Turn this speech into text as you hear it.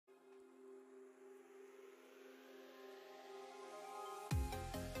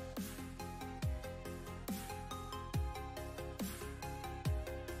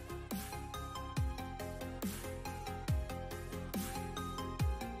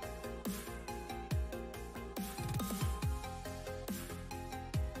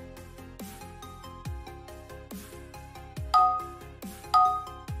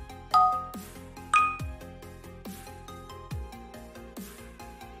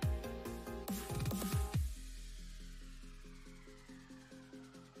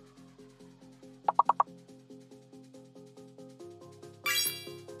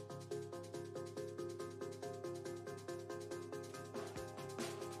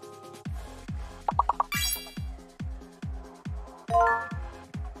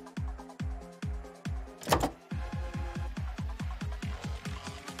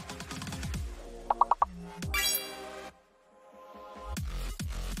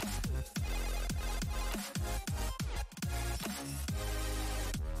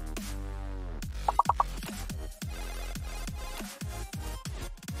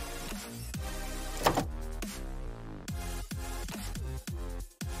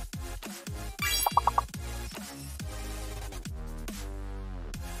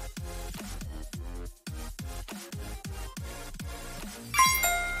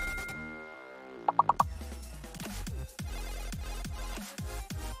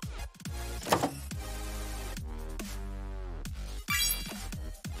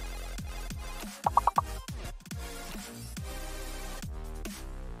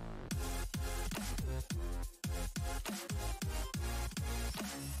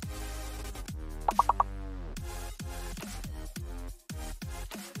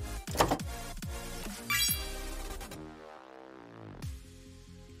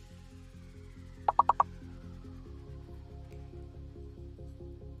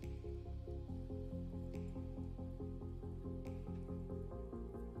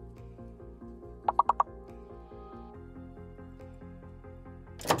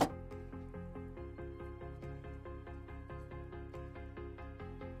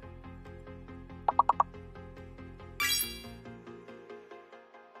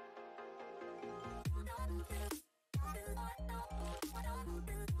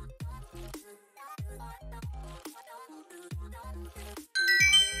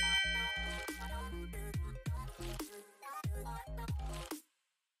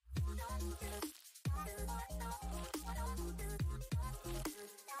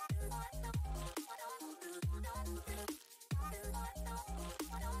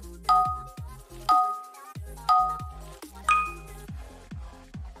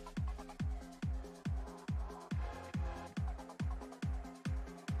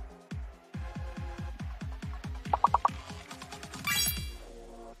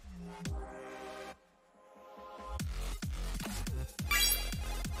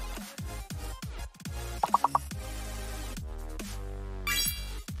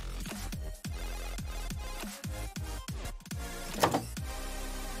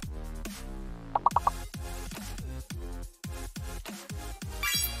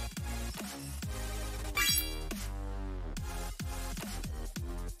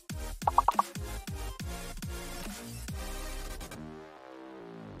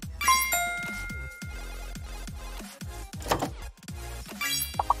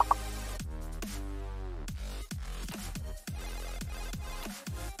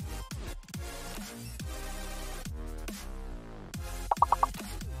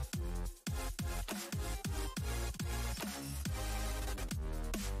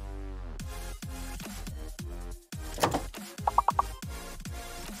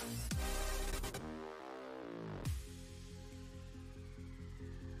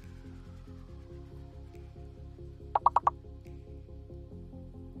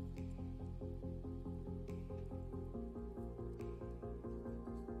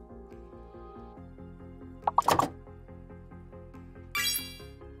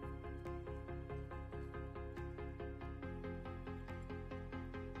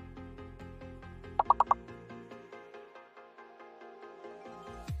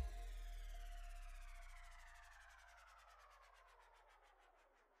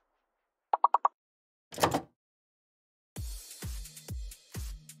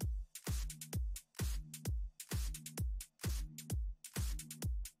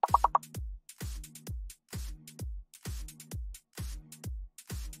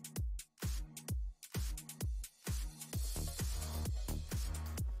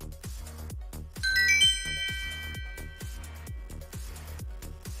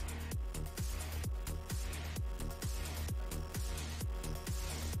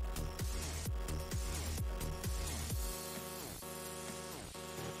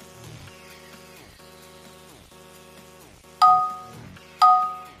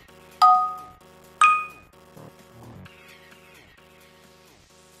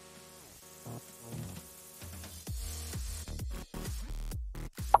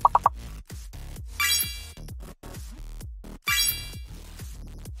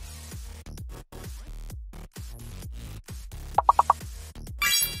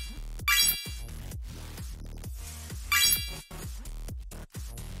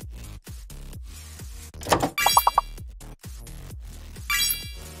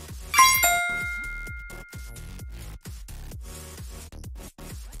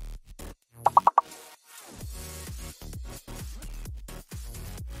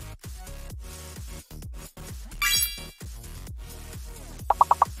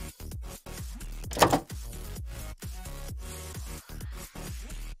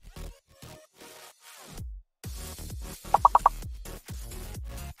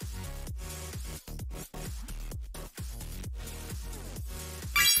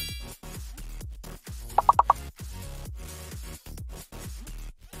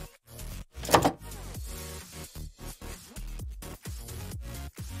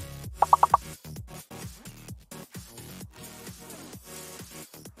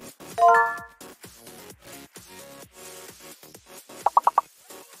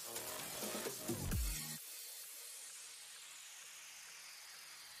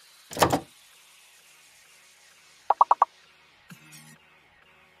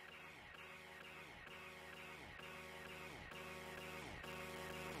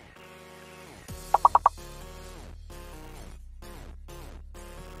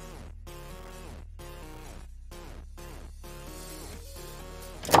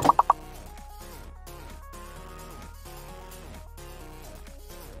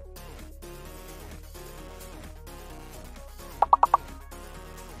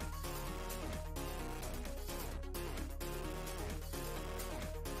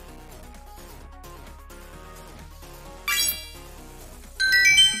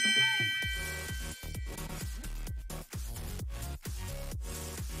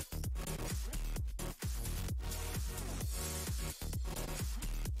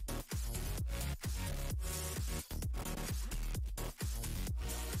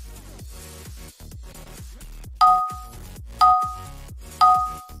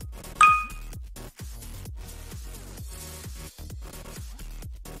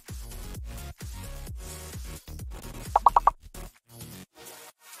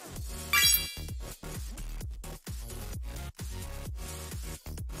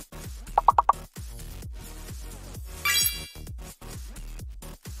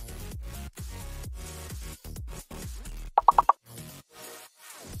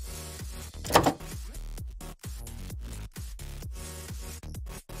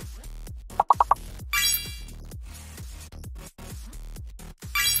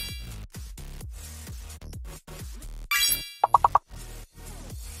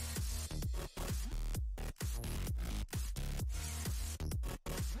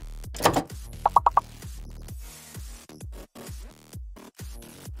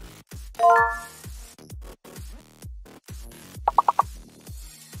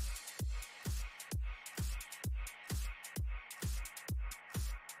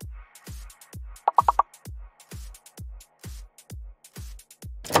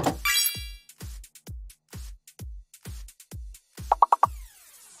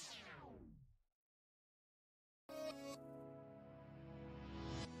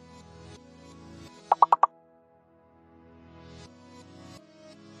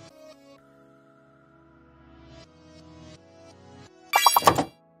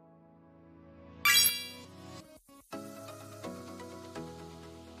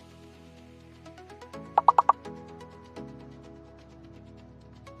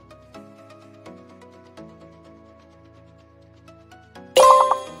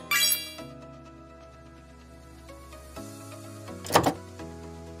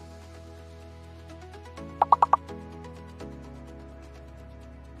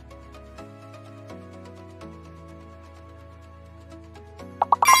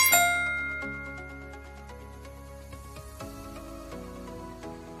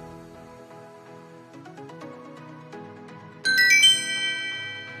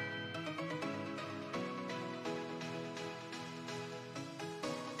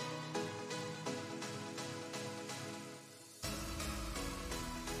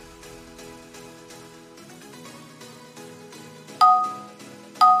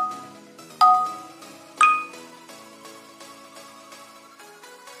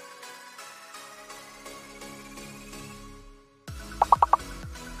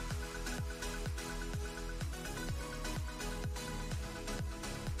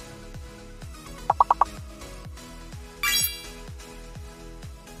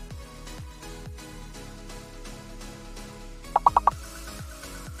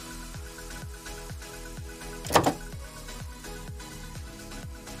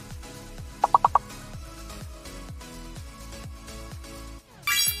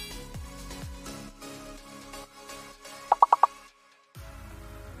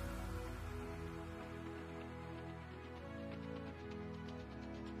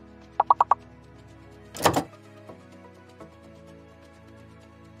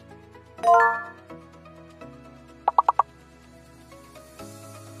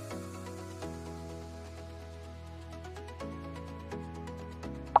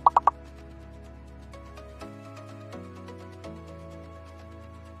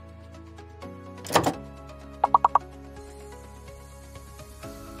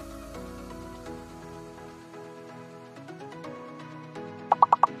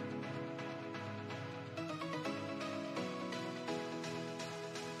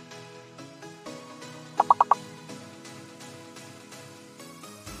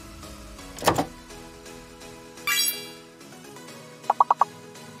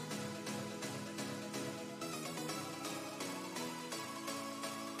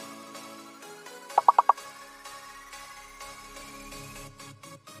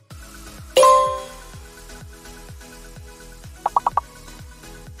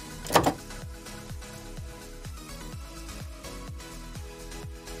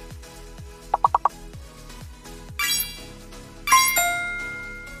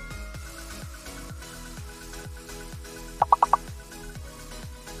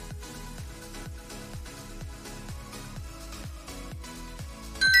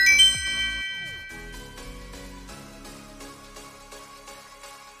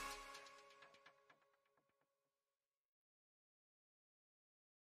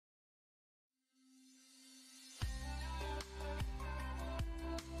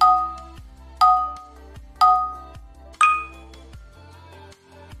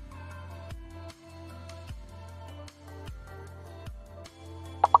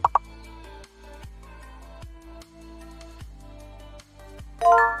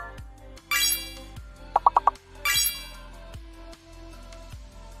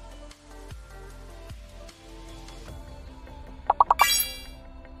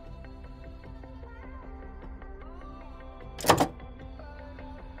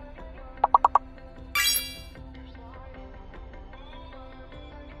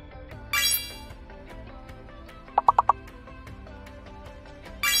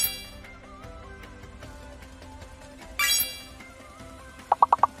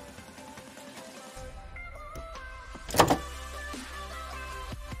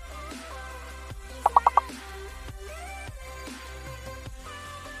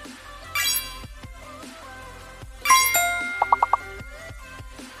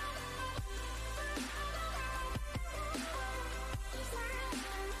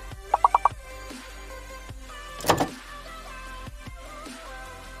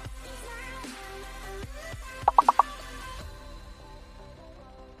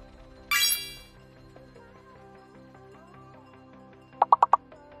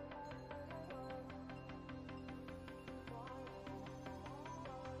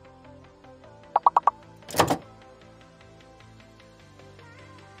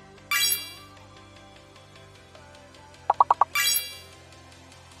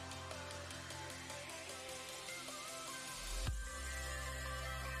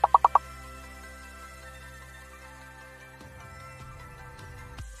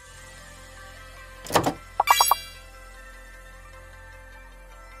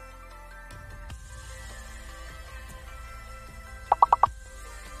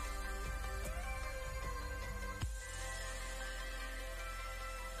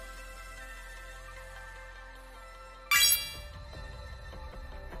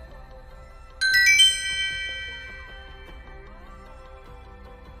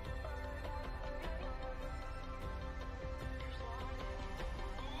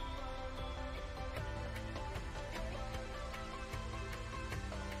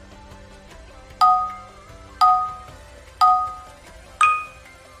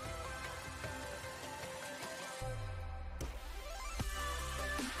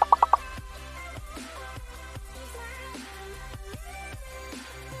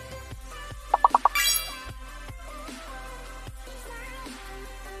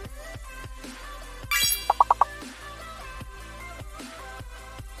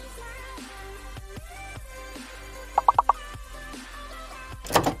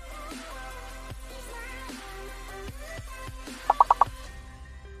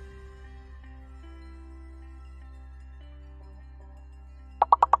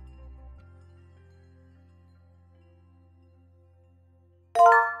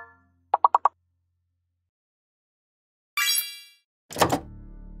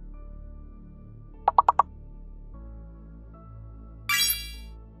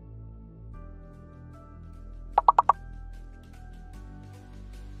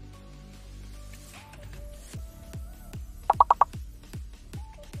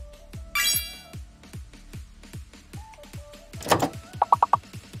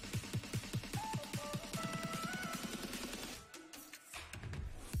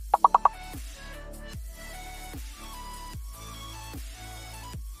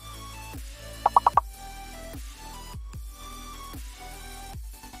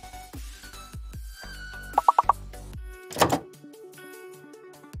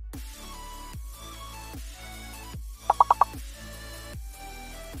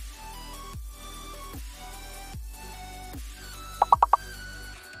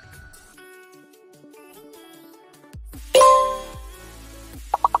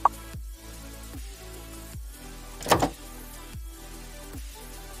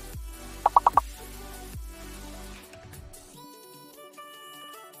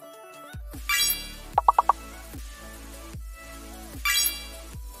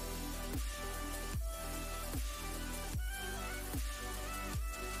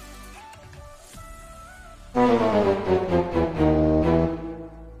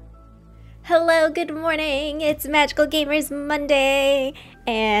hello, good morning. It's Magical Gamers Monday,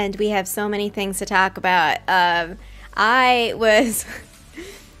 and we have so many things to talk about. It was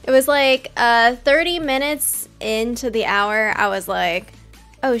like 30 minutes into the hour, I was like,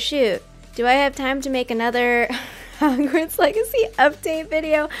 oh shoot, do I have time to make another Hogwarts Legacy update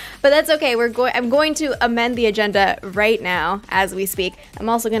video? But that's okay, I'm going to amend the agenda right now as we speak. I'm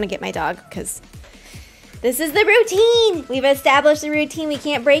also gonna get my dog, because this is the routine! We've established the routine, we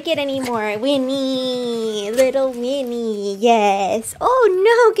can't break it anymore. Winnie, little Winnie, yes. Oh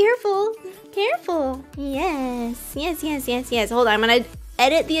no, careful. Yes. Hold on, I'm gonna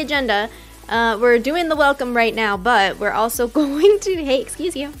edit the agenda. We're doing the welcome right now, but we're also going to, hey,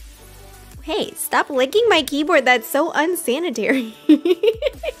 excuse you. Hey, stop licking my keyboard, that's so unsanitary.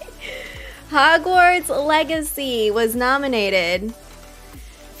 Hogwarts Legacy was nominated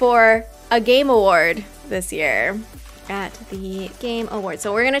for a Game Award this year at the Game Awards.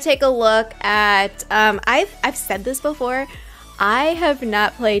 So we're gonna take a look at, I've said this before, I have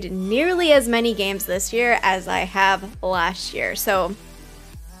not played nearly as many games this year as I have last year. So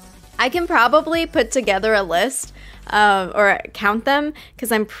I can probably put together a list or count them,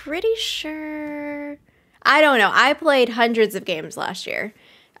 because I'm pretty sure, I don't know, I played hundreds of games last year.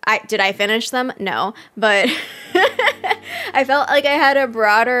 Did I finish them? No, but I felt like I had a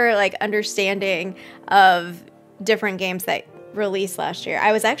broader understanding of different games that released last year.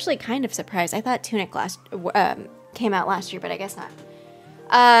 I was actually kind of surprised. I thought Tunic came out last year, but I guess not.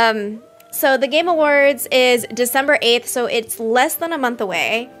 So the Game Awards is December 8th, so it's less than a month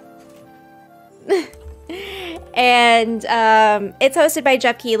away. And it's hosted by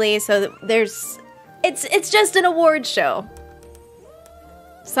Jeff Keighley, so it's just an award show.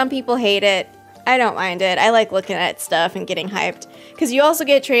 Some people hate it. I don't mind it. I like looking at stuff and getting hyped, because you also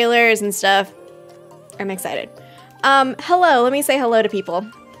get trailers and stuff. I'm excited. Hello, let me say hello to people.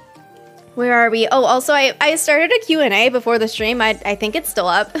 Where are we? Oh, also I started a Q&A before the stream. I think it's still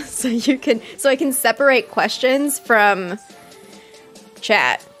up, so I can separate questions from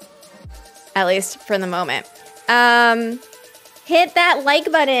chat, at least for the moment. Hit that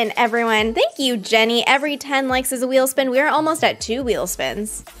like button, everyone. Thank you, Jenny. Every 10 likes is a wheel spin. We are almost at 2 wheel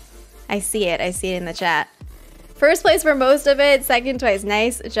spins. I see it in the chat. First place for most of it, second twice.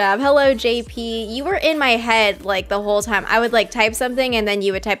 Nice job. Hello, JP. You were in my head the whole time. I would type something and then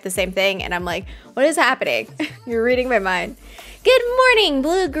you would type the same thing, and I'm like, what is happening? You're reading my mind. Good morning,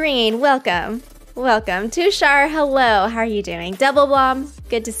 Blue Green. Welcome. Tushar, hello. How are you doing? Double Blom,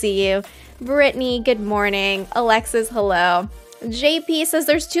 good to see you. Brittany, good morning. Alexis, hello. JP says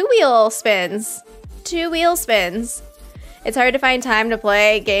there's 2 wheel spins. 2 wheel spins. It's hard to find time to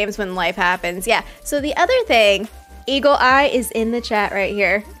play games when life happens. Yeah, so the other thing, Eagle Eye is in the chat right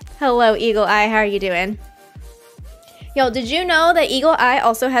here. Hello, Eagle Eye, how are you doing? Yo, did you know that Eagle Eye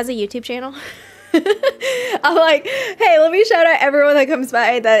also has a YouTube channel? I'm like, hey, let me shout out everyone that comes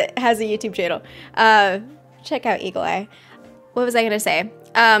by that has a YouTube channel. Check out Eagle Eye. What was I gonna say?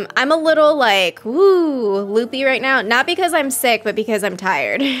 I'm a little loopy right now. Not because I'm sick, but because I'm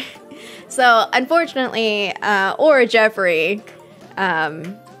tired. So, unfortunately, or Jeffrey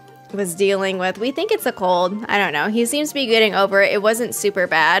was dealing with, we think it's a cold. I don't know. He seems to be getting over it. It wasn't super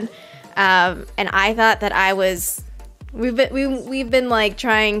bad. And I thought that we've been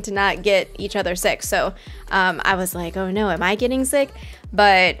trying to not get each other sick. So, I was like, oh no, am I getting sick?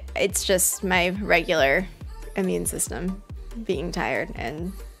 But it's just my regular immune system being tired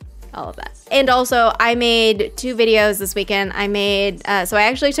and all of that. And also, I made 2 videos this weekend. So I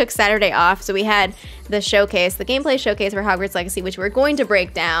actually took Saturday off. So we had the showcase, the gameplay showcase for Hogwarts Legacy, which we're going to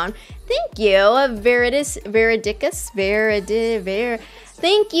break down. Thank you, Veridicus.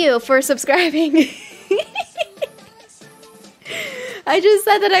 Thank you for subscribing. I just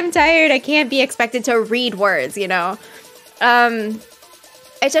said that I'm tired. I can't be expected to read words, you know.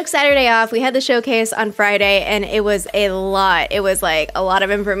 I took Saturday off. We had the showcase on Friday, and it was a lot. It was a lot of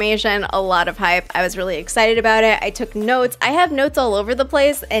information, a lot of hype. I was really excited about it. I took notes. I have notes all over the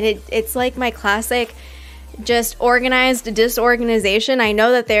place, and it's like my classic just organized disorganization. I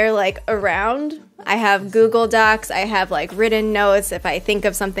know that they're around. I have Google Docs. I have written notes. If I think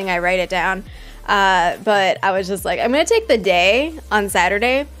of something, I write it down. But I was just I'm going to take the day on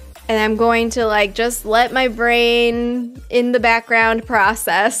Saturday, and I'm going to just let my brain in the background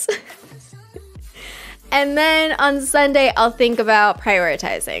process. And then on Sunday, I'll think about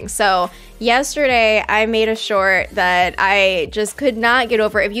prioritizing. So yesterday, I made a short that I just could not get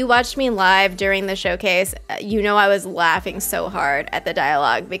over. If you watched me live during the showcase, you know I was laughing so hard at the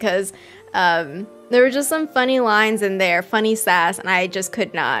dialogue because There were just some funny lines in there, funny sass, and I just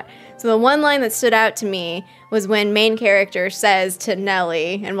could not. So the one line that stood out to me was when main character says to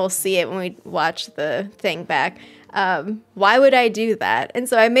Nellie, and we'll see it when we watch the thing back, why would I do that? And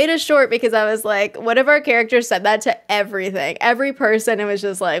so I made a short because I was like, what if our characters said that to everything? Every person, it was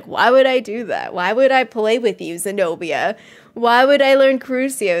just like, why would I do that? Why would I play with you, Zenobia? Why would I learn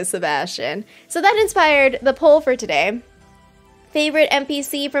Crucio, Sebastian? So that inspired the poll for today. Favorite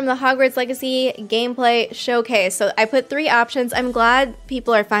NPC from the Hogwarts Legacy gameplay showcase. So I put 3 options. I'm glad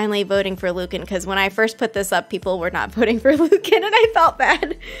people are finally voting for Lucan, because when I first put this up, people were not voting for Lucan, and I felt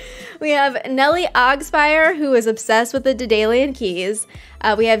bad. We have Nellie Ogspire, who is obsessed with the Daedalian keys.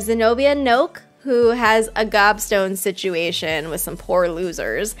 We have Zenobia Noak, who has a gobstone situation with some poor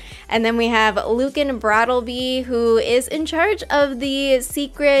losers. And then we have Lucan Brattleby, who is in charge of the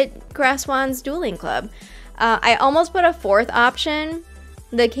secret Grasswands dueling club. I almost put a 4th option,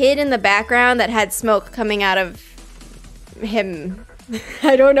 the kid in the background that had smoke coming out of him.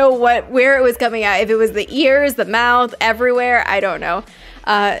 I don't know where it was coming out, if it was the ears, the mouth, everywhere, I don't know.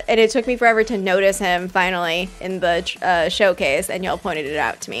 And it took me forever to notice him finally in the showcase, and y'all pointed it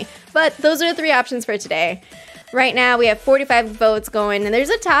out to me. But those are the 3 options for today. Right now we have 45 votes going, and there's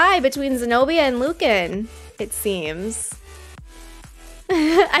a tie between Zenobia and Lucan, it seems.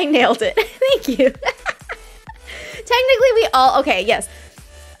 I nailed it. Thank you. Technically, we all... Okay, yes.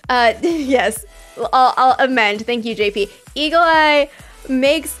 Yes. I'll amend. Thank you, JP. Eagle Eye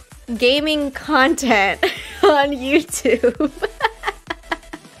makes gaming content on YouTube.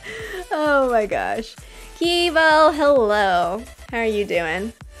 Oh my gosh. Keevel, hello. How are you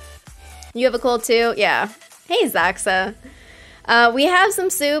doing? You have a cold too? Yeah. Hey, Zaxa. We have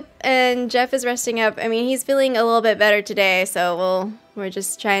some soup, and Jeff is resting up. I mean, he's feeling a little bit better today, so we're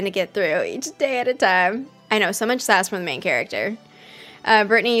just trying to get through each day at a time. I know, so much sass from the main character.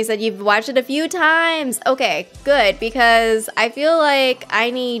 Brittany, you said you've watched it a few times. Okay, good, because I feel like I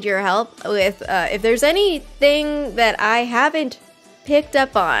need your help with if there's anything that I haven't picked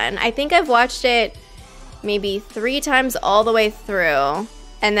up on. I think I've watched it maybe 3 times all the way through,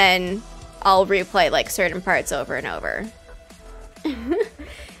 and then I'll replay like certain parts over and over.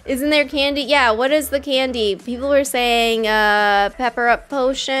 Isn't there candy? Yeah, what is the candy? People were saying pepper up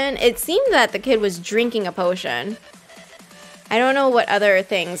potion. It seemed that the kid was drinking a potion. I don't know what other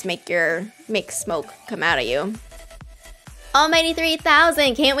things make smoke come out of you. Almighty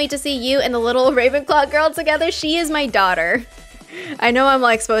 3000, can't wait to see you and the little Ravenclaw girl together. She is my daughter. I know I'm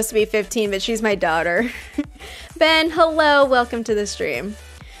like supposed to be 15, but she's my daughter. Ben, hello, welcome to the stream.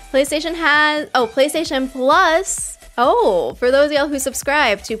 PlayStation Plus. Oh, for those of y'all who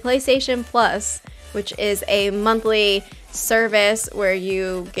subscribe to PlayStation Plus, which is a monthly service where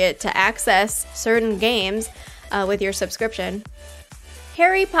you get to access certain games with your subscription.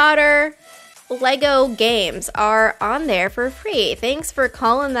 Harry Potter Lego games are on there for free. Thanks for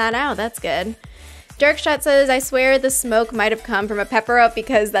calling that out. That's good. Darkshot says, I swear the smoke might have come from a pepper up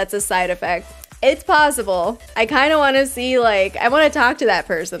because that's a side effect. It's possible. I kind of want to see, like, I want to talk to that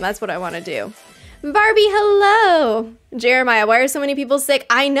person. That's what I want to do. Barbie, hello! Jeremiah, why are so many people sick?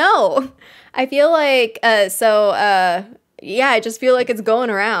 I know! I feel like, yeah, I just feel like it's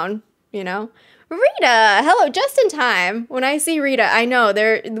going around, you know? Rita, hello, just in time. When I see Rita, I know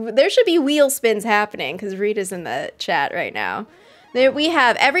there should be wheel spins happening, because Rita's in the chat right now. There we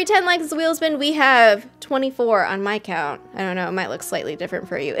have, every 10 likes is a wheel spin, we have 24 on my count. I don't know, it might look slightly different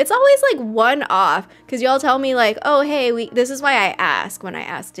for you. It's always like 1 off, because y'all tell me like, oh hey, this is why I ask, when I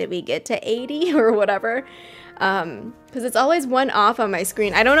ask, did we get to 80 or whatever? Because it's always 1 off on my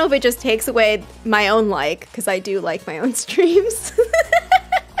screen. I don't know if it just takes away my own like, because I do like my own streams.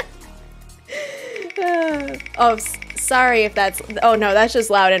 Oh, sorry if that's, oh no, that's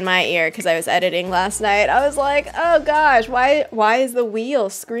just loud in my ear because I was editing last night. I was like, oh gosh, why is the wheel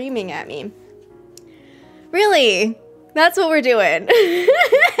screaming at me? Really? That's what we're doing.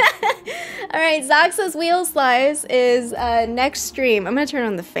 All right, Zaxa's Wheel Slice is next stream. I'm gonna turn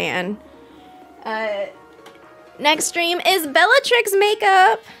on the fan. Next stream is Bellatrix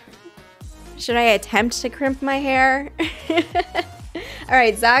makeup. Should I attempt to crimp my hair? All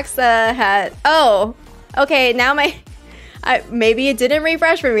right, Zaxa had, oh, okay, now maybe it didn't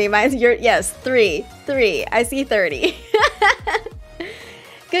refresh for me. Yes, 3. I see 30.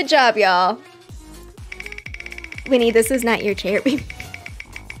 Good job, y'all. Winnie, this is not your chair, baby.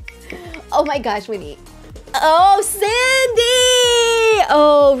 Oh my gosh, Winnie. Oh, Cindy!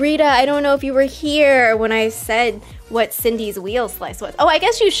 Oh, Rita, I don't know if you were here when I said what Cindy's wheel slice was. Oh, I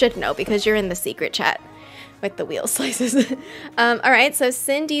guess you should know because you're in the secret chat with the wheel slices. All right, so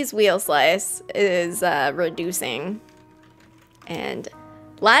Cindy's wheel slice is reducing and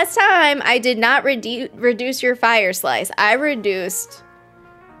Last time, I did not reduce your fire slice. I reduced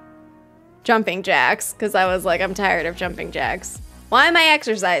jumping jacks because I was like, I'm tired of jumping jacks. Why am I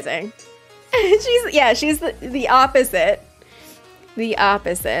exercising? she's the opposite. The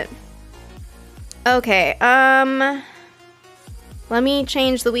opposite. Okay, let me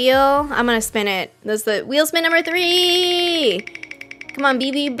change the wheel. I'm gonna spin it. This is the wheel spin number 3. Come on,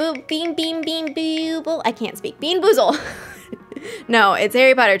 bean, boozle. I can't speak. Bean boozle. No, it's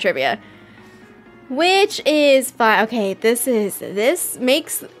Harry Potter trivia. Which is fine. Okay, this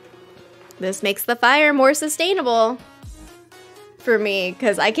makes the fire more sustainable for me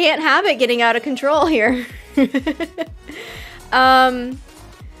because I can't have it getting out of control here.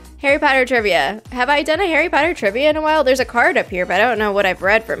 Harry Potter trivia. Have I done a Harry Potter trivia in a while? There's a card up here, but I don't know what I've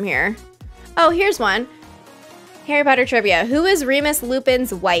read from here. Oh, here's one. Harry Potter trivia. Who is Remus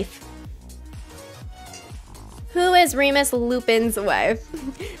Lupin's wife? Who is Remus Lupin's wife?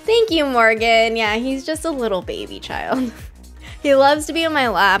 Thank you, Morgan. Yeah, he's just a little baby child. He loves to be on my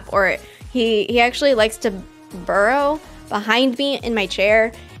lap, or he actually likes to burrow behind me in my chair,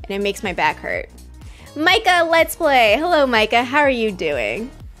 and it makes my back hurt. Micah, let's play. Hello, Micah. How are you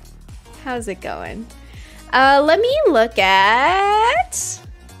doing? How's it going? Let me look at,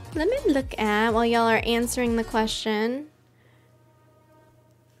 while y'all are answering the question,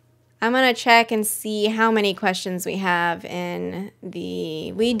 I'm gonna check and see how many questions we have in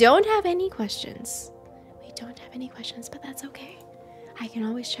the, we don't have any questions. We don't have any questions, but that's okay. I can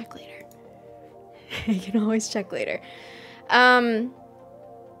always check later. I can always check later.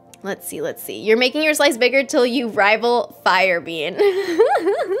 Let's see. You're making your slice bigger till you rival Firebean.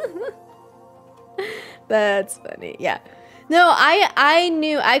 That's funny. Yeah. No, I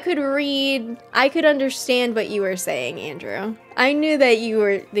knew I could read. I could understand what you were saying, Andrew. I knew that you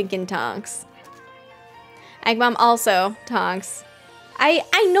were thinking Tonks. Eggbomb also Tonks. I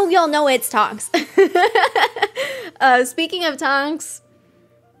know y'all know it's Tonks. Speaking of Tonks,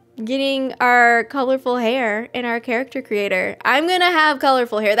 getting our colorful hair in our character creator. I'm gonna have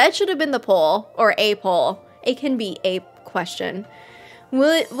colorful hair. That should have been the poll, or a poll. It can be a question.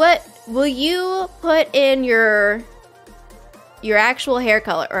 Will you put in your actual hair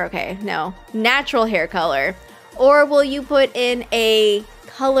color, or okay, no, natural hair color, or will you put in a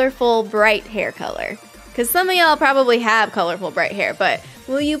colorful bright hair color? Because some of y'all probably have colorful bright hair, but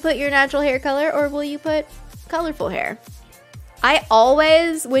will you put your natural hair color, or will you put colorful hair? I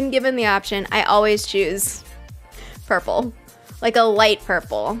always, when given the option, I always choose purple, like a light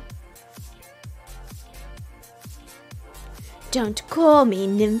purple. Don't call me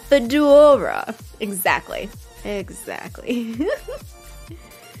Nymphadora. Exactly.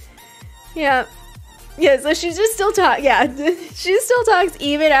 Yeah. Yeah, so she just still talks. Yeah, she still talks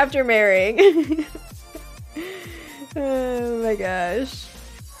even after marrying. Oh my gosh.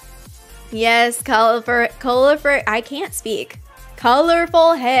 Yes, colorful. I can't speak.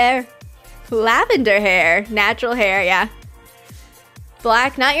 Colorful hair. Lavender hair. Natural hair, yeah.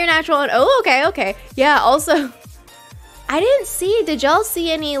 Black, not your natural one. Oh, okay. Yeah, also, I didn't see, did y'all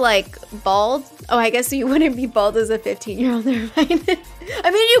see any, like, bald? Oh, I guess you wouldn't be bald as a 15-year-old, never mind.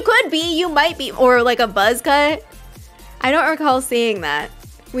 I mean, you could be, you might be, or like a buzz cut. I don't recall seeing that.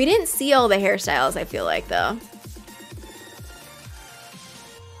 We didn't see all the hairstyles, I feel like, though.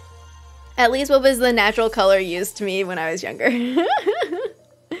 At least what was the natural color used to me when I was younger. You're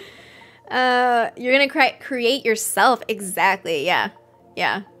gonna create yourself, exactly, yeah.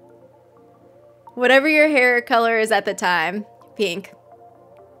 Whatever your hair color is at the time. Pink.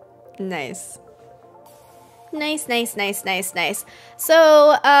 Nice. Nice.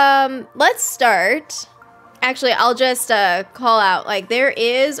 So, let's start. Actually, I'll just call out, like, there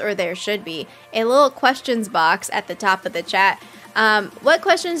is, or there should be, a little questions box at the top of the chat. What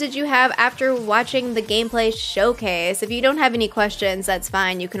questions did you have after watching the gameplay showcase? If you don't have any questions, that's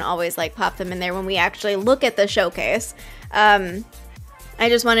fine. You can always, like, pop them in there when we actually look at the showcase. I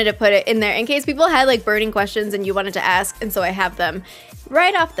just wanted to put it in there in case people had, like, burning questions and you wanted to ask, and so I have them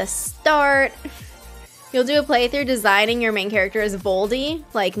right off the start. You'll do a playthrough designing your main character as Voldy,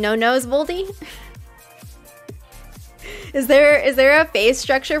 like no-nose Voldy? Is there a face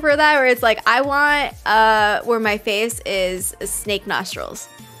structure for that where it's like, I want where my face is snake nostrils?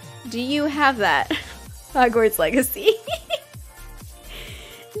 Do you have that? Hogwarts Legacy.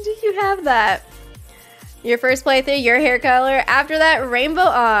 Do you have that? Your first playthrough, your hair color. After that, rainbow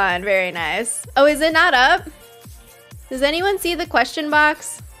on. Very nice. Oh, is it not up? Does anyone see the question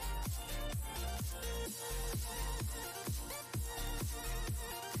box?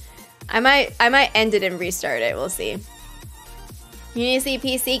 I might end it and restart it. We'll see. You need to see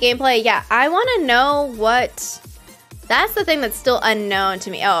PC gameplay. Yeah, I want to know what That's the thing that's still unknown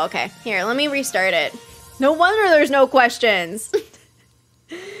to me. Oh, okay. Here, let me restart it. No wonder there's no questions.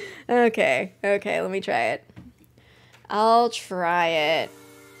 Okay, let me try it. I'll try it.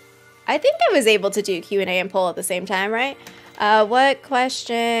 I think I was able to do Q&A and poll at the same time, right? What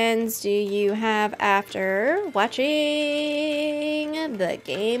questions do you have after watching the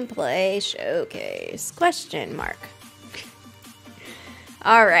gameplay showcase? Question mark.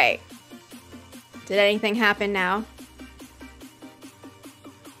 All right. Did anything happen now?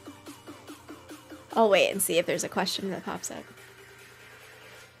 I'll wait and see if there's a question that pops up.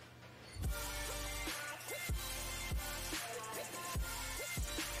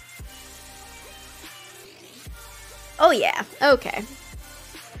 Oh yeah, okay.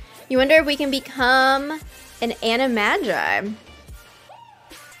 You wonder if we can become an animagi.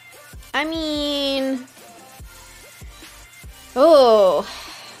 I mean... Oh...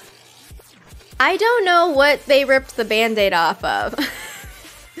 I don't know what they ripped the Band-Aid off of.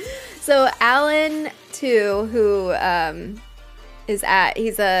 So Alan, too, who he's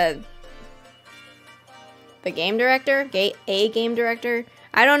the game director, a game director.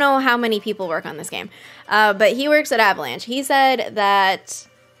 I don't know how many people work on this game, but he works at Avalanche. He said that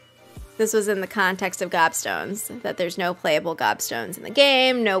this was in the context of gobstones, that there's no playable gobstones in the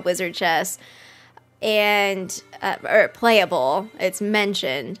game, no wizard chess, and or playable. It's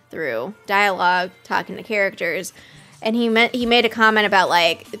mentioned through dialogue, talking to characters, and he made a comment about,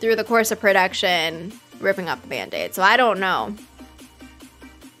 like, through the course of production, ripping off the Band-Aid. So I don't know.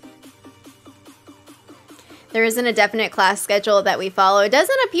 There isn't a definite class schedule that we follow. It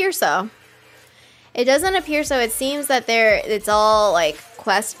doesn't appear so. It doesn't appear so. It seems that it's all, like,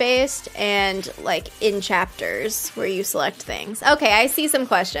 quest-based and, like, in chapters where you select things. Okay, I see some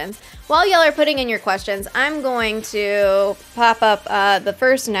questions. While y'all are putting in your questions, I'm going to pop up the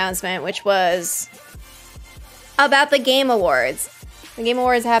first announcement, which was about the Game Awards. The Game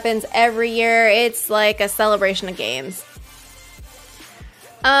Awards happens every year. It's like a celebration of games.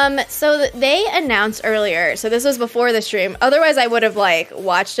 So they announced earlier, so this was before the stream. Otherwise, I would have, like,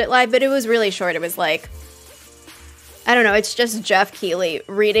 watched it live, but it was really short. It was, like, I don't know, it's just Jeff Keighley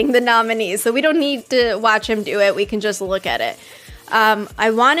reading the nominees, so we don't need to watch him do it. We can just look at it.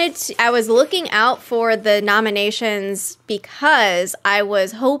 I was looking out for the nominations because I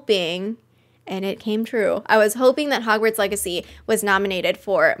was hoping, and it came true, I was hoping that Hogwarts Legacy was nominated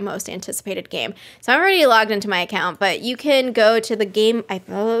for Most Anticipated Game. So I'm already logged into my account, but you can go to the game,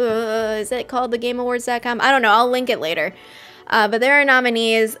 is it called thegameawards.com? I don't know, I'll link it later. But there are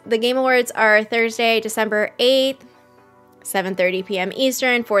nominees. The Game Awards are Thursday, December 8th, 7:30 p.m.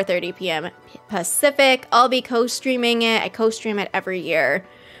 Eastern, 4:30 p.m. Pacific. I'll be co-streaming it. I co-stream it every year.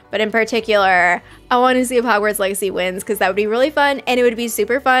 But in particular, I want to see if Hogwarts Legacy wins, because that would be really fun, and it would be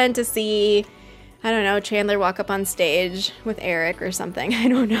super fun to see, I don't know, Chandler walk up on stage with Eric or something. I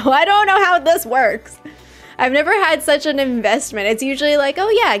don't know. I don't know how this works. I've never had such an investment. It's usually like, oh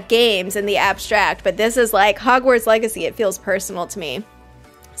yeah, games in the abstract, but this is like Hogwarts Legacy. It feels personal to me.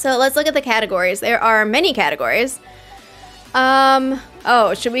 So let's look at the categories. There are many categories.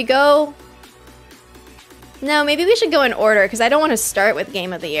 Oh, should we go? No, maybe we should go in order, because I don't want to start with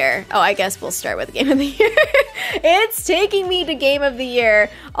Game of the Year. Oh, I guess we'll start with Game of the Year. It's taking me to Game of the Year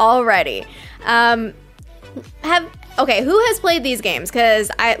already. Okay, who has played these games? Because,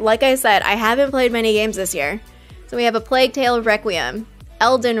 like I said, I haven't played many games this year. So we have A Plague Tale Requiem,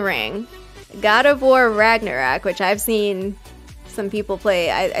 Elden Ring, God of War Ragnarok, which I've seen some people play.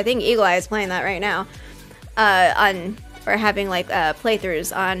 I think Eagle Eye is playing that right now. Or having, like,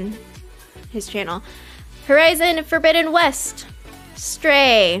 playthroughs on his channel. Horizon Forbidden West,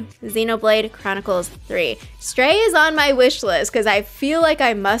 Stray, Xenoblade Chronicles 3. Stray is on my wish list because I feel like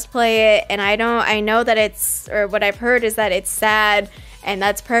I must play it, and I know that it's, or what I've heard is that it's sad, and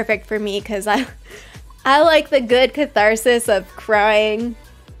that's perfect for me because I like the good catharsis of crying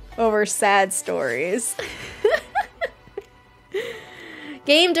over sad stories.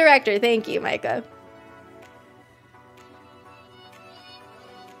 Game director, thank you, Micah.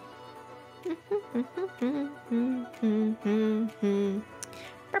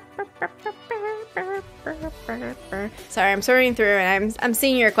 Sorry, I'm sorting through and I'm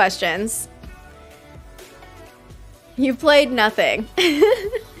seeing your questions. You played nothing.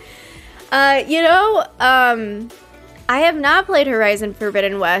 I have not played Horizon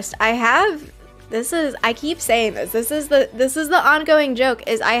Forbidden West. I keep saying this. This is the ongoing joke,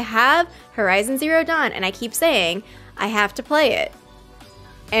 is I have Horizon Zero Dawn and I keep saying I have to play it.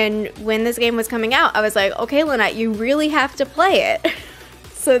 And when this game was coming out, I was like, okay, Lynette, you really have to play it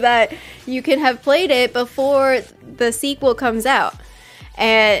so that you can have played it before the sequel comes out.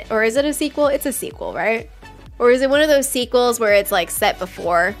 Or is it a sequel? It's a sequel, right? Or is it one of those sequels where it's like set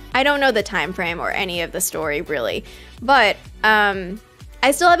before? I don't know the time frame or any of the story really, but I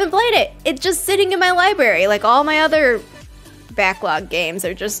still haven't played it. It's just sitting in my library. Like all my other backlog games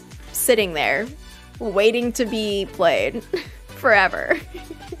are just sitting there waiting to be played forever.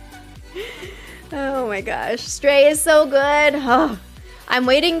 Oh my gosh. Stray is so good. Oh, I'm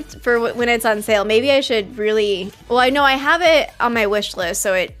waiting for when it's on sale. Maybe I should really... Well, I know I have it on my wish list,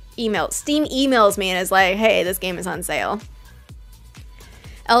 so Steam emails me and is like, hey, this game is on sale.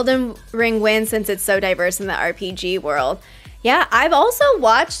 Elden Ring wins since it's so diverse in the RPG world. Yeah, I've also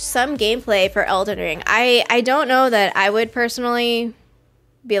watched some gameplay for Elden Ring. I don't know that I would personally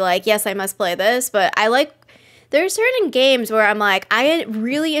be like, yes, I must play this, but there's certain games where I'm like, I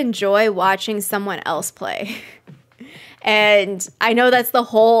really enjoy watching someone else play. And I know that's the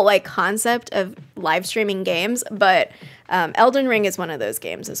whole like concept of live streaming games, but Elden Ring is one of those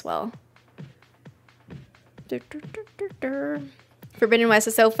games as well. Forbidden West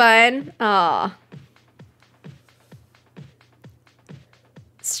is so fun. Aw.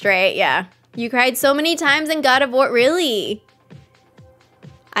 Stray, yeah. You cried so many times in God of War. Really?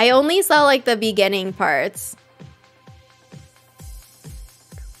 I only saw like the beginning parts.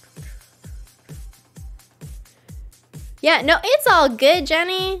 Yeah, no, it's all good,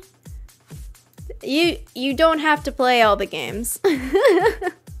 Jenny. You don't have to play all the games.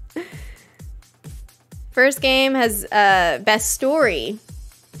 First game has best story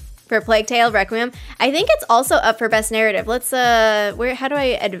for Plague Tale Requiem. I think it's also up for best narrative. Let's how do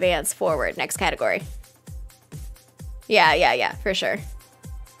I advance forward? Next category. Yeah, for sure.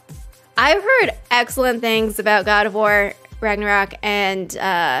 I've heard excellent things about God of War Ragnarok and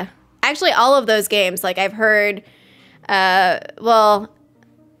actually all of those games. Like I've heard well,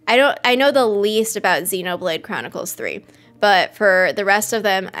 I know the least about Xenoblade Chronicles 3, but for the rest of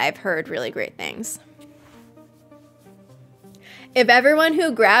them, I've heard really great things. If everyone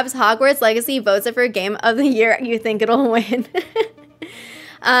who grabs Hogwarts Legacy votes it for Game of the Year, you think it'll win.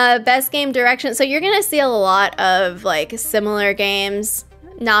 Best game direction. So you're gonna see a lot of like similar games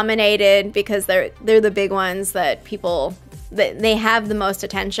nominated because they're the big ones that people they have the most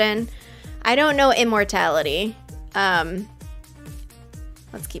attention. I don't know Immortality.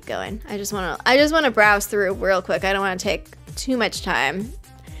 Let's keep going. I just wanna browse through real quick. I don't want to take too much time.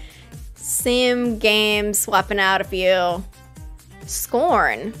 Sim games, swapping out a few.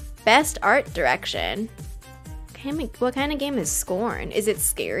 Scorn, best art direction. What kind of game is Scorn? Is it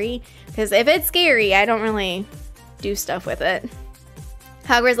scary? Because if it's scary, I don't really do stuff with it.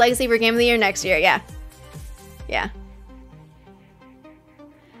 Hogwarts Legacy for Game of the Year next year. Yeah.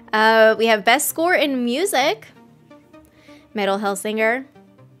 We have best score in music. Metal Hellsinger.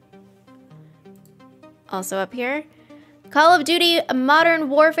 Also up here. Call of Duty Modern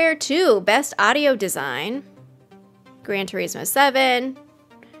Warfare 2, best audio design. Gran Turismo 7.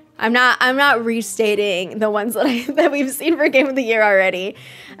 I'm not restating the ones that we've seen for Game of the Year already.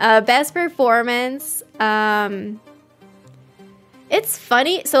 Best performance. It's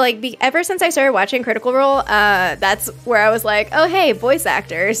funny. So like ever since I started watching Critical Role, that's where I was like, oh hey, voice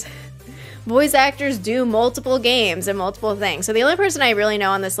actors. Voice actors do multiple games and multiple things. So the only person I really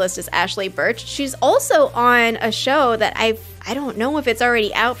know on this list is Ashley Birch. She's also on a show that I don't know if it's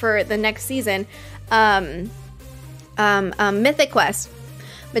already out for the next season. Mythic Quest.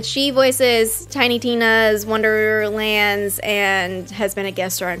 But she voices Tiny Tina's Wonderlands and has been a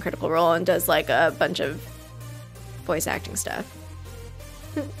guest star on Critical Role and does like a bunch of voice acting stuff.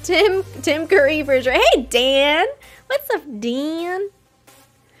 Tim Curry for sure. Hey Dan! What's up, Dan?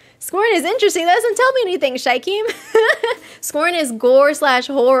 Scorn is interesting. That doesn't tell me anything, Shaikim. Scorn is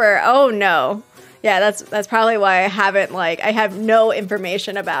gore/horror. Oh no. Yeah, that's probably why I have no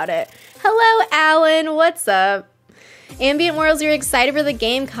information about it. Hello, Alan. What's up? Ambient Worlds, you're excited for the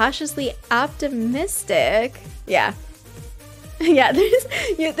game, cautiously optimistic. Yeah. Yeah,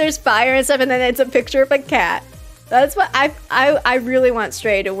 there's fire and stuff, and then it's a picture of a cat. That's what I really want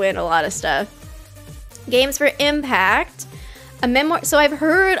Stray to win a lot of stuff. Games for Impact. A memoir. So I've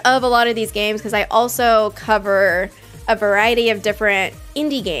heard of a lot of these games because I also cover a variety of different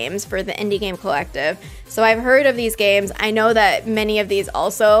indie games for the Indie Game Collective. So I've heard of these games. I know that many of these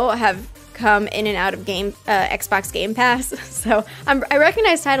also have come in and out of Xbox Game Pass. So I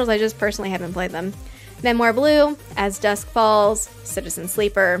recognize titles, I just personally haven't played them. Memoir Blue, As Dusk Falls, Citizen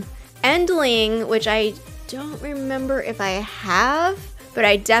Sleeper, Endling, which I don't remember if I have, but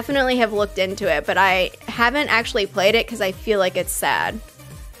I definitely have looked into it, but I haven't actually played it because I feel like it's sad.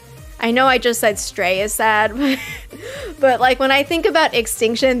 I know I just said Stray is sad, but like when I think about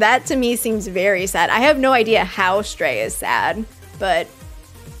Extinction, that to me seems very sad. I have no idea how Stray is sad, but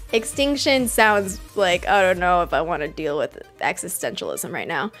Extinction sounds like, I don't know if I want to deal with existentialism right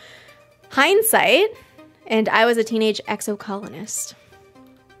now. Hindsight, and I was a teenage exocolonist.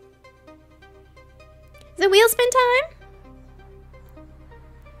 Is it wheel spin time?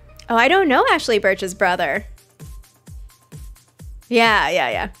 Oh, I don't know Ashley Birch's brother.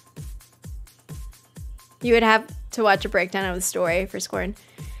 Yeah. You would have to watch a breakdown of the story for Scorn.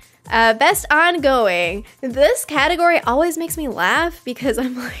 Best ongoing. This category always makes me laugh because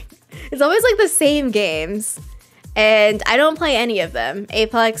I'm like, it's always like the same games. And I don't play any of them.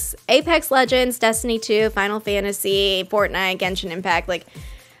 Apex Legends, Destiny 2, Final Fantasy, Fortnite, Genshin Impact. Like,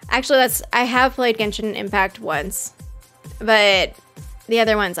 actually, I have played Genshin Impact once. But the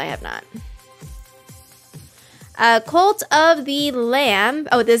other ones I have not. Cult of the Lamb.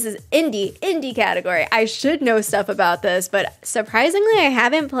 Oh, this is indie category. I should know stuff about this, but surprisingly, I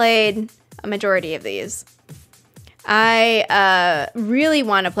haven't played a majority of these. I really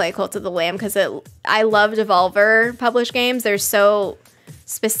want to play Cult of the Lamb because I love Devolver published games. They're so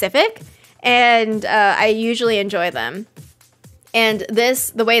specific, and I usually enjoy them. And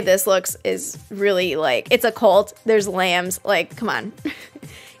the way this looks is really like, it's a cult. There's lambs. Like, come on.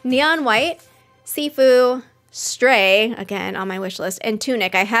 Neon White, Sifu, Stray, again, on my wish list, and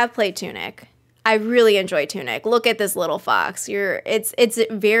Tunic. I have played Tunic. I really enjoy Tunic. Look at this little fox. It's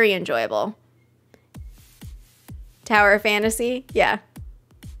very enjoyable. Tower of Fantasy, yeah.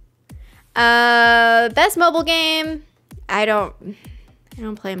 Best mobile game. I don't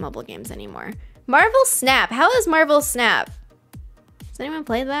play mobile games anymore. Marvel Snap. How is Marvel Snap? Has anyone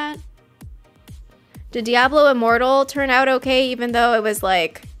played that? Did Diablo Immortal turn out okay, even though it was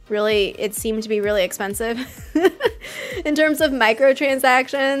like really, it seemed to be really expensive in terms of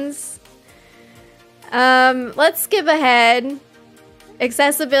microtransactions? Let's skip ahead.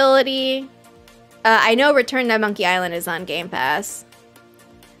 Accessibility. I know Return to Monkey Island is on Game Pass.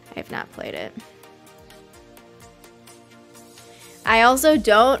 I have not played it. I also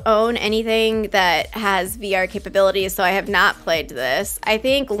don't own anything that has VR capabilities, so I have not played this. I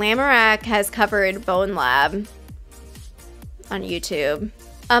think Lamorak has covered Bone Lab on YouTube.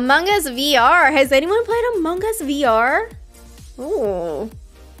 Among Us VR. Has anyone played Among Us VR? Ooh.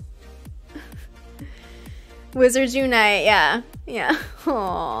 Wizards Unite, yeah.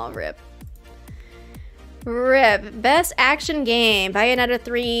 Aw, rip. Best action game. Bayonetta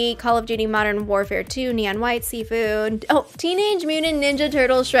 3, Call of Duty Modern Warfare 2, Neon White, Seafood. Oh, Teenage Mutant Ninja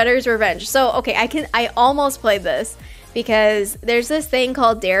Turtles Shredder's Revenge. So, okay, I almost played this because there's this thing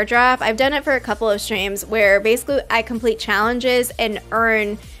called Dare Drop. I've done it for a couple of streams where basically I complete challenges and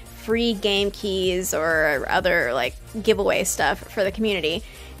earn free game keys or other like giveaway stuff for the community.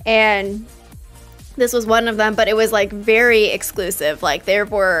 And this was one of them, but it was like very exclusive. Like there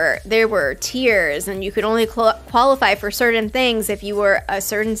were tiers, and you could only qualify for certain things if you were a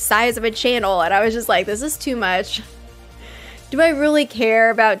certain size of a channel. And I was just like, this is too much. Do I really care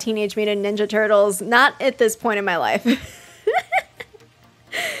about Teenage Mutant Ninja Turtles? Not at this point in my life.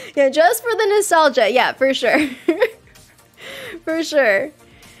 Yeah, just for the nostalgia. Yeah, for sure. For sure.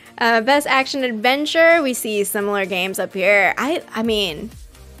 Best action adventure. We see similar games up here. I mean,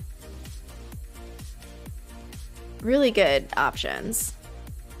 really good options.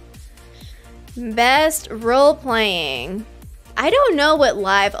 Best role-playing. I don't know what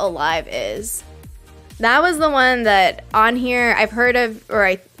Live Alive is. That was the one that on here I've heard of, or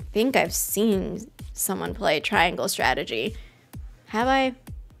I think I've seen someone play Triangle Strategy. Have I?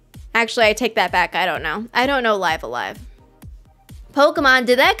 Actually, I take that back. I don't know. I don't know Live Alive. Pokemon,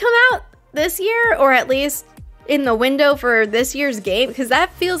 did that come out this year? Or at least in the window for this year's game? Because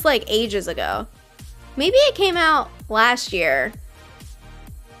that feels like ages ago. Maybe it came out last year.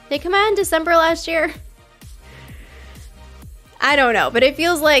 Did it come out in December last year? I don't know, but it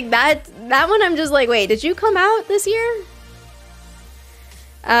feels like that one I'm just like, wait, did you come out this year?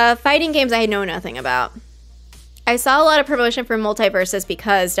 Fighting games I know nothing about. I saw a lot of promotion for Multiversus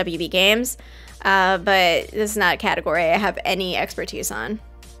because WB Games, but this is not a category I have any expertise on.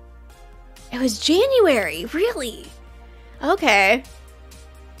 It was January, really? Okay.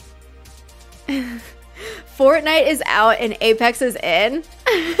 Fortnite is out and Apex is in.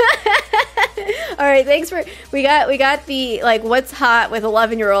 All right, thanks for we got the like what's hot with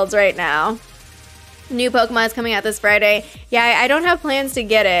 11-year-olds right now. New Pokemon is coming out this Friday. Yeah, I don't have plans to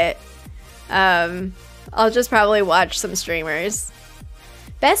get it. I'll just probably watch some streamers.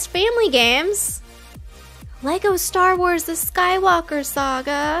 Best family games. Lego Star Wars: The Skywalker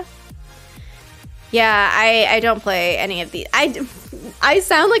Saga. Yeah, I don't play any of these. I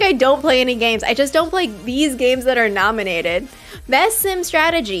sound like I don't play any games. I just don't play these games that are nominated. Best Sim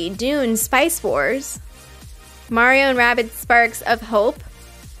Strategy, Dune, Spice Wars, Mario and Rabbids Sparks of Hope,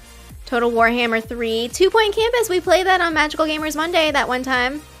 Total Warhammer 3. 2 Point Campus. We played that on Magical Gamers Monday that one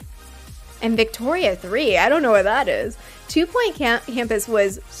time. And Victoria 3. I don't know what that is. 2 Point Campus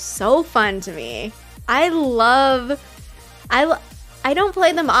was so fun to me. I don't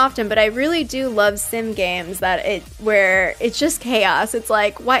play them often, but I really do love sim games where it's just chaos. It's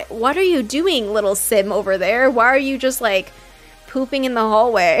like, what are you doing, little sim over there? Why are you just like pooping in the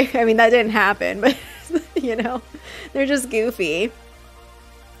hallway? I mean, that didn't happen, but you know, they're just goofy.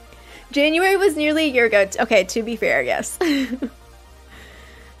 January was nearly a year ago. Okay, to be fair, yes.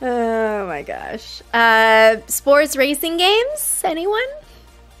 Oh my gosh. Sports racing games? Anyone?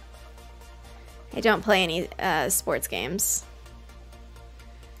 I don't play any sports games.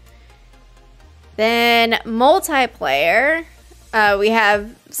 Then multiplayer. We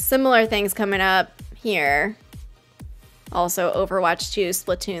have similar things coming up here. Also Overwatch 2,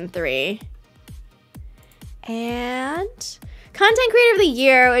 Splatoon 3. And Content Creator of the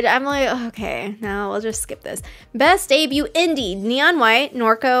Year, which I'm like, okay, no, we'll just skip this. Best Debut Indie, Neon White,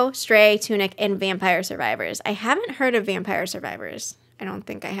 Norco, Stray, Tunic, and Vampire Survivors. I haven't heard of Vampire Survivors. I don't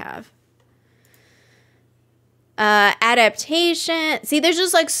think I have. Adaptation. See, there's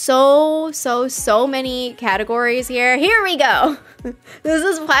just like so many categories here. Here we go. This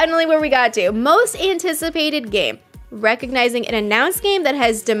is finally where we got to. Most anticipated game. Recognizing an announced game that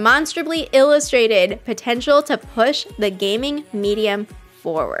has demonstrably illustrated potential to push the gaming medium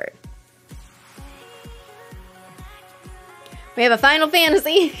forward. We have a Final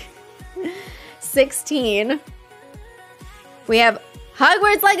Fantasy 16. We have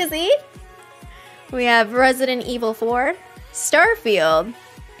Hogwarts Legacy. We have Resident Evil 4, Starfield,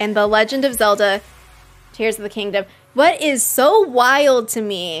 and The Legend of Zelda Tears of the Kingdom. What is so wild to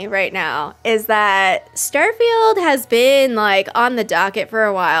me right now is that Starfield has been like on the docket for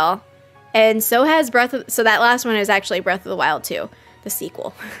a while, and so has so that last one is actually Breath of the Wild 2, the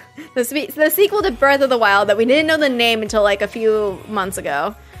sequel. the sequel to Breath of the Wild that we didn't know the name until like a few months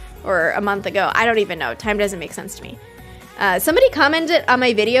ago or a month ago. I don't even know. Time doesn't make sense to me. Somebody commented on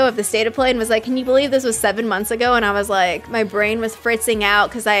my video of the state of play and was like, can you believe this was 7 months ago? And I was like, my brain was fritzing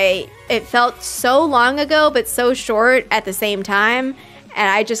out because it felt so long ago, but so short at the same time. And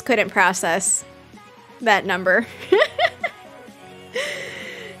I just couldn't process that number.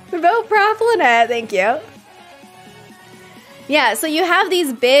 Vote Prof Lynette, thank you. Yeah, so you have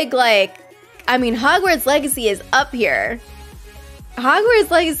these big, like, I mean, Hogwarts Legacy is up here. Hogwarts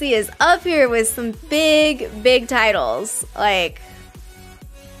Legacy is up here with some big titles, like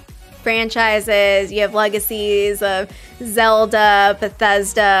franchises. You have legacies of Zelda,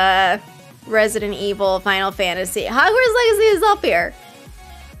 Bethesda, Resident Evil, Final Fantasy. Hogwarts Legacy is up here.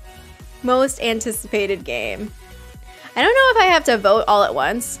 Most anticipated game. I don't know if I have to vote all at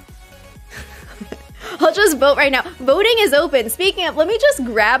once. I'll just vote right now. Voting is open. Speaking of, let me just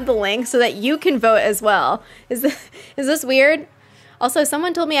grab the link so that you can vote as well. Is this weird? Also,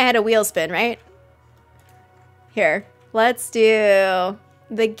 someone told me I had a wheel spin, right? Here, let's do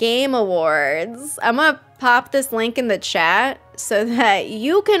the Game Awards. I'm gonna pop this link in the chat so that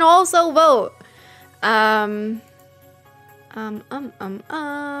you can also vote.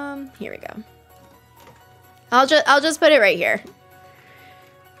 Here we go. I'll just put it right here.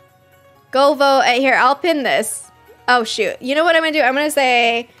 Go vote. Here, I'll pin this. Oh, shoot. You know what I'm gonna do? I'm gonna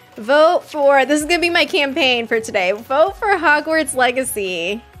say, vote for, this is gonna be my campaign for today. Vote for Hogwarts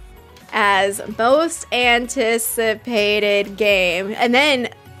Legacy as most anticipated game. And then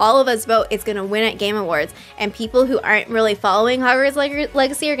all of us vote, it's gonna win at Game Awards. And people who aren't really following Hogwarts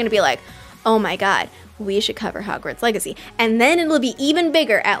Legacy are gonna be like, oh my god, we should cover Hogwarts Legacy. And then it'll be even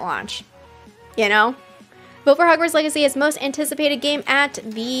bigger at launch. You know? Vote for Hogwarts Legacy as most anticipated game at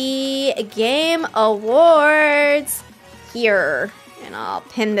the Game Awards here. And I'll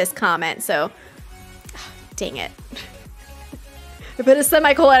pin this comment, so, dang it. I put a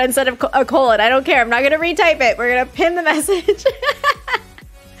semicolon instead of a colon. I don't care. I'm not going to retype it. We're going to pin the message.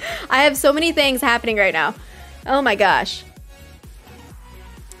 I have so many things happening right now. Oh my gosh.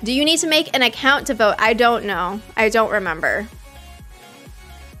 Do you need to make an account to vote? I don't know. I don't remember.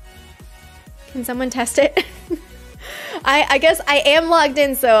 Can someone test it? I guess I am logged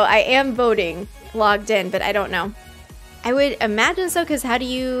in, so I am voting logged in, but I don't know. I would imagine so, because how do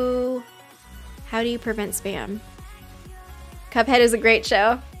you prevent spam? Cuphead is a great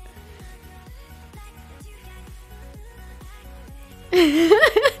show.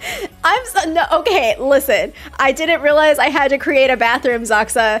 Okay, listen. I didn't realize I had to create a bathroom,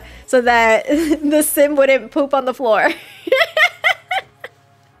 Zoxa, so that the sim wouldn't poop on the floor.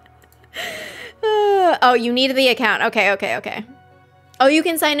 Oh, you needed the account. Okay. Oh, you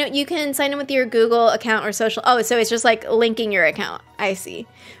can sign in. You can sign in with your Google account or social. Oh, so it's just like linking your account. I see.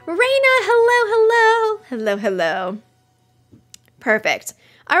 Raina, hello, hello, hello, hello. Perfect.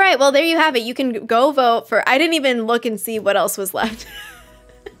 All right. Well, there you have it. You can go vote for. I didn't even look and see what else was left.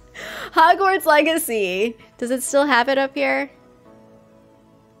 Hogwarts Legacy. Does it still have it up here?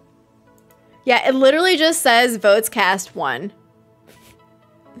 Yeah, it literally just says votes cast 1.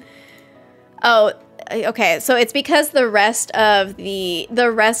 Oh. Okay, so it's because the rest of the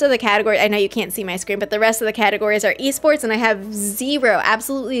categories, I know you can't see my screen, but the rest of the categories are esports, and I have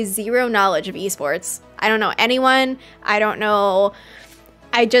absolutely zero knowledge of esports. I don't know anyone. I don't know.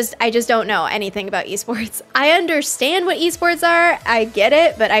 I just don't know anything about esports. I understand what esports are. I get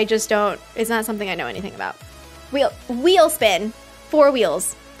it, but I just don't. It's not something I know anything about. Wheel spin. 4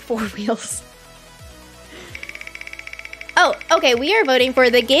 wheels. 4 wheels. Oh, okay. We are voting for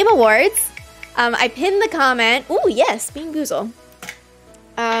the Game Awards. I pinned the comment. Ooh, yes, Bean Goozle.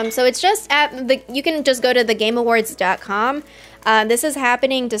 So it's just at the, you can just go to thegameawards.com. This is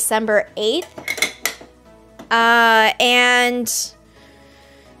happening December 8th. And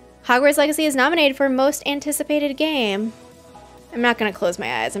Hogwarts Legacy is nominated for most anticipated game. I'm not going to close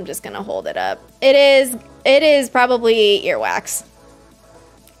my eyes. I'm just going to hold it up. It is probably earwax.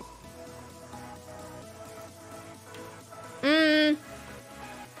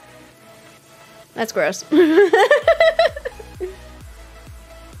 That's gross.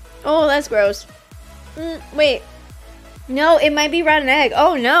 Oh, that's gross. Wait. No, it might be rotten egg.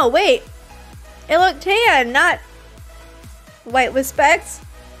 Oh, no, wait. It looked tan, not white with specks.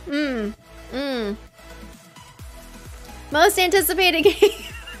 Most anticipated game.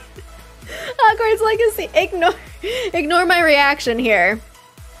 Hogwarts Legacy. Ignore my reaction here.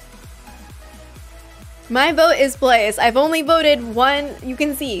 My vote is placed. I've only voted one, you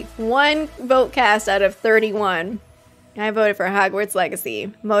can see, one vote cast out of 31. I voted for Hogwarts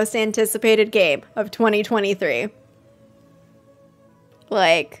Legacy, most anticipated game of 2023.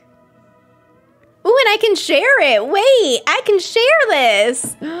 Like, ooh, and I can share it. Wait, I can share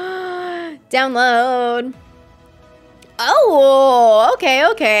this. Download. Oh,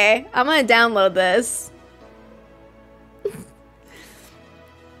 okay. I'm gonna download this.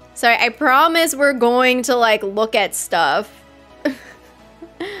 Sorry, I promise we're going to like look at stuff.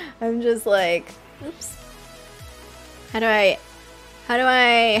 I'm just like, oops. How do I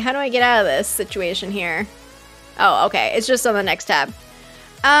get out of this situation here? Oh, okay. It's just on the next tab.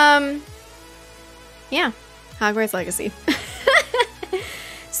 Yeah. Hogwarts Legacy.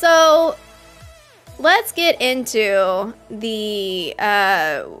 So let's get into the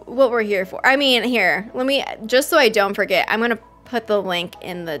what we're here for. I mean, here, let me, just so I don't forget, I'm gonna put the link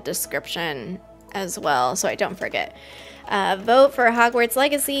in the description as well so I don't forget. Vote for Hogwarts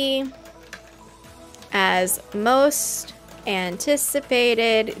Legacy as most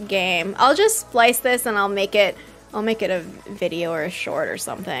anticipated game. I'll just splice this and I'll make it a video or a short or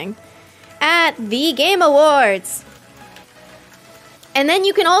something at the Game Awards. And then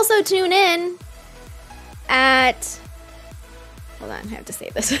you can also tune in at, hold on, I have to say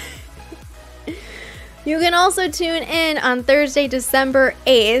this. You can also tune in on Thursday, December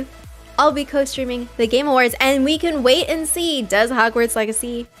 8th. I'll be co-streaming the Game Awards, and we can wait and see, does Hogwarts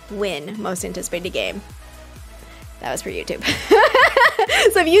Legacy win most anticipated game? That was for YouTube.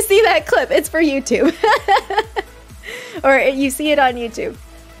 So if you see that clip, it's for YouTube. Or you see it on YouTube.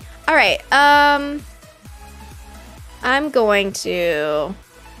 All right. I'm going to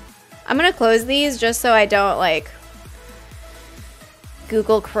close these just so I don't like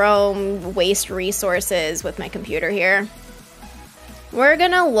Google Chrome waste resources with my computer here. We're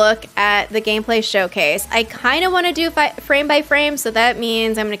gonna look at the gameplay showcase. I kind of want to do frame by frame, so that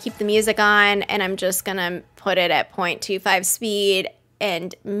means I'm gonna keep the music on and I'm just gonna put it at 0.25 speed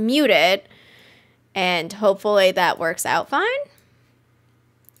and mute it, and hopefully that works out fine.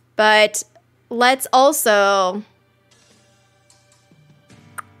 But let's also,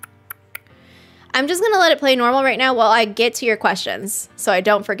 I'm just gonna let it play normal right now while I get to your questions, so I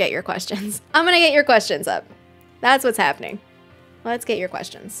don't forget your questions. I'm gonna get your questions up. That's what's happening. Let's get your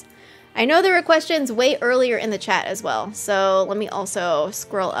questions. I know there were questions way earlier in the chat as well, so let me also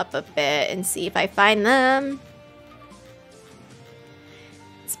scroll up a bit and see if I find them.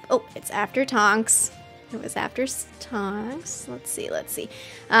 It's after Tonks. It was after Tonks. Let's see.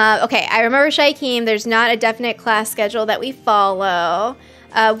 Okay, I remember Shaikeem, there's not a definite class schedule that we follow.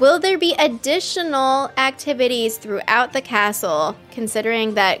 Will there be additional activities throughout the castle,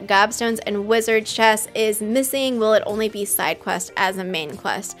 considering that Gobstones and Wizard Chess is missing? Will it only be side quest as a main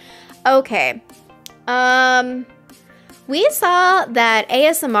quest? Okay. We saw that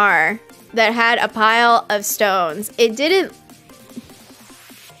ASMR that had a pile of stones. It didn't...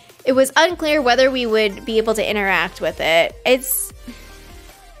 it was unclear whether we would be able to interact with it. It's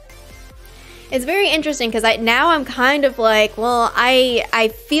very interesting because now I'm kind of like, well,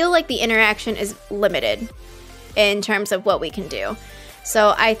 I feel like the interaction is limited in terms of what we can do.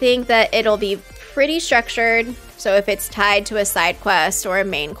 So I think that it'll be pretty structured. So if it's tied to a side quest or a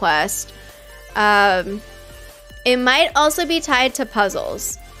main quest, it might also be tied to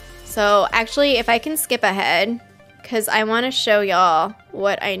puzzles. So actually, if I can skip ahead, because I want to show y'all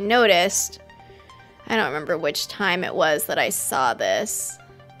what I noticed. I don't remember which time it was that I saw this.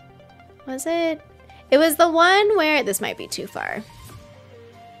 Was it? It was the one where, this might be too far.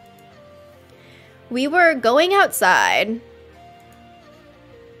 We were going outside.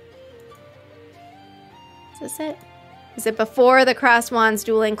 Is this it? Is it before the Cross Wands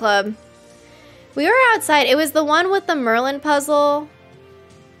Dueling Club? We were outside. It was the one with the Merlin puzzle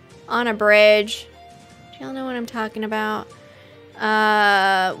on a bridge. Do y'all know what I'm talking about?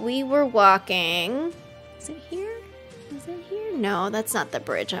 We were walking. Is it here? Is it here? No, that's not the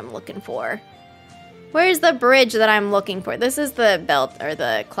bridge I'm looking for. Where's the bridge that I'm looking for? This is the belt or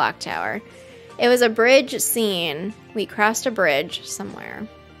the clock tower. It was a bridge scene. We crossed a bridge somewhere.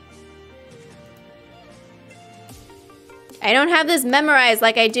 I don't have this memorized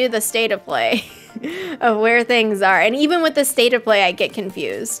like I do the state of play of where things are. And even with the state of play, I get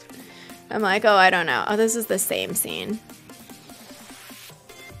confused. I'm like, oh, I don't know. Oh, this is the same scene.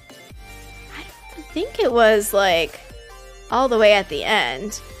 I don't think it was like all the way at the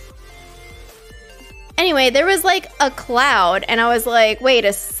end. Anyway, there was like a cloud and I was like, wait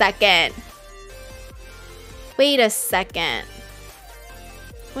a second. Wait a second.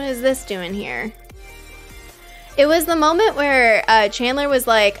 What is this doing here? It was the moment where Chandler was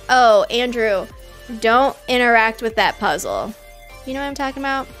like, oh, Andrew, don't interact with that puzzle. You know what I'm talking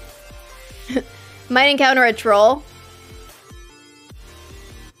about? Might encounter a troll.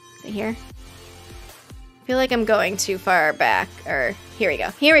 Is it here? I feel like I'm going too far back. Or here we go.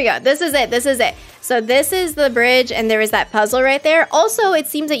 Here we go. This is it. This is it. So this is the bridge and there is that puzzle right there. Also, it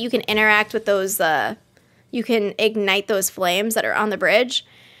seems that you can interact with those, you can ignite those flames that are on the bridge.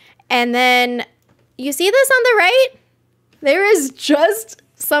 And then you see this on the right? There is just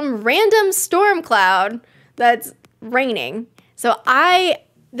some random storm cloud that's raining. So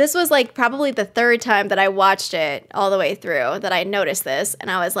this was like probably the third time that I watched it all the way through that I noticed this.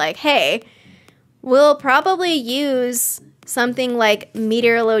 And I was like, hey, we'll probably use something like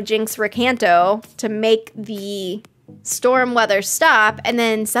Meteorologynx Recanto to make the storm weather stop, and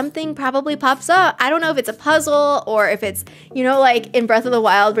then something probably pops up. I don't know if it's a puzzle or if it's, you know, like in Breath of the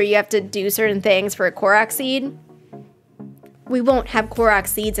Wild where you have to do certain things for a Korok seed. We won't have Korok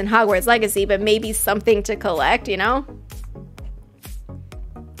seeds in Hogwarts Legacy, but maybe something to collect, you know?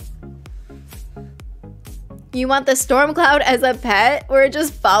 You want the storm cloud as a pet where it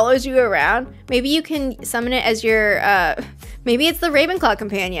just follows you around? Maybe you can summon it as your, maybe it's the Ravenclaw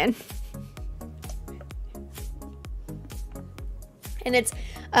companion. And it's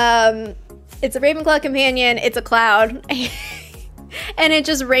a Ravenclaw companion, it's a cloud, and it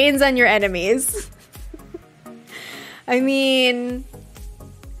just rains on your enemies. I mean,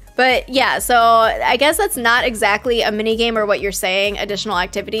 but yeah, so I guess that's not exactly a minigame or what you're saying, additional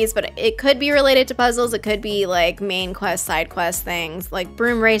activities, but it could be related to puzzles. It could be like main quest, side quest things, like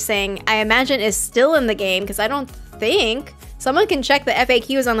broom racing, I imagine is still in the game because I don't think, someone can check the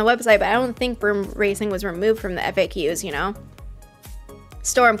FAQs on the website, but I don't think broom racing was removed from the FAQs, you know?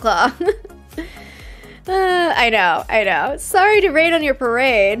 Stormclaw. I know. Sorry to rain on your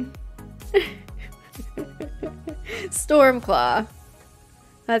parade. Stormclaw.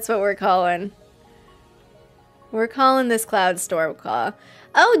 That's what we're calling. We're calling this cloud Stormclaw.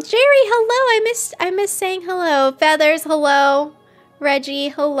 Oh, Jerry, hello. I missed saying hello. Feathers, hello. Reggie,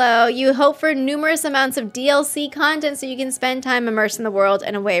 hello. You hope for numerous amounts of DLC content so you can spend time immersed in the world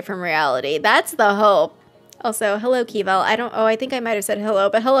and away from reality. That's the hope. Also, hello, Keval. I think I might have said hello,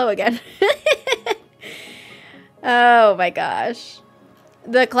 but hello again. Oh my gosh.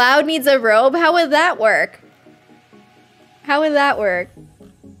 The cloud needs a robe? How would that work? How would that work?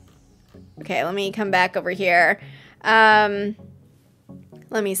 Okay, let me come back over here. Let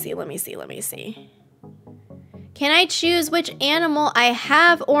me see. Can I choose which animal I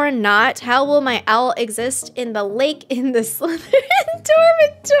have or not? How will my owl exist in the lake in the Slytherin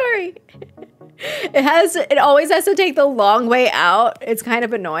dormitory? It always has to take the long way out. It's kind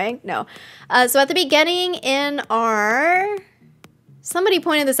of annoying. No. So at the beginning in somebody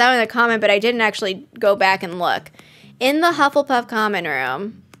pointed this out in a comment, but I didn't actually go back and look. In the Hufflepuff common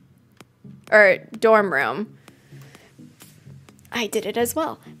room, or dorm room, I did it as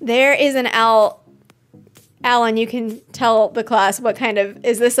well. There is an owl Alan, you can tell the class what kind of,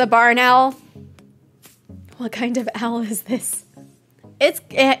 is this a barn owl? What kind of owl is this?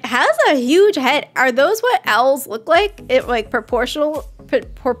 It has a huge head. Are those what owls look like? It like proportion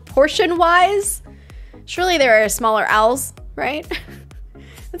wise? Surely there are smaller owls, right?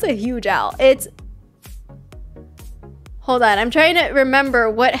 It's a huge owl. Hold on, I'm trying to remember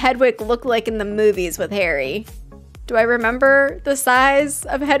what Hedwig looked like in the movies with Harry. Do I remember the size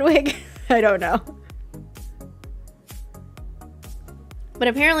of Hedwig? I don't know. But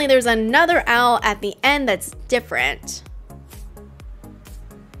apparently there's another owl at the end that's different.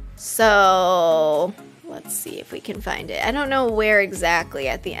 So let's see if we can find it. I don't know where exactly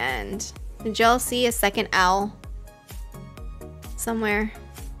at the end. Did y'all see a second owl somewhere?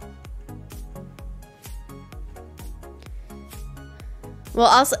 Well,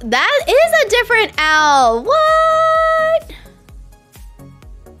 also, that is a different owl. What?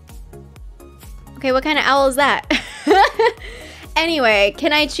 Okay, what kind of owl is that? Anyway,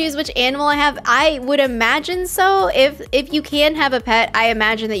 can I choose which animal I have? I would imagine so. If you can have a pet, I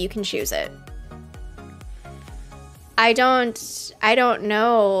imagine that you can choose it. I don't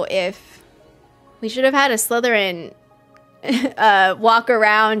know if we should have had a Slytherin walk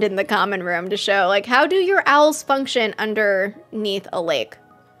around in the common room to show, like, how do your owls function underneath a lake?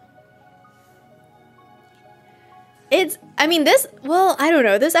 I mean, well, I don't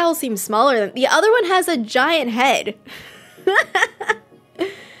know. This owl seems smaller than, the other one has a giant head.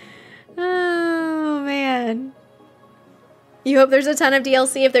 Oh, man. You hope there's a ton of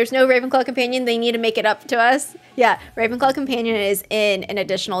DLC. If there's no Ravenclaw Companion, they need to make it up to us. Yeah, Ravenclaw Companion is in an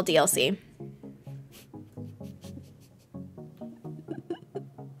additional DLC.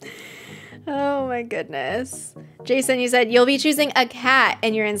 Oh my goodness. Jason, you said you'll be choosing a cat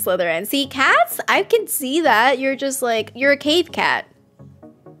and you're in Slytherin. See, cats, I can see that. You're just like, you're a cave cat.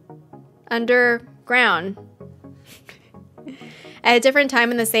 Underground. At a different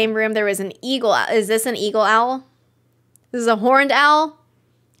time in the same room, there was an eagle owl. Is this an eagle owl? This is a horned owl?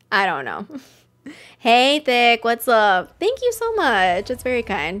 I don't know. Hey, Thick, what's up? Thank you so much. It's very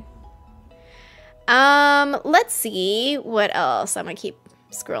kind. Let's see what else. I'm gonna keep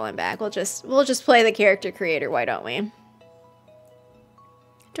scrolling back. We'll just play the character creator. Why don't we?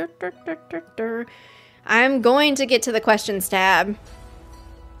 I'm going to get to the questions tab.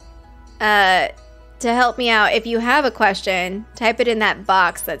 To help me out, if you have a question, type it in that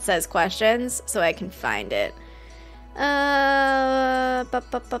box that says questions so I can find it. I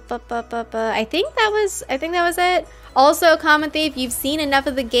think that was it. Also, Common Thief, you've seen enough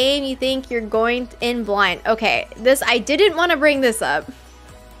of the game, you think you're going in blind. Okay, I didn't want to bring this up.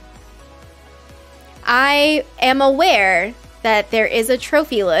 I am aware that there is a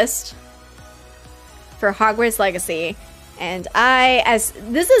trophy list for Hogwarts Legacy. And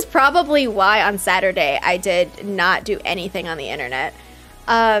this is probably why on Saturday I did not do anything on the internet.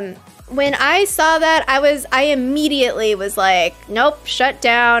 When I saw that, I immediately was like, nope, shut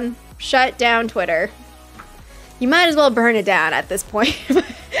down Twitter. You might as well burn it down at this point.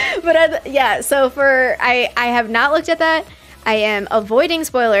 But yeah, so I have not looked at that. I am avoiding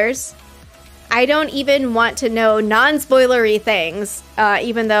spoilers. I don't even want to know non-spoilery things,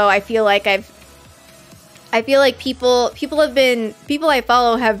 even though I feel like people I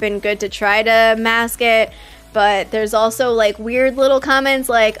follow have been good to try to mask it, but there's also like weird little comments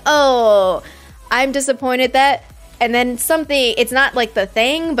like, oh, I'm disappointed that, and then something, it's not like the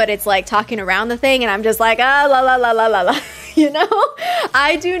thing, but it's like talking around the thing, and I'm just like, ah, la la la la la la, you know?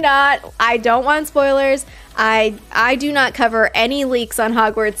 I don't want spoilers. I do not cover any leaks on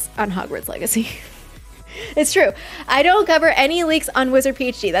Hogwarts Legacy. It's true. I don't cover any leaks on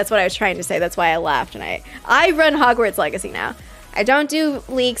WizardPhD. That's what I was trying to say. That's why I laughed. And I run Hogwarts Legacy now. I don't do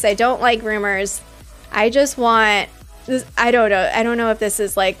leaks. I don't like rumors. I just want this. I don't know. I don't know if this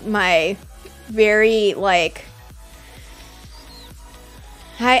is like my very like.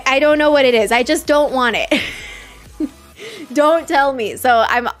 I don't know what it is. I just don't want it. Don't tell me. So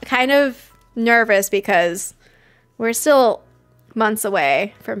I'm kind of nervous because we're still months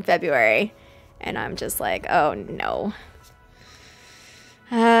away from February. And I'm just like, oh no.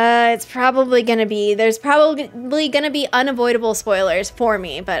 There's probably gonna be unavoidable spoilers for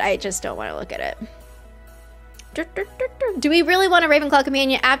me, but I just don't want to look at it. Do we really want a Ravenclaw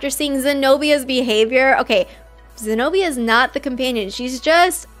companion after seeing Zenobia's behavior? Okay, Zenobia is not the companion. She's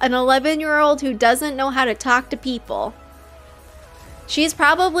just an 11-year-old who doesn't know how to talk to people. She's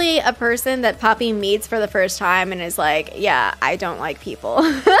probably a person that Poppy meets for the first time and is like, yeah, I don't like people.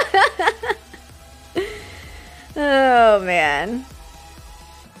 Oh, man.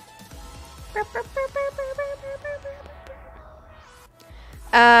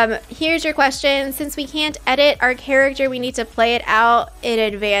 Here's your question. Since we can't edit our character, we need to play it out in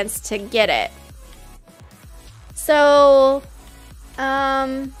advance to get it. So,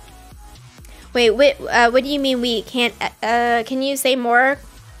 wait, what do you mean we can't, can you say more,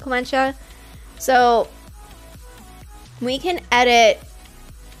 Clementia? So, we can edit,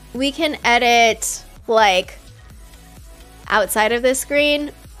 like, outside of this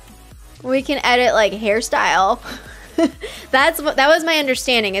screen. We can edit, like, hairstyle. That was my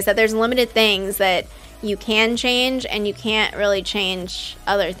understanding, is that there's limited things that you can change, and you can't really change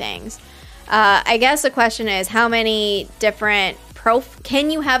other things. I guess the question is, how many different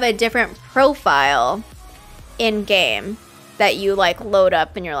can you have a different profile in game that you like load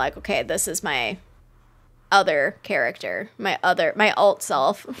up and you're like, okay, this is my other character, my alt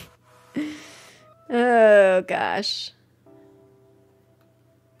self. Oh gosh.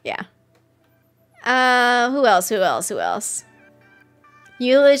 Yeah. Who else?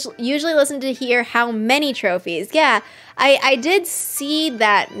 You usually listen to hear how many trophies. Yeah, I did see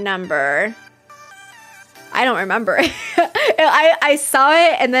that number. I don't remember it. I saw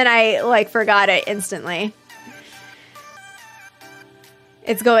it and then I like forgot it instantly.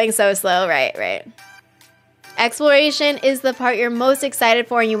 It's going so slow, right. Exploration is the part you're most excited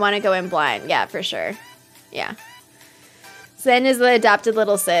for and you want to go in blind. Yeah, for sure. Yeah. Zen is the adopted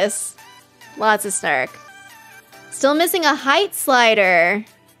little sis. Lots of snark. Still missing a height slider.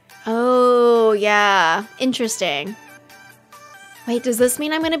 Oh, yeah. Interesting. Wait, does this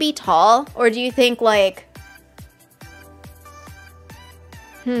mean I'm going to be tall? Or do you think, like...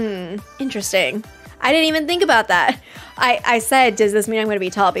 interesting. I didn't even think about that. I said, does this mean I'm going to be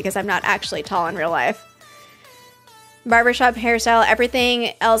tall? Because I'm not actually tall in real life. Barbershop, hairstyle,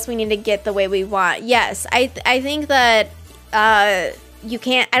 everything else we need to get the way we want. Yes, I think that you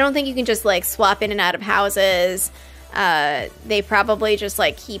can't... I don't think you can just, like, swap in and out of houses. They probably just,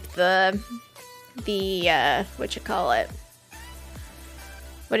 like, keep the what you call it?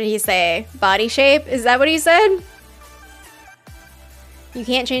 What did he say? Body shape? Is that what he said? You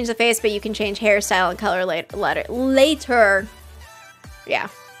can't change the face, but you can change hairstyle and color later. Yeah.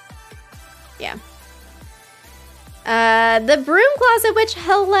 Yeah. The Broom Closet Witch,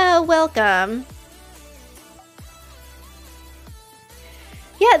 hello, welcome.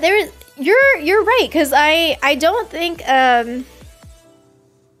 Yeah, you're right, because I don't think,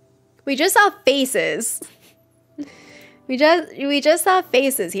 we just saw faces. We just saw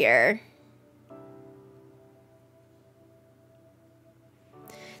faces here.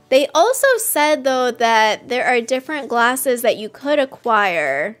 They also said, though, that there are different glasses that you could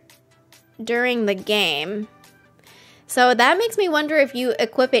acquire during the game. So that makes me wonder if you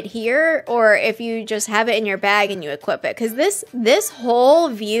equip it here or if you just have it in your bag and you equip it. Because this whole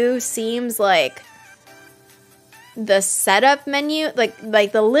view seems like the setup menu, like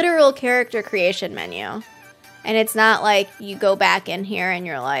the literal character creation menu. And it's not like you go back in here and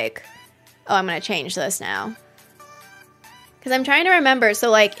you're like, oh, I'm going to change this now. Because I'm trying to remember.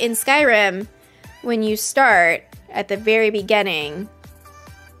 So like in Skyrim, when you start at the very beginning,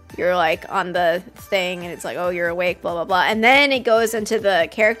 you're like on the thing and it's like, oh, you're awake, blah, blah, blah. And then it goes into the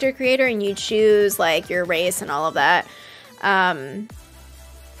character creator and you choose like your race and all of that.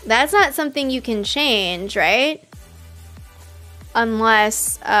 That's not something you can change, right?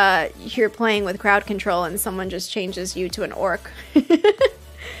 Unless you're playing with crowd control and someone just changes you to an orc.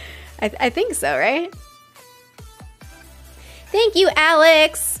 I think so, right? Thank you,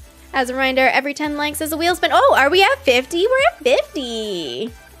 Alex. As a reminder, every 10 likes is a wheel spin. Oh, are we at 50? We're at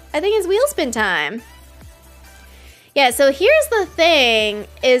 50. I think it's wheel spin time. Yeah, so here's the thing,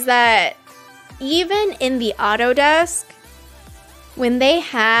 is that even in the Autodesk, when they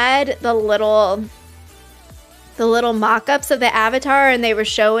had the little mock-ups of the avatar and they were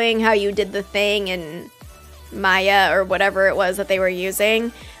showing how you did the thing in Maya or whatever it was that they were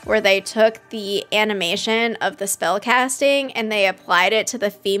using, where they took the animation of the spell casting and they applied it to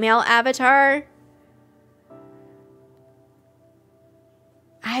the female avatar.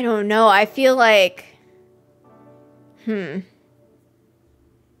 I don't know. I feel like... Because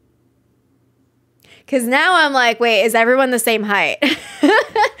now I'm like, wait, is everyone the same height?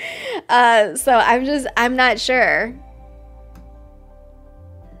 So I'm not sure.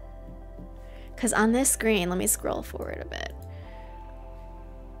 Because on this screen, let me scroll forward a bit.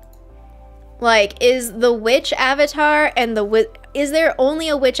 Like, is the witch avatar and is there only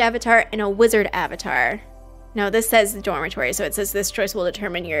a witch avatar and a wizard avatar? No, this says dormitory, so it says this choice will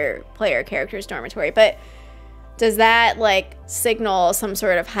determine your player character's dormitory. But does that, like, signal some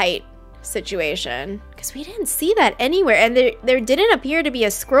sort of height situation? Because we didn't see that anywhere. And there didn't appear to be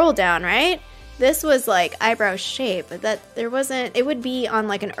a scroll down, right? this was like eyebrow shape, but that there wasn't, it would be on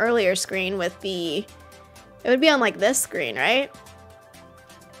like an earlier screen with the, it would be on like this screen, right?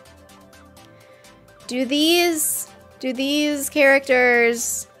 Do these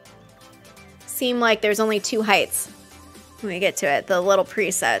characters seem like there's only 2 heights? Let me get to it, the little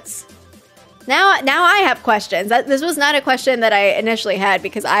presets. Now I have questions. This was not a question that I initially had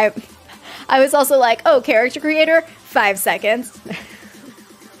because I was also like, oh, character creator, 5 seconds.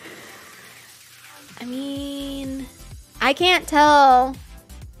 I mean, I can't tell.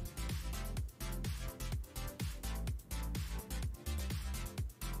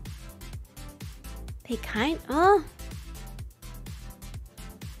 They oh.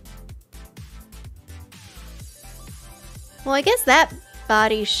 Well, I guess that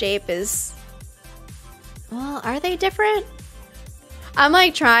body shape is, well, are they different? I'm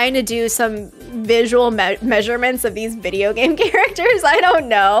like trying to do some visual measurements of these video game characters. I don't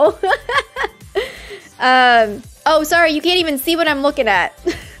know. Oh, sorry, you can't even see what I'm looking at.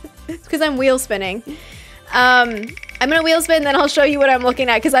 It's because I'm wheel spinning. I'm gonna wheel spin, then I'll show you what I'm looking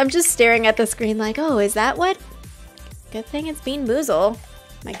at because I'm just staring at the screen like, oh, is that what? Good thing it's Bean Boozle.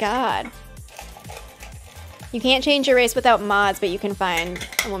 My God. You can't change your race without mods, but you can find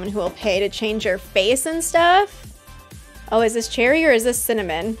a woman who will pay to change your face and stuff. Oh, is this cherry or is this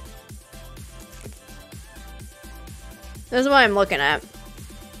cinnamon? This is what I'm looking at,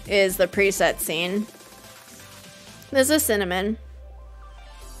 is the preset scene. This is cinnamon.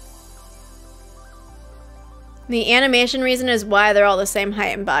 The animation reason is why they're all the same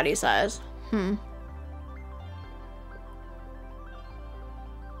height and body size.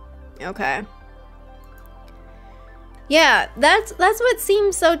 Okay. Yeah, that's what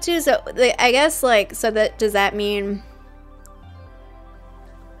seems so too. So I guess like, so that, does that mean,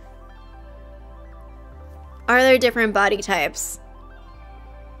 are there different body types?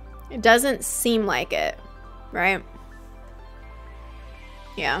 It doesn't seem like it, right?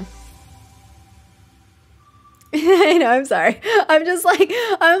 Yeah. I know, I'm sorry. I'm just like,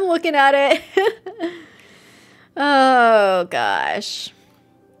 I'm looking at it. Oh, gosh.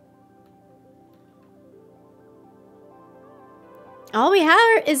 All we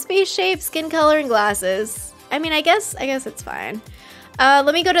have is face shape, skin color, and glasses. I mean, I guess it's fine.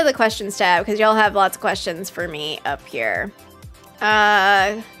 Let me go to the questions tab because y'all have lots of questions for me up here.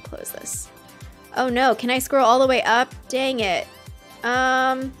 Close this. Oh no, can I scroll all the way up? Dang it.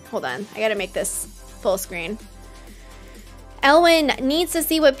 Hold on. I gotta make this full screen. Elwin needs to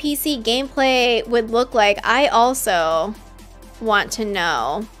see what PC gameplay would look like. I also want to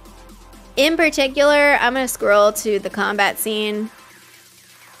know. In particular, I'm gonna scroll to the combat scene.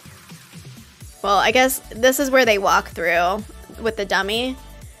 Well, I guess this is where they walk through with the dummy.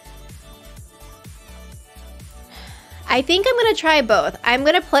 I think I'm gonna try both. I'm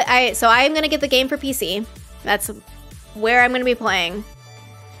gonna play, so I'm gonna get the game for PC. That's where I'm gonna be playing.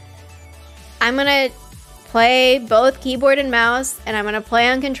 I'm gonna play both keyboard and mouse, and I'm gonna play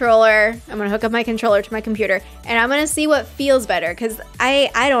on controller. I'm gonna hook up my controller to my computer, and I'm gonna see what feels better, because I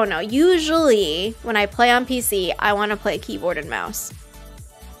don't know. Usually, when I play on PC, I wanna play keyboard and mouse.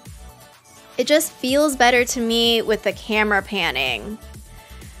 It just feels better to me with the camera panning.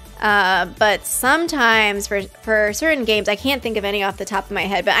 But sometimes for certain games, I can't think of any off the top of my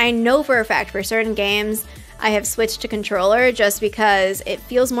head, but I know for a fact for certain games, I have switched to controller just because it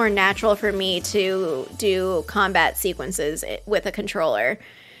feels more natural for me to do combat sequences with a controller.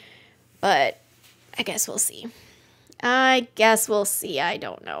 But I guess we'll see. I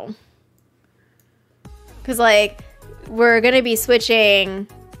don't know. Because, like, we're going to be switching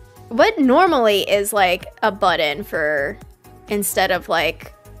what normally is, like, a button for instead of,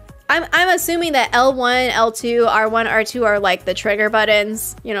 like... I'm assuming that L1, L2, R1, R2 are, like, the trigger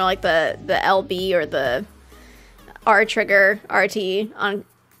buttons. You know, like the LB or the R trigger, RT on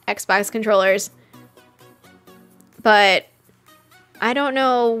Xbox controllers. But I don't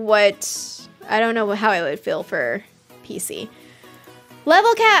know how I would feel for PC.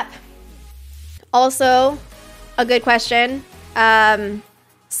 Level cap! Also, a good question.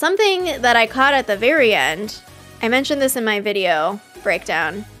 Something that I caught at the very end, I mentioned this in my video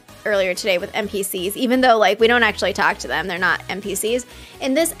breakdown earlier today with NPCs, even though, like, we don't actually talk to them, they're not NPCs.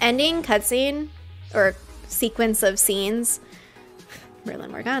 In this ending cutscene, or sequence of scenes,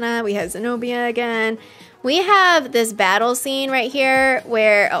 Merlin Morgana, we have Zenobia again. We have this battle scene right here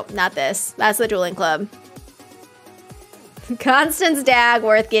where, oh, not this, that's the Dueling Club. Constance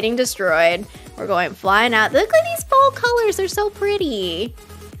Dagworth getting destroyed. We're going flying out. Look at these fall colors, they're so pretty.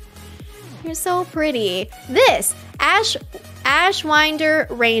 You're so pretty. This, Ashwinder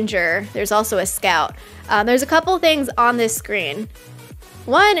Ranger. There's also a scout. There's a couple things on this screen.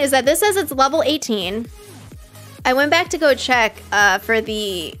 One is that this says it's level 18. I went back to go check for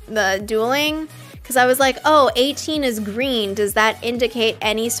the dueling because I was like, oh, 18 is green. Does that indicate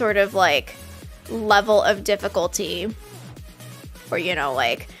any sort of like level of difficulty? Or, you know,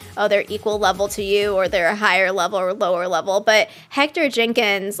 like, oh, they're equal level to you or they're a higher level or lower level. But Hector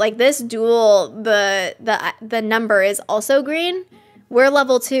Jenkins, like this duel, the number is also green. We're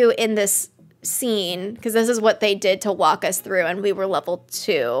level 2 in this scene because this is what they did to walk us through, and we were level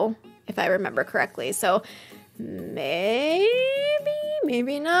 2 if I remember correctly. So maybe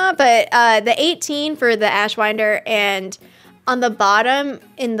not, but the 18 for the Ashwinder, and on the bottom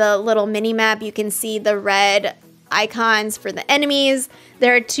in the little mini map you can see the red icons for the enemies.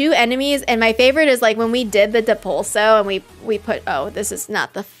 There are 2 enemies, and my favorite is like when we did the Depulso and we put, oh, this is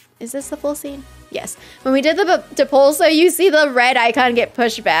not the, is this the full scene? Yes. When we did the Depulso, you see the red icon get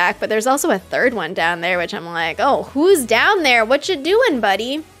pushed back, but there's also a third one down there, which I'm like, oh, who's down there? What you doing,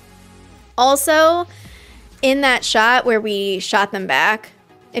 buddy? Also, in that shot where we shot them back,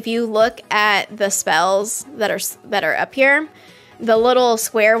 if you look at the spells that are up here, the little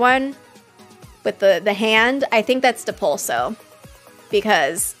square one with the hand, I think that's Depulso,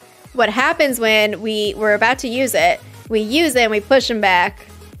 because what happens when we're about to use it, we use it and we push them back.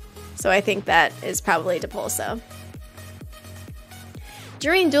 So I think that is probably Depulso.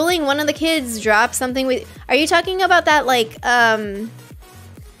 During dueling, one of the kids dropped something with... Are you talking about that, like, that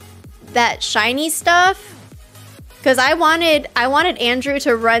shiny stuff? Because I wanted Andrew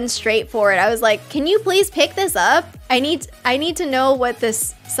to run straight for it. I was like, can you please pick this up? I need to know what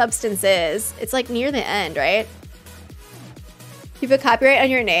this substance is. It's like near the end, right? You have a copyright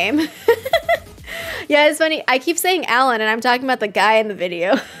on your name? Yeah, it's funny. I keep saying Alan, and I'm talking about the guy in the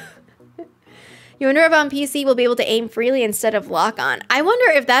video. You wonder if on PC we'll be able to aim freely instead of lock on. I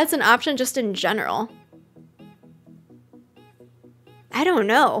wonder if that's an option just in general. I don't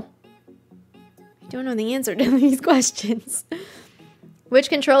know. I don't know the answer to these questions. Which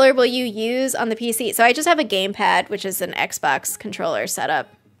controller will you use on the PC? So I just have a gamepad, which is an Xbox controller setup.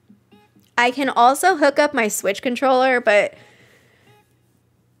 I can also hook up my Switch controller, but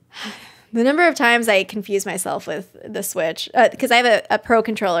the number of times I confuse myself with the Switch, because I have a Pro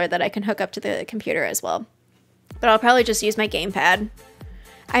controller that I can hook up to the computer as well. But I'll probably just use my gamepad.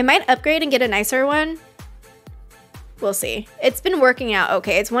 I might upgrade and get a nicer one. We'll see. It's been working out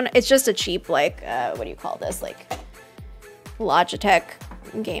okay. It's just a cheap, like, what do you call this? Like, Logitech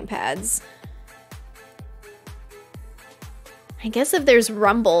gamepads. I guess if there's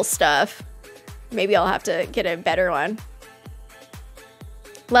Rumble stuff, maybe I'll have to get a better one.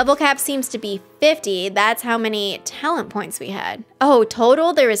 Level cap seems to be 50. That's how many talent points we had. Oh,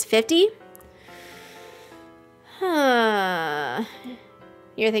 total there is 50? Huh.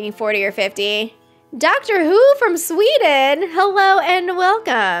 You're thinking 40 or 50? Doctor Who from Sweden! Hello and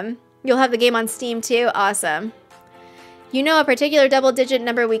welcome. You'll have the game on Steam too? Awesome. You know a particular double-digit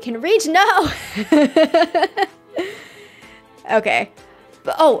number we can reach? No! Okay.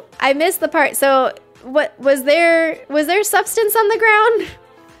 But, oh, I missed the part. So, what was there substance on the ground?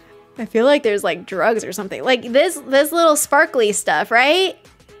 I feel like there's like drugs or something. Like this little sparkly stuff, right?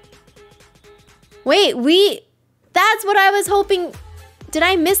 Wait, that's what I was hoping. Did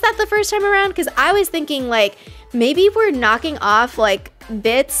I miss that the first time around? Because I was thinking like maybe we're knocking off like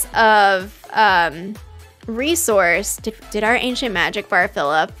bits of resource. Did our ancient magic bar fill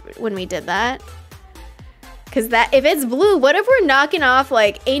up when we did that? Because that, if it's blue, what if we're knocking off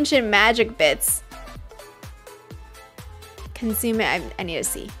like ancient magic bits? Consume it. I need to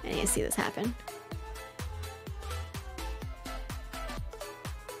see. I need to see this happen.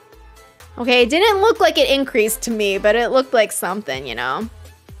 Okay, it didn't look like it increased to me, but it looked like something, you know?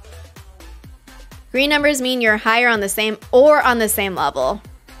 Green numbers mean you're higher on the same or on the same level.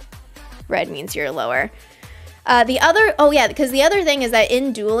 Red means you're lower. Oh yeah, because the other thing is that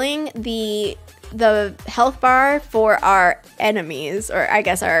in dueling, the health bar for our enemies, or I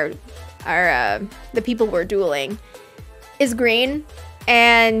guess our the people we're dueling, is green,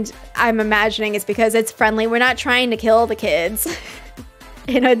 and I'm imagining it's because it's friendly. We're not trying to kill the kids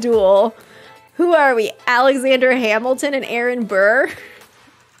in a duel. Who are we? Alexander Hamilton and Aaron Burr?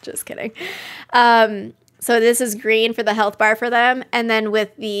 Just kidding. So this is green for the health bar for them, and then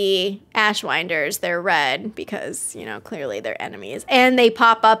with the Ashwinders, they're red because, you know, clearly they're enemies, and they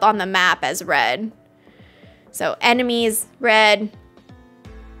pop up on the map as red. So enemies, red.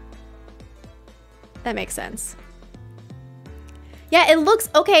 That makes sense. Yeah, it looks,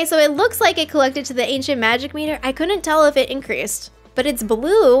 okay, so it looks like it collected to the ancient magic meter. I couldn't tell if it increased, but it's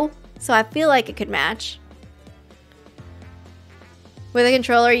blue, so I feel like it could match. With a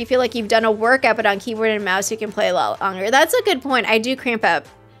controller, you feel like you've done a workout, but on keyboard and mouse, you can play a lot longer. That's a good point. I do cramp up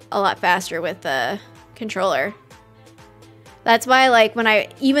a lot faster with the controller. That's why, like,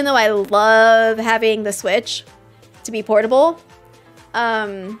 even though I love having the Switch to be portable,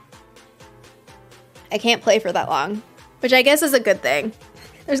 I can't play for that long, which I guess is a good thing.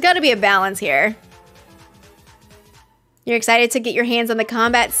 There's got to be a balance here. You're excited to get your hands on the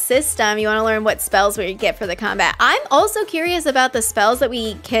combat system. You want to learn what spells we get for the combat. I'm also curious about the spells that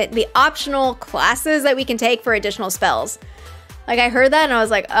we can, the optional classes that we can take for additional spells. Like, I heard that and I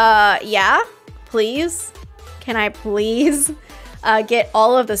was like, yeah, please. Can I please get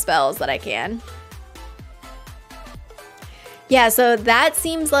all of the spells that I can? Yeah, so that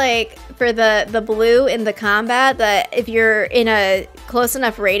seems like for the blue in the combat, that if you're in a close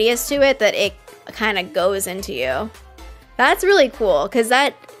enough radius to it, that it kind of goes into you. That's really cool, because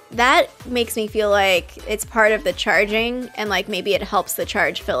that makes me feel like it's part of the charging, and like maybe it helps the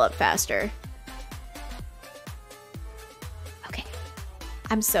charge fill up faster. Okay,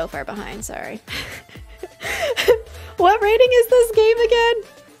 I'm so far behind, sorry. What rating is this game again?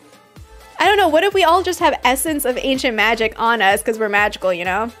 I don't know, what if we all just have Essence of Ancient Magic on us because we're magical, you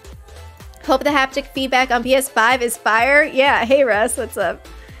know? Hope the haptic feedback on PS5 is fire. Yeah, hey Russ, what's up?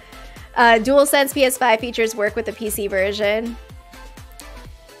 DualSense PS5 features work with the PC version.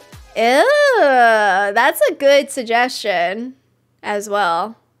 Ew, that's a good suggestion as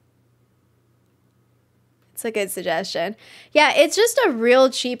well. It's a good suggestion. Yeah, it's just a real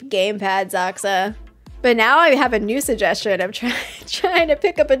cheap gamepad, Zaxa. But now I have a new suggestion. I'm trying to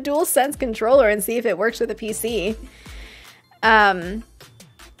pick up a DualSense controller and see if it works with a PC.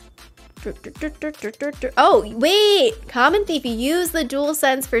 Oh, wait! Common Thief used the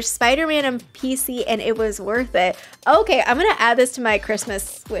DualSense for Spider-Man on PC and it was worth it. Okay, I'm gonna add this to my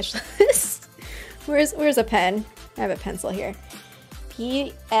Christmas wish list. Where's a pen? I have a pencil here.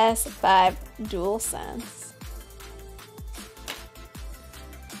 PS5 DualSense.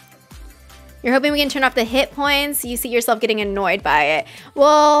 You're hoping we can turn off the hit points? You see yourself getting annoyed by it.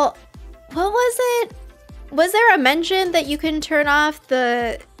 Well, what was it? Was there a mention that you can turn off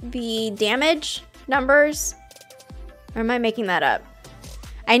the damage numbers? Or am I making that up?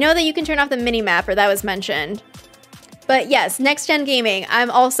 I know that you can turn off the mini-map, or that was mentioned. But yes, next-gen gaming,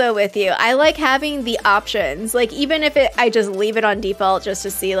 I'm also with you. I like having the options. Like, even if I just leave it on default just to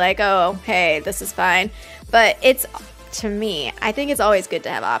see like, oh, hey, this is fine. But it's, to me, I think it's always good to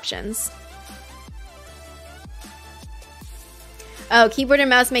have options. Oh, keyboard and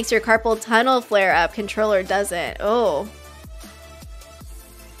mouse makes your carpal tunnel flare up. Controller doesn't. Oh.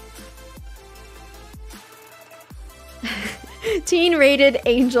 Teen rated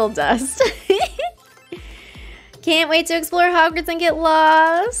angel dust. Can't wait to explore Hogwarts and get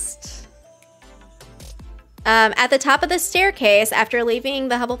lost. At the top of the staircase after leaving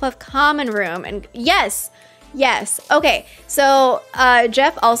the Hufflepuff common room. And yes. Okay, so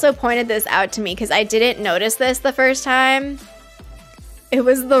Jeff also pointed this out to me because I didn't notice this the first time. It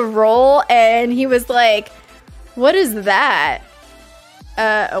was the roll, and he was like, what is that?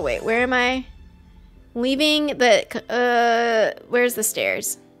 Oh wait, where am I? Leaving the, where's the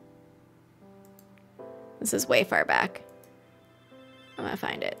stairs? This is way far back. I'm gonna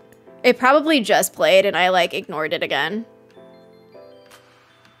find it. It probably just played, and I like ignored it again.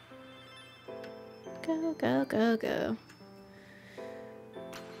 Go, go, go, go.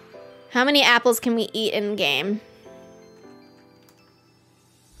 How many apples can we eat in game?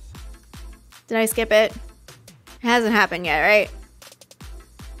 Did I skip it? It hasn't happened yet, right?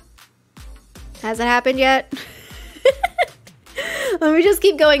 Has it happened yet? Let me just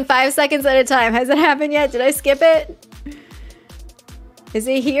keep going 5 seconds at a time. Has it happened yet? Did I skip it? Is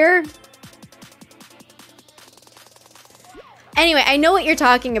it here? Anyway, I know what you're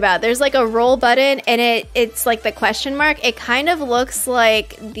talking about. There's like a roll button and it's like the question mark. It kind of looks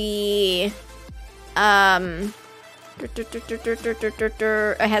like the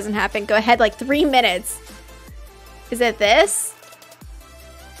it hasn't happened. Go ahead, like 3 minutes. Is it this?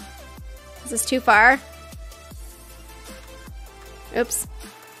 Is this too far? Oops.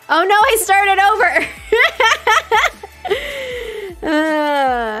 Oh no, I started over.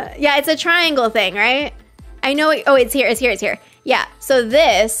 Yeah, it's a triangle thing, right? I know. Oh, it's here. Yeah, so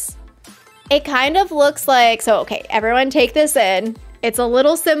this, it kind of looks like, so okay, everyone take this in. It's a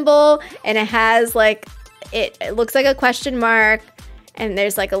little symbol and it has like, it looks like a question mark and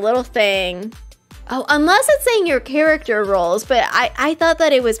there's like a little thing. Oh, unless it's saying your character rolls, but I thought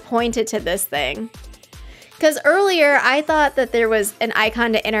that it was pointed to this thing. Because earlier I thought that there was an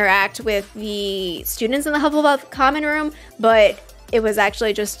icon to interact with the students in the Hufflepuff common room, but it was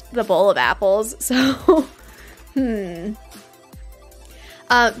actually just the bowl of apples, so,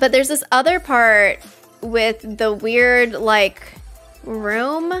 But there's this other part with the weird, like,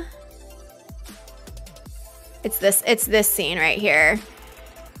 room. It's this scene right here.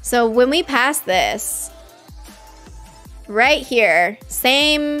 So when we pass this, right here,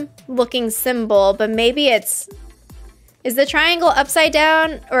 same looking symbol, but maybe is the triangle upside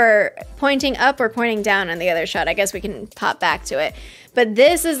down or pointing up or pointing down on the other shot? I guess we can pop back to it. But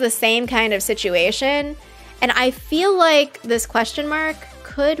this is the same kind of situation. And I feel like this question mark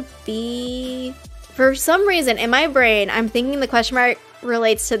could be, for some reason in my brain, I'm thinking the question mark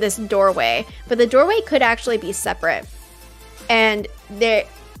relates to this doorway, but the doorway could actually be separate. And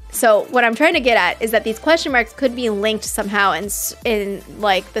so what I'm trying to get at is that these question marks could be linked somehow in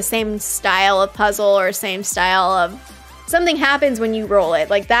like the same style of puzzle or same style of something happens when you roll it.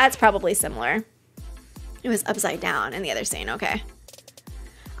 Like that's probably similar. It was upside down in the other scene. Okay.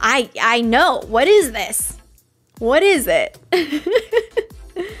 I know. What is this? What is it?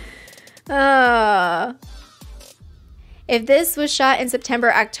 If this was shot in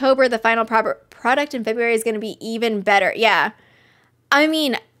September, October, the final product in February is going to be even better. Yeah. I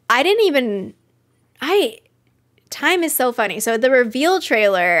mean, time is so funny. So the reveal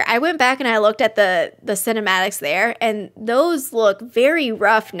trailer, I went back and I looked at the cinematics there, and those look very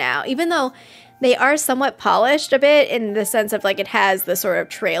rough now, even though they are somewhat polished a bit in the sense of like it has the sort of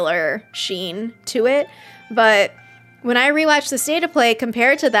trailer sheen to it. But when I rewatched the state of play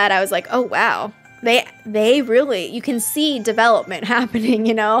compared to that, I was like, oh, wow. They really, you can see development happening,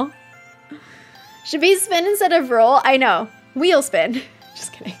 you know? Should be spin instead of roll. I know. Wheel spin.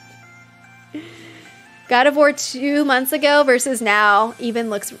 Just kidding. God of War 2 months ago versus now even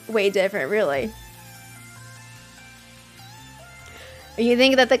looks way different, really. You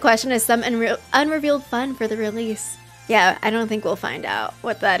think that the question is some unrevealed fun for the release? Yeah, I don't think we'll find out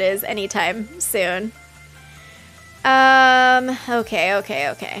what that is anytime soon.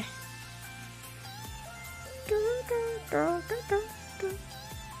 Okay.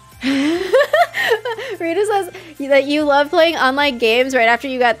 Rita says that you love playing online games right after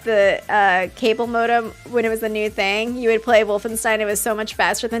you got the cable modem when it was the new thing. You would play Wolfenstein. It was so much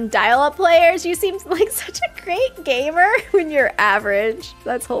faster than dial-up players. You seem like such a great gamer when you're average.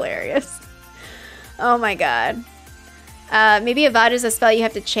 That's hilarious. Oh my god. Maybe Avada is a spell you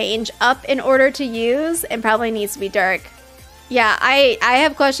have to change up in order to use and probably needs to be dark. Yeah, I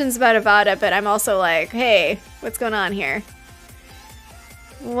have questions about Avada, but I'm also like, hey, what's going on here?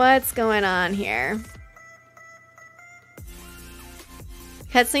 What's going on here?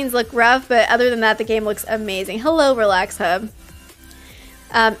 Cutscenes look rough, but other than that, the game looks amazing. Hello, Relax Hub.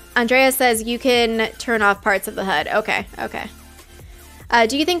 Andrea says you can turn off parts of the HUD. Okay.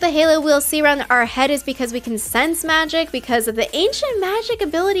 Do you think the halo we'll see around our head is because we can sense magic because of the ancient magic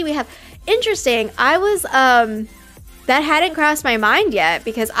ability we have? Interesting. I was, that hadn't crossed my mind yet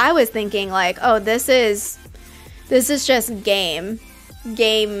because I was thinking like, oh, this is just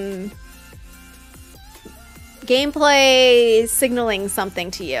gameplay signaling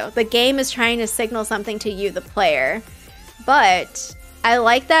something to you. The game is trying to signal something to you, the player. But I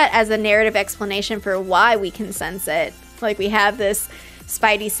like that as a narrative explanation for why we can sense it. Like we have this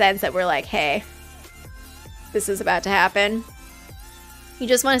spidey sense that we're like, hey, this is about to happen. You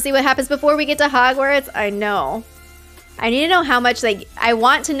just want to see what happens before we get to Hogwarts? I know. I need to know how much I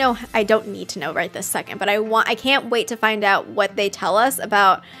want to know. I don't need to know right this second, but I can't wait to find out what they tell us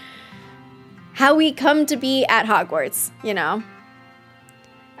about how we come to be at Hogwarts, you know?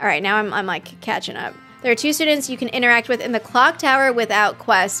 All right, now I'm like catching up. There are 2 students you can interact with in the clock tower without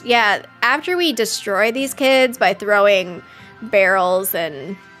quests. Yeah, after we destroy these kids by throwing barrels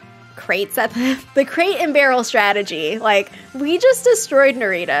and crates at them, the crate and barrel strategy, like we just destroyed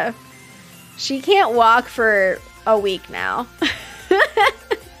Narita. She can't walk for a week now.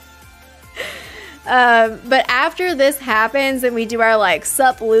 But after this happens and we do our like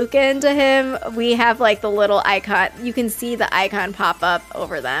sup Lucan to him, we have like the little icon. You can see the icon pop up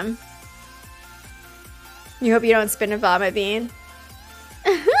over them. You hope you don't spin a vomit bean.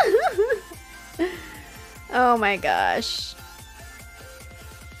 Oh my gosh.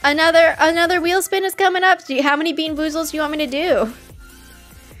 Another wheel spin is coming up. How many bean boozles do you want me to do?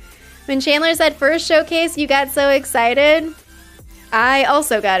 When Chandler said first showcase, you got so excited. I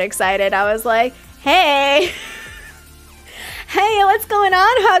also got excited. I was like, hey. Hey, what's going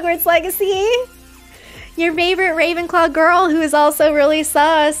on, Hogwarts Legacy? Your favorite Ravenclaw girl who is also really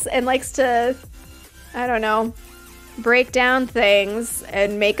sus and likes to, I don't know, break down things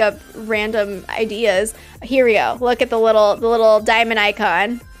and make up random ideas. Here we go. Look at the little diamond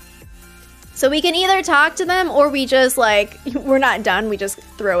icon. So we can either talk to them or we just like, we're not done. We just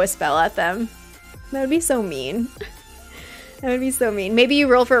throw a spell at them. That would be so mean. That would be so mean. Maybe you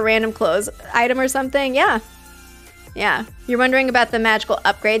roll for a random clothes item or something. Yeah. Yeah. You're wondering about the magical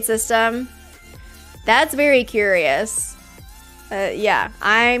upgrade system? That's very curious. Yeah,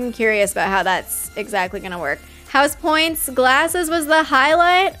 I'm curious about how that's exactly going to work. House points, glasses was the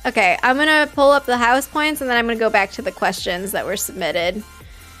highlight. Okay, I'm going to pull up the house points and then I'm going to go back to the questions that were submitted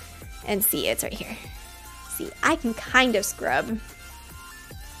and see. It's right here. See, I can kind of scrub.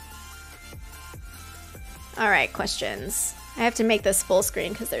 All right, questions. I have to make this full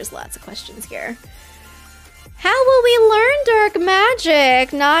screen because there's lots of questions here. How will we learn dark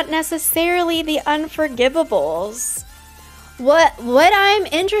magic? Not necessarily the unforgivables. What I'm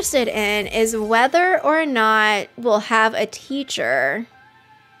interested in is whether or not we'll have a teacher.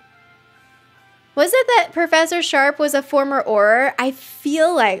 Was it that Professor Sharp was a former Auror? I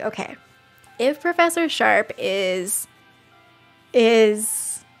feel like, okay, if Professor Sharp is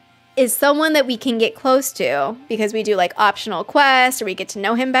someone that we can get close to because we do like optional quests or we get to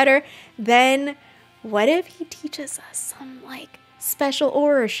know him better, then what if he teaches us some like special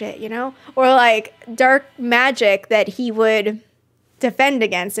Auror shit, you know? Or like dark magic that he would defend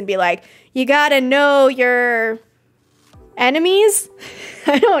against and be like, you gotta know your enemies?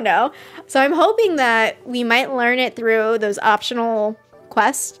 I don't know. So I'm hoping that we might learn it through those optional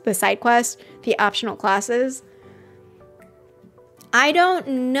quests, the side quests, the optional classes. I don't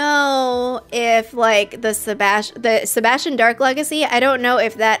know if like the Sebastian Dark Legacy, I don't know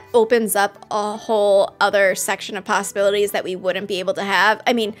if that opens up a whole other section of possibilities that we wouldn't be able to have.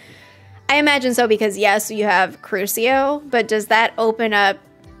 I mean, I imagine so because yes, you have Crucio, but does that open up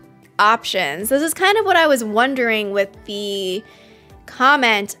options? This is kind of what I was wondering with the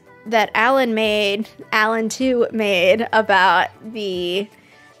comment that Alan 2 made about the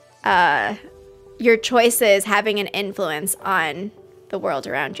your choices having an influence on the world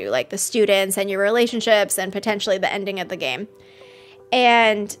around you, like the students and your relationships and potentially the ending of the game.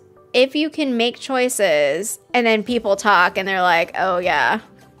 And if you can make choices and then people talk and they're like, oh yeah,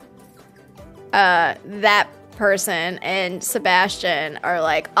 that person and Sebastian are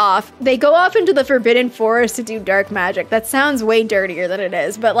like off. They go off into the Forbidden Forest to do dark magic. That sounds way dirtier than it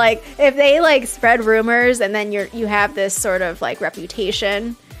is. But like if they like spread rumors and then you have this sort of like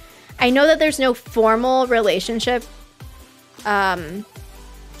reputation. I know that there's no formal relationship,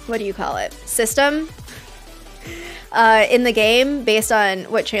 what do you call it? System in the game based on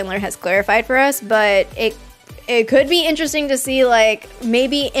what Chandler has clarified for us, but it could be interesting to see like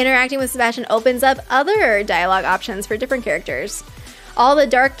maybe interacting with Sebastian opens up other dialogue options for different characters. All the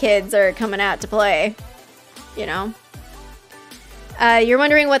dark kids are coming out to play, you know? You're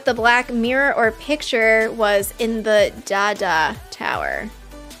wondering what the black mirror or picture was in the Dada Tower.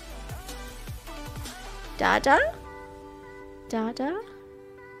 Dada? Dada?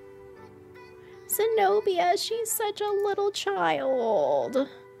 Zenobia, she's such a little child.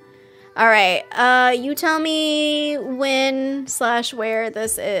 All right, you tell me when/where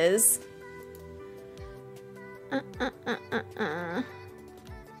this is.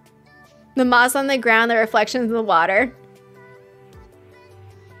 The moss on the ground, the reflections in the water.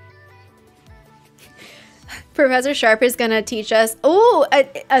 Professor Sharp is gonna teach us, oh,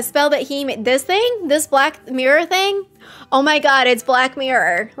 a spell that he made. This thing? This black mirror thing? Oh my god, it's Black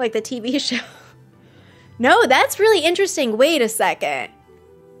Mirror, like the TV show. No, that's really interesting. Wait a second.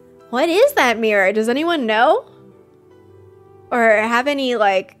 What is that mirror? Does anyone know? Or have any,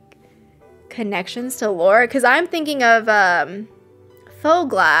 like, connections to lore? Because I'm thinking of faux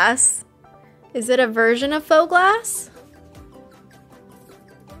glass. Is it a version of faux glass?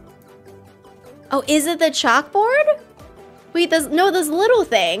 Oh, is it the chalkboard? Wait, this little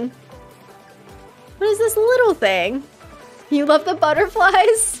thing. What is this little thing? You love the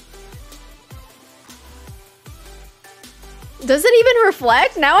butterflies? Does it even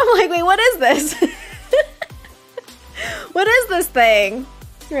reflect? Now I'm like, wait, what is this? What is this thing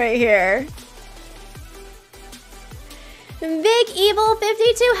right here? Big Evil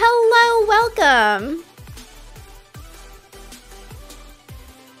 52, hello, welcome.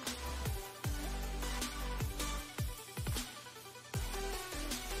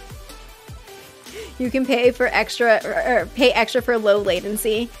 You can pay for extra or pay extra for low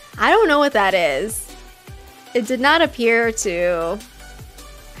latency. I don't know what that is. It did not appear to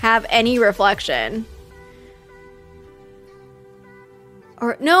have any reflection.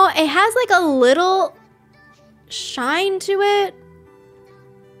 Or no, it has like a little shine to it.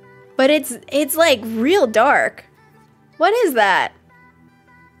 But it's like real dark. What is that?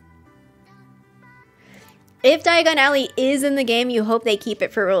 If Diagon Alley is in the game, you hope they keep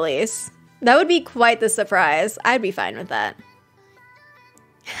it for release. That would be quite the surprise. I'd be fine with that.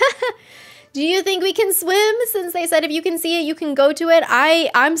 Do you think we can swim? Since they said if you can see it, you can go to it.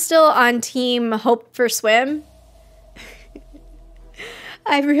 I'm still on team hope for swim.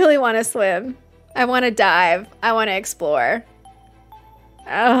 I really want to swim. I want to dive. I want to explore.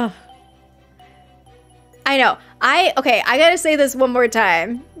 Ugh. I know. Okay, I gotta say this one more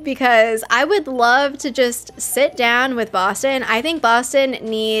time because I would love to just sit down with Boston. I think Boston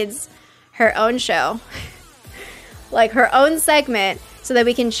needs her own show. Like her own segment so that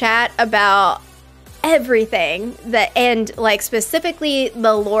we can chat about everything that, and like specifically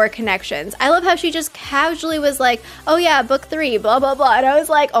the lore connections. I love how she just casually was like, oh yeah, book 3, blah, blah, blah. And I was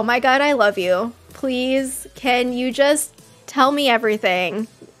like, oh my God, I love you. Please, can you just tell me everything?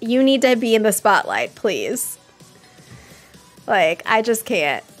 You need to be in the spotlight, please. Like, I just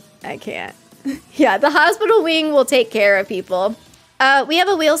can't. I can't. Yeah, the hospital wing will take care of people. We have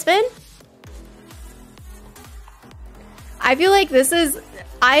a wheel spin. I feel like this is,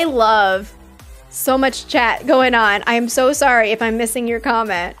 I love so much chat going on. I am so sorry if I'm missing your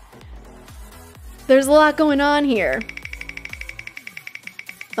comment. There's a lot going on here.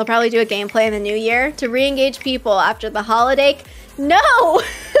 They'll probably do a gameplay in the new year to re-engage people after the holiday. No!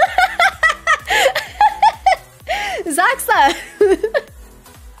 Zaxa!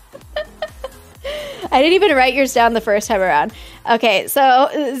 I didn't even write yours down the first time around. Okay, so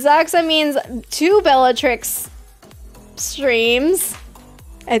Zaxa means 2 Bellatrix streams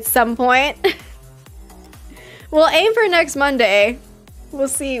at some point. We'll aim for next Monday. We'll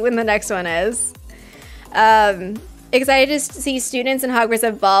see when the next one is. Excited to see students in Hogwarts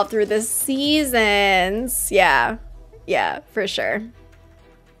evolve through the seasons. Yeah, for sure.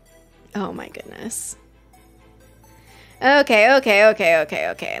 Oh my goodness.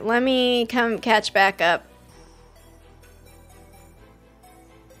 Okay. Let me come catch back up.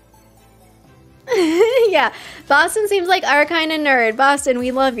 Yeah, Boston seems like our kind of nerd. Boston,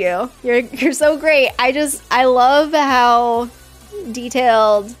 we love you. You're so great. I love how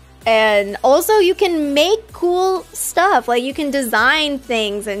detailed, and also you can make cool stuff. Like you can design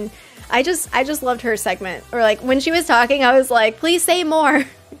things, and I just loved her segment. Or like when she was talking, I was like, please say more.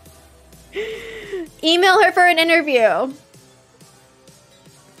 Email her for an interview.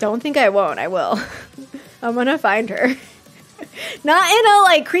 Don't think I won't. I will. I'm gonna find her. Not in a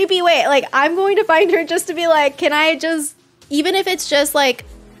like creepy way. Like I'm going to find her just to be like, can I just, even if it's just like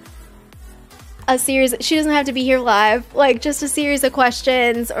a series, she doesn't have to be here live, like just a series of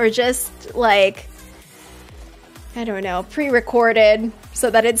questions or just like, I don't know, pre-recorded so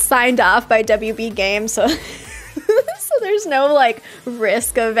that it's signed off by WB Games. So, so there's no like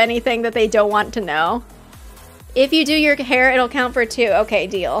risk of anything that they don't want to know. If you do your hair, it'll count for 2. Okay,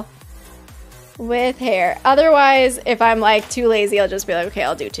 deal. With hair. Otherwise, if I'm like too lazy, I'll just be like, okay,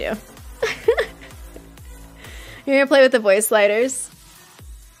 I'll do 2. You're gonna play with the voice sliders?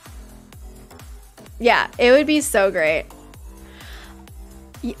 Yeah, it would be so great.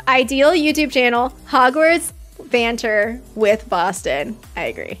 Ideal YouTube channel, Hogwarts banter with Boston. I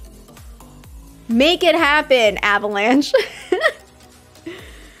agree. Make it happen, Avalanche.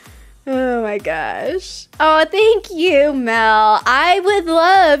 Oh my gosh. Oh, thank you, Mel. I would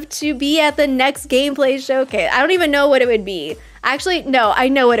love to be at the next gameplay showcase. I don't even know what it would be. Actually, no, I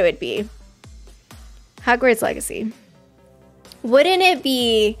know what it would be. Hogwarts Legacy. Wouldn't it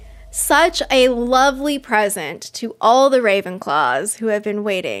be such a lovely present to all the Ravenclaws who have been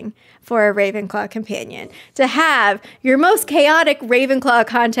waiting for a Ravenclaw companion to have your most chaotic Ravenclaw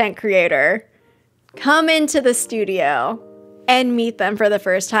content creator come into the studio and meet them for the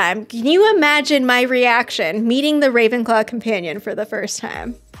first time? Can you imagine my reaction meeting the Ravenclaw companion for the first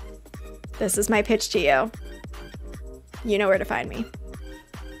time? This is my pitch to you. You know where to find me.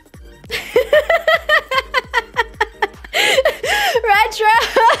 Retro,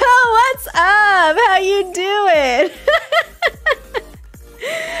 what's up? How you doing?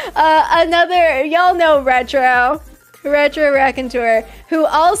 Another, y'all know Retro Raconteur, who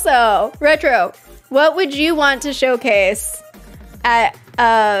also, Retro, what would you want to showcase at,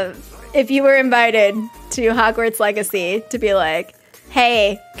 if you were invited to Hogwarts Legacy to be like,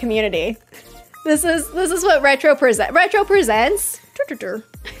 hey, community, this is what Retro presents.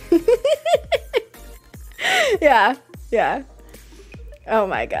 Yeah. Oh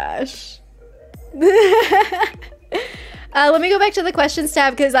my gosh. Let me go back to the questions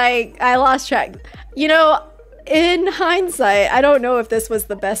tab because I lost track. You know, in hindsight, I don't know if this was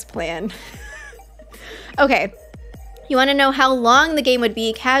the best plan. Okay. You want to know how long the game would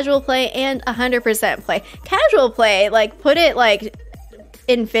be, casual play and 100% play. Casual play, like put it like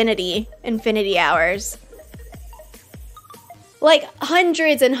infinity hours. Like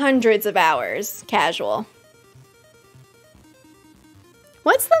hundreds and hundreds of hours casual.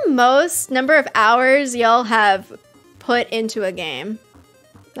 What's the most number of hours y'all have put into a game?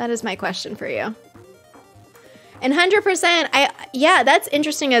 That is my question for you. And 100%, yeah, that's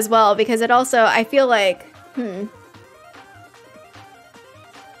interesting as well, because it also, I feel like,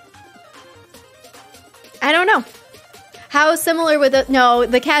 I don't know. How similar would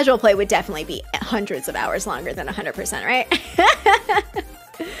the casual play would definitely be hundreds of hours longer than 100%, right?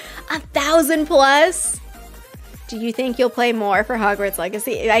 1,000 plus? Do you think you'll play more for Hogwarts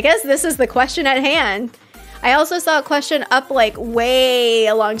Legacy? I guess this is the question at hand. I also saw a question up like way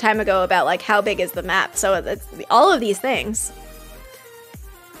a long time ago about like how big is the map. So it's all of these things.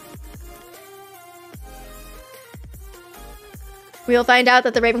 We'll find out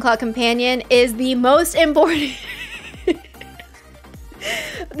that the Ravenclaw Companion is the most important.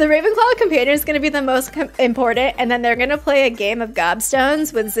 The Ravenclaw Companion is going to be the most important, and then they're going to play a game of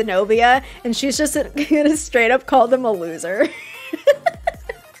Gobstones with Zenobia, and she's just going to straight up call them a loser.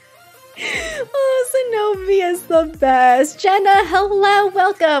 Oh, Zenobia's the best. Jenna, hello,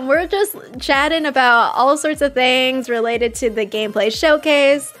 welcome. We're just chatting about all sorts of things related to the gameplay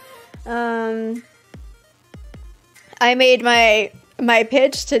showcase. I made my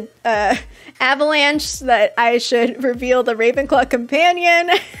pitch to Avalanche that I should reveal the Ravenclaw Companion.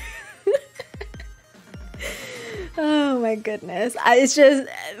 Oh my goodness. It's just,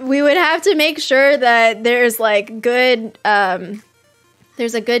 we would have to make sure that there's like good,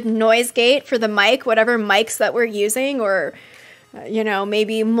 there's a good noise gate for the mic, whatever mics that we're using, or, you know,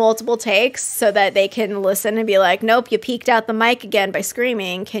 maybe multiple takes so that they can listen and be like, nope, you peeked out the mic again by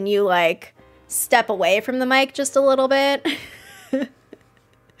screaming. Can you like step away from the mic just a little bit?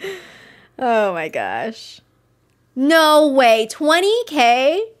 Oh my gosh. No way.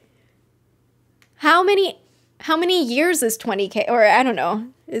 20K? How many years is 20K? Or I don't know.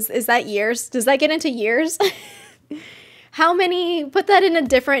 Is that years? Does that get into years? How many? Put that in a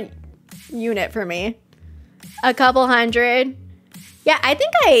different unit for me. A couple hundred. Yeah, I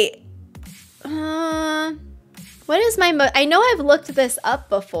think what is my I know I've looked this up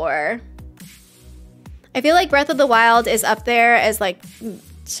before. I feel like Breath of the Wild is up there as like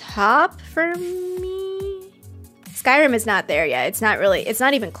top for me. Skyrim is not there yet. It's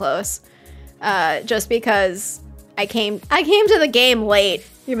not even close. Just because I came to the game late,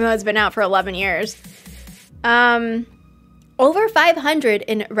 even though it's been out for 11 years. Over 500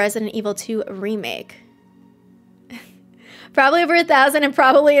 in Resident Evil 2 Remake. Probably over 1,000 and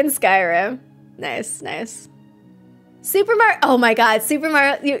probably in Skyrim. Nice, nice. Super Mario, oh my god, Super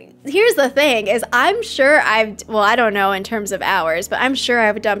Mario, here's the thing, is I'm sure well, I don't know in terms of hours, but I'm sure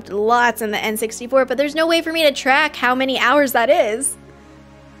I've dumped lots in the N64, but there's no way for me to track how many hours that is.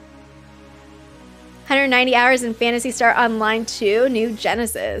 190 hours in Phantasy Star Online 2, New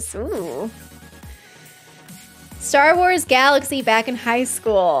Genesis, ooh. Star Wars Galaxy back in high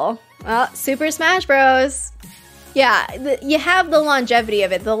school. Well, Super Smash Bros. Yeah, you have the longevity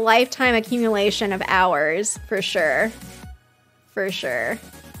of it, the lifetime accumulation of hours, for sure. For sure.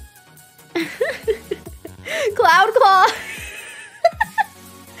 Cloud Claw!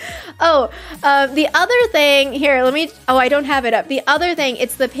 Oh, the other thing, here, I don't have it up. The other thing,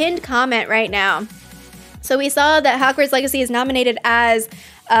 it's the pinned comment right now. So we saw that Hogwarts Legacy is nominated as,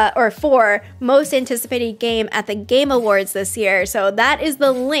 or for, most anticipated game at the Game Awards this year. So that is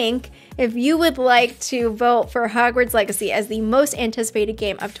the link if you would like to vote for Hogwarts Legacy as the most anticipated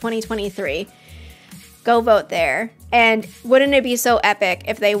game of 2023. Go vote there. And wouldn't it be so epic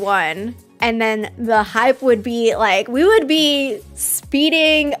if they won? And then the hype would be like, we would be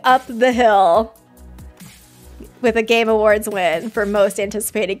speeding up the hill with a Game Awards win for most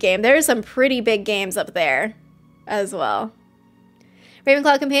anticipated game. There's some pretty big games up there as well.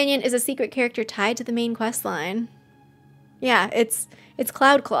 Ravenclaw Companion is a secret character tied to the main quest line. Yeah, it's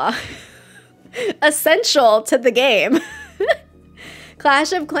Cloudclaw. Essential to the game.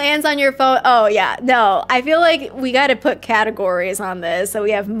 Clash of Clans on your phone. Oh yeah, no. I feel like we got to put categories on this. So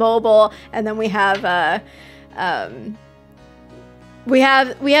we have mobile, and then we have the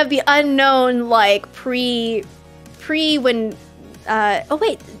unknown, like pre when. Oh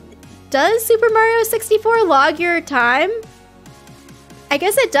wait, does Super Mario 64 log your time? I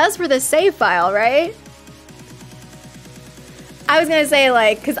guess it does for the save file, right? I was gonna say,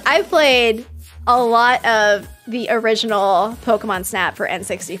 like, because I've played a lot of the original Pokemon Snap for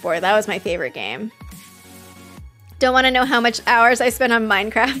N64. That was my favorite game. Don't want to know how much hours I spent on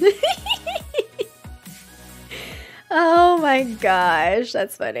Minecraft. Oh my gosh,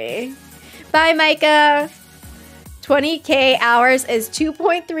 that's funny. Bye, Micah. 20K hours is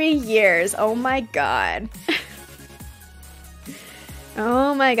 2.3 years. Oh my god.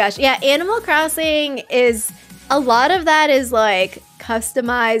 Oh my gosh. Yeah, Animal Crossing is, a lot of that is like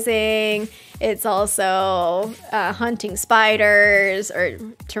customizing. It's also hunting spiders or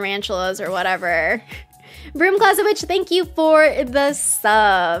tarantulas or whatever. Broom Klazowicz, thank you for the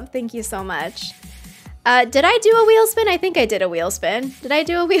sub. Thank you so much. Did I do a wheel spin? I think I did a wheel spin. Did I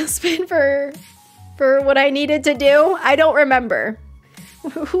do a wheel spin for what I needed to do? I don't remember.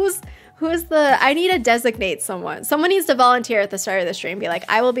 Who's the... I need to designate someone. Someone needs to volunteer at the start of the stream. Be like,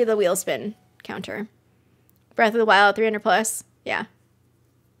 I will be the wheel spin counter. Breath of the Wild, 300 plus. Yeah.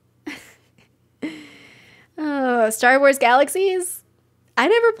 Oh, Star Wars Galaxies? I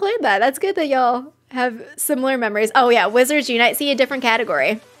never played that. That's good that y'all have similar memories. Oh yeah, Wizards Unite. See, a different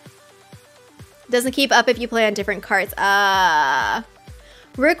category. Doesn't keep up if you play on different carts.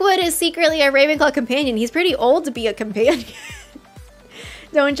 Rookwood is secretly a Ravenclaw companion. He's pretty old to be a companion.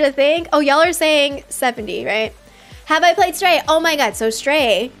 Don't you think? Oh, y'all are saying 70, right? Have I played Stray? Oh my god, so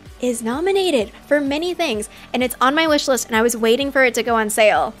Stray is nominated for many things, and it's on my wish list, and I was waiting for it to go on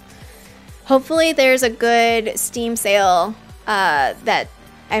sale. Hopefully there's a good Steam sale that,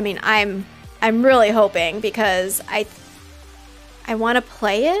 I mean, I'm really hoping, because I want to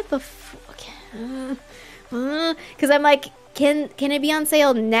play it before, because I'm like, can it be on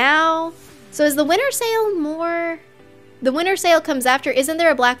sale now? So is the winter sale more... The winter sale comes after. Isn't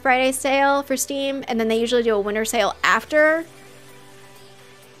there a Black Friday sale for Steam? And then they usually do a winter sale after?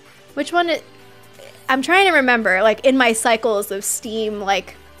 Which one? I'm trying to remember, like, in my cycles of Steam,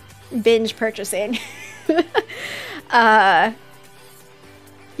 like, binge purchasing. Yeah,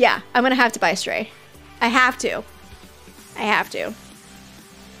 I'm gonna have to buy Stray. I have to. I have to.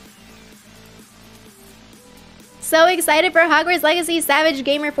 So excited for Hogwarts Legacy. Savage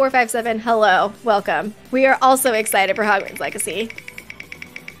Gamer 457, hello, welcome. We are also excited for Hogwarts Legacy.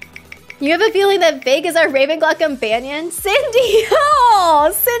 You have a feeling that Fake is our Ravenclaw companion? Cindy!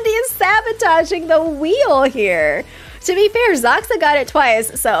 Oh, Cindy is sabotaging the wheel here. To be fair, Zoxa got it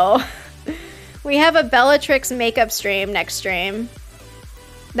twice, so we have a Bellatrix makeup stream next stream.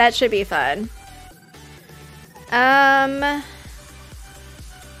 That should be fun.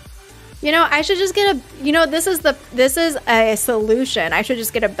 You know, I should just get a, you know, this is a solution. I should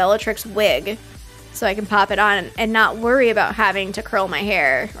just get a Bellatrix wig so I can pop it on and not worry about having to curl my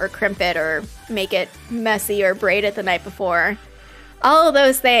hair or crimp it or make it messy or braid it the night before. All of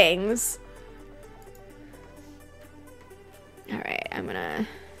those things. All right, I'm gonna,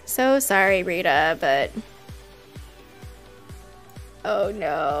 so sorry, Rita, but, oh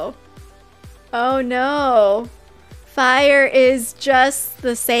no. Oh no. Fire is just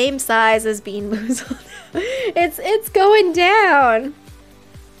the same size as Bean Boozled. It's going down.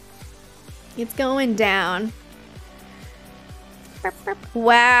 It's going down.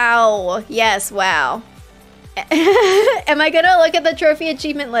 Wow. Yes, wow. Am I gonna look at the trophy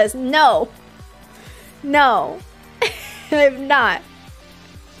achievement list? No. No. I'm not.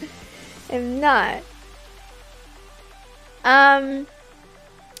 I'm not.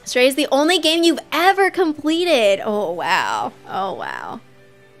 Stray is the only game you've ever completed. Oh, wow. Oh, wow.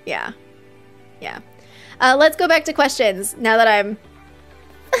 Yeah. Yeah. Let's go back to questions now that I'm...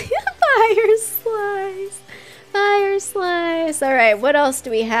 Fire slice. Fire slice. All right, what else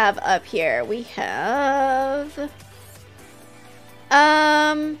do we have up here? We have...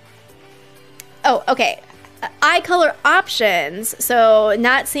 Oh, okay. Eye color options. So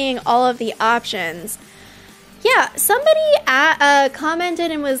not seeing all of the options. Yeah, somebody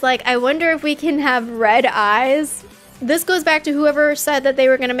commented and was like, I wonder if we can have red eyes. This goes back to whoever said that they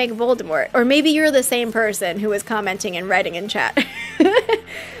were going to make Voldemort. Or maybe you're the same person who was commenting and writing in chat.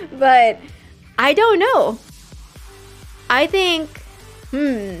 But I don't know. I think,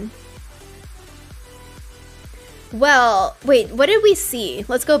 well, wait, what did we see?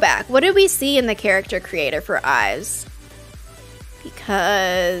 Let's go back. What did we see in the character creator for eyes?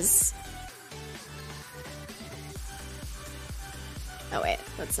 Because... Oh wait,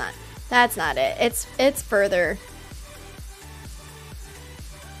 that's not it. It's further.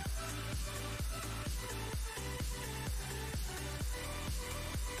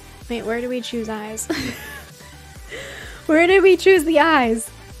 Wait, where do we choose eyes? Where did we choose the eyes?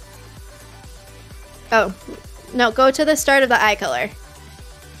 Oh, no, go to the start of the eye color.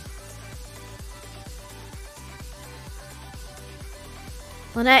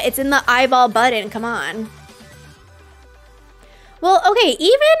 Lynette, it's in the eyeball button, come on. Well, okay,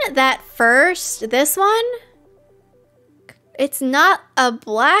 even that first, this one, it's not a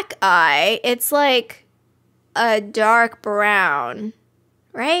black eye. It's like a dark brown,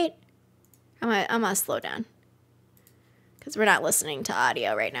 right? I'm gonna slow down because we're not listening to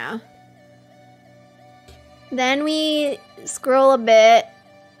audio right now. Then we scroll a bit.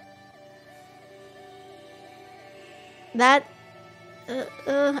 That,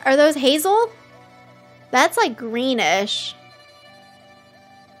 Are those hazel? That's like greenish.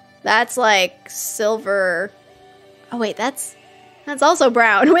 That's like silver. Oh wait, that's also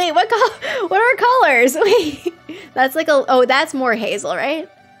brown. Wait, what are colors? Wait, that's like oh, that's more hazel, right?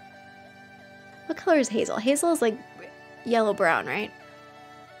 What color is hazel? Hazel is like yellow brown, right?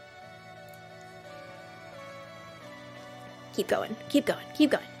 Keep going, keep going,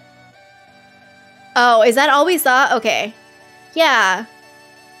 keep going. Oh, is that all we saw? Okay. Yeah.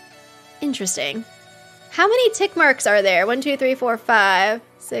 Interesting. How many tick marks are there? 1, 2, 3, 4, 5,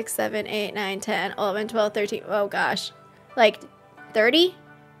 6, 7, 8, 9, 10, 11, 12, 13. Oh gosh. Like 30?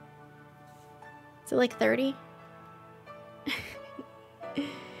 Is it like 30?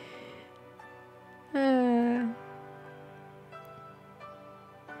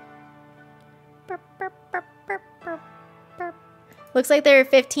 Looks like there are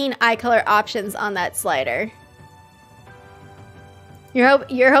 15 eye color options on that slider.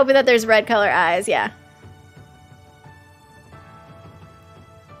 You're hoping that there's red color eyes, yeah.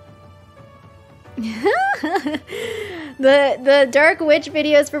 the Dark Witch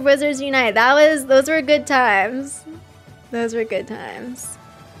videos for Wizards Unite. Those were good times. Those were good times.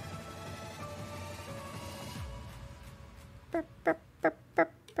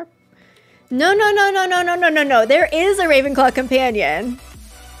 No. There is a Ravenclaw companion.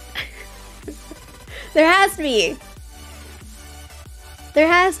 There has to be. There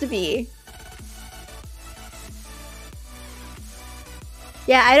has to be.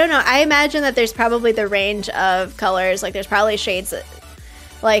 Yeah, I don't know. I imagine that there's probably the range of colors. Like, there's probably shades,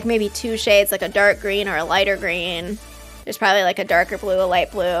 like maybe 2 shades, like a dark green or a lighter green. There's probably like a darker blue, a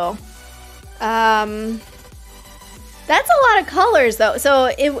light blue. That's a lot of colors, though.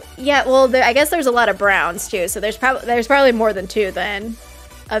 So, yeah, well, I guess there's a lot of browns, too. So there's probably more than 2, then,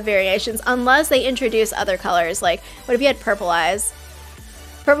 of variations. Unless they introduce other colors. Like, what if you had purple eyes?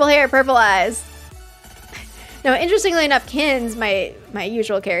 Purple hair, purple eyes. No, interestingly enough, Kins, my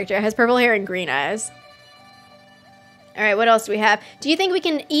usual character, has purple hair and green eyes. All right, what else do we have? Do you think we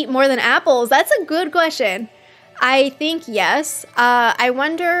can eat more than apples? That's a good question. I think yes. I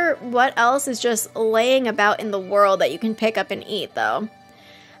wonder what else is just laying about in the world that you can pick up and eat, though.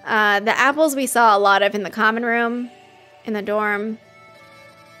 The apples we saw a lot of in the common room, in the dorm.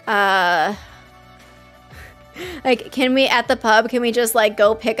 Like, can we, at the pub, can we just, like,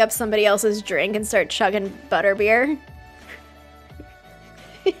 go pick up somebody else's drink and start chugging butterbeer?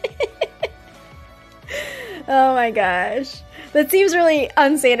 Oh my gosh. That seems really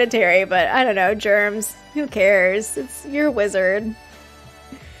unsanitary, but I don't know, germs. Who cares? You're a wizard.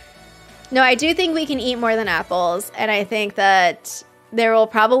 No, I do think we can eat more than apples, and I think that there will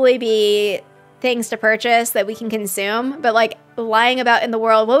probably be things to purchase that we can consume, but like lying about in the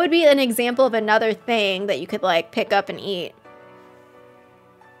world, what would be an example of another thing that you could like pick up and eat?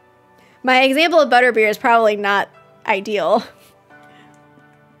 My example of butterbeer is probably not ideal.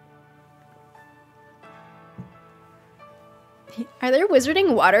 Are there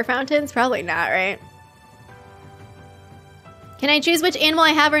wizarding water fountains? Probably not, right? Can I choose which animal I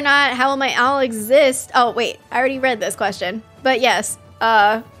have or not? How will my owl exist? Oh, wait, I already read this question. But yes,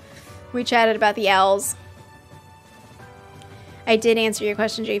 we chatted about the owls. I did answer your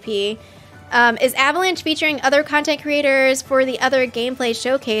question, JP. Is Avalanche featuring other content creators for the other gameplay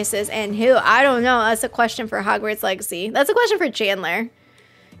showcases, and who? I don't know. That's a question for Hogwarts Legacy. That's a question for Chandler.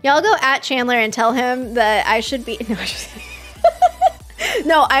 Y'all go at Chandler and tell him that I should be...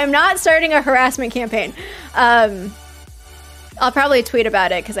 No, no, I'm not starting a harassment campaign. I'll probably tweet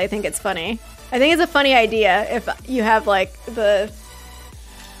about it because I think it's funny. I think it's a funny idea if you have like the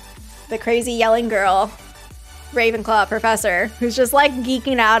crazy yelling girl Ravenclaw professor who's just like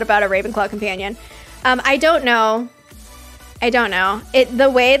geeking out about a Ravenclaw companion. I don't know.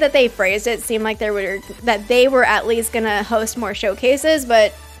 The way that they phrased it seemed like they were at least gonna host more showcases,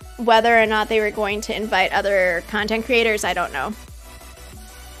 but whether or not they were going to invite other content creators, I don't know.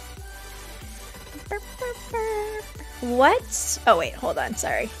 What? Oh wait, hold on,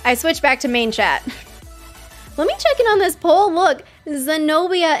 sorry. I switched back to main chat. Let me check in on this poll. Look,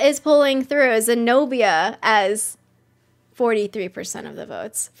 Zenobia is pulling through. Zenobia as 43% of the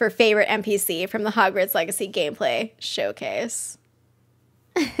votes for favorite NPC from the Hogwarts Legacy gameplay showcase.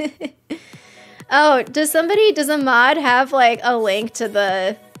 Oh, does a mod have like a link to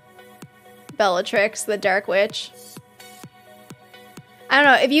the Bellatrix, the Dark Witch? I don't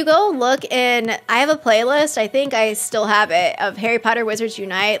know, if you go look in, I have a playlist, I think I still have it, of Harry Potter Wizards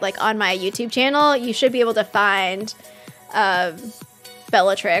Unite, like on my YouTube channel. You should be able to find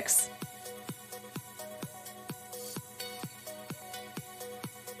Bellatrix.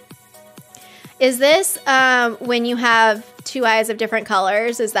 Is this when you have two eyes of different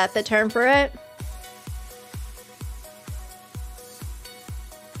colors? Is that the term for it?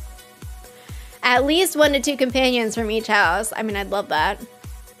 At least 1 to 2 companions from each house. I mean, I'd love that.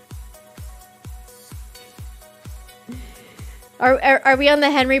 Are we on the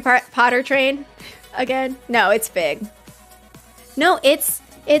Henry Potter train again? No, it's Fig. No, it's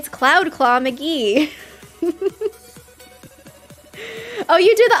Cloud Claw McGee. Oh,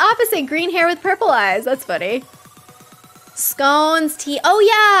 you do the opposite. Green hair with purple eyes. That's funny. Scones, tea. Oh,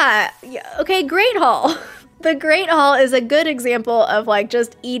 yeah. Okay, Great Hall. The Great Hall is a good example of like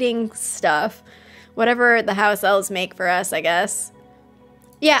just eating stuff. Whatever the house elves make for us, I guess.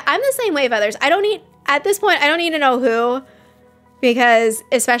 Yeah, I'm the same way with others. At this point, I don't need to know who. Because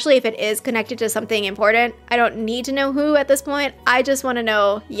especially if it is connected to something important, I don't need to know who at this point. I just want to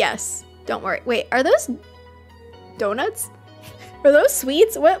know, yes, don't worry. Wait, are those donuts? Are those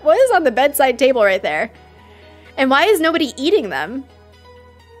sweets? What is on the bedside table right there? And why is nobody eating them?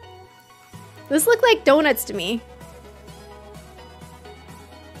 This look like donuts to me.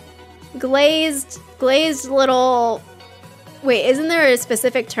 Glazed little... Wait, isn't there a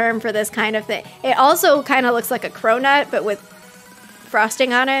specific term for this kind of thing? It also kind of looks like a cronut, but with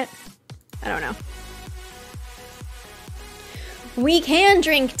frosting on it. I don't know. We can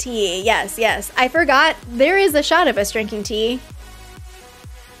drink tea. Yes, yes. I forgot there is a shot of us drinking tea.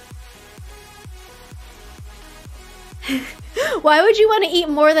 Why would you want to eat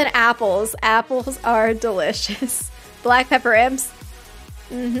more than apples? Apples are delicious. Black pepper imps.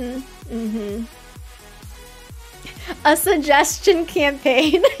 A suggestion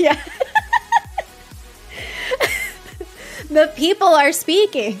campaign. Yeah. The people are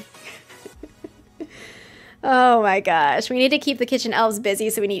speaking. Oh my gosh. We need to keep the kitchen elves busy,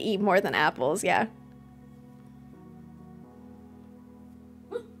 so we need to eat more than apples. Yeah.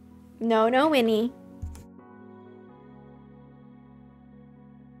 No, Winnie.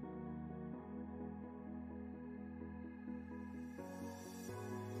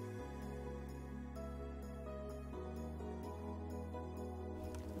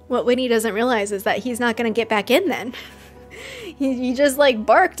 What Winnie doesn't realize is that he's not going to get back in then. He just like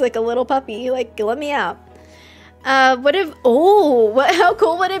barked like a little puppy, like, let me out. How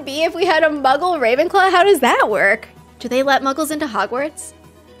cool would it be if we had a Muggle Ravenclaw? How does that work? Do they let Muggles into Hogwarts?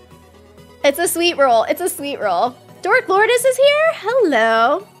 It's a sweet roll. It's a sweet roll. Dork Lourdes is here.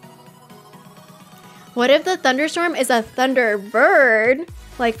 Hello. What if the thunderstorm is a thunderbird,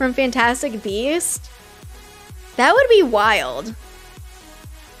 like from Fantastic Beast? That would be wild.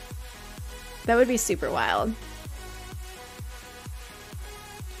 That would be super wild.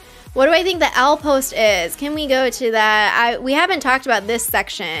 What do I think the owl post is? Can we go to that? We haven't talked about this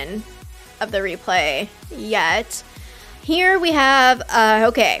section of the replay yet. Here we have,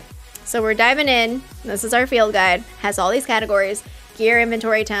 okay, so we're diving in. This is our field guide. Has all these categories: gear,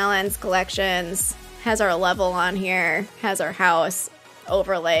 inventory, talents, collections. Has our level on here. Has our house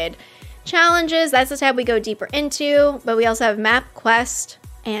overlaid. Challenges, that's the tab we go deeper into. But we also have map, quest,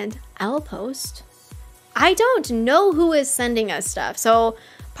 and owl post. I don't know who is sending us stuff. So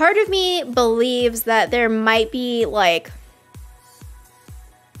part of me believes that there might be a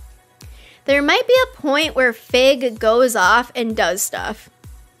point where Fig goes off and does stuff.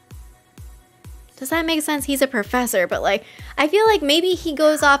 Does that make sense? He's a professor, but like, I feel like maybe he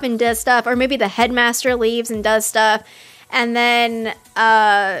goes off and does stuff, or maybe the headmaster leaves and does stuff, and then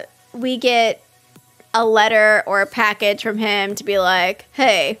we get a letter or a package from him to be like,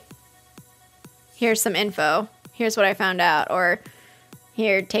 hey, here's some info. Here's what I found out. Or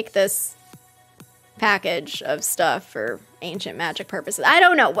here, take this package of stuff for ancient magic purposes. I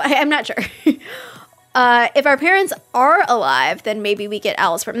don't know. I'm not sure. If our parents are alive, then maybe we get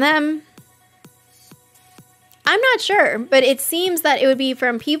owls from them. I'm not sure, but it seems that it would be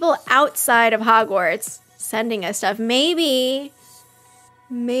from people outside of Hogwarts sending us stuff. Maybe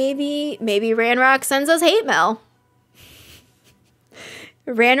Ranrock sends us hate mail.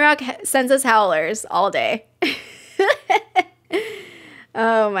 Ranrock sends us howlers all day.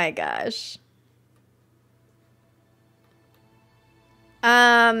 Oh my gosh.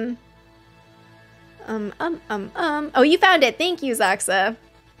 Oh, you found it. Thank you, Zaxa.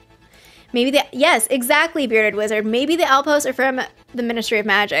 Yes, exactly, Bearded Wizard. Maybe the outposts are from the Ministry of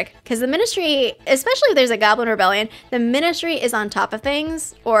Magic. Because the Ministry, especially if there's a Goblin Rebellion, the Ministry is on top of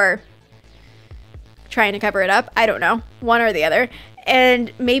things, or trying to cover it up. I don't know. One or the other.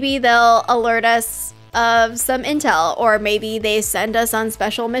 And maybe they'll alert us of some intel, or maybe they send us on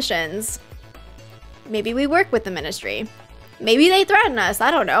special missions. Maybe we work with the Ministry. Maybe they threaten us.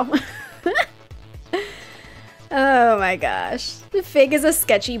 I don't know. Oh my gosh. The Fig is a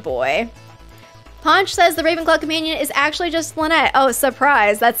sketchy boy. Ponch says the Ravenclaw companion is actually just Lynette. Oh,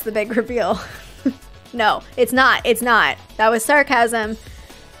 surprise. That's the big reveal. No, it's not. It's not. That was sarcasm.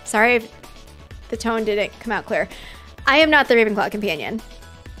 Sorry if the tone didn't come out clear. I am not the Ravenclaw companion.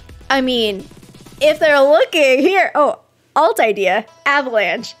 I mean, if they're looking here, oh, alt idea,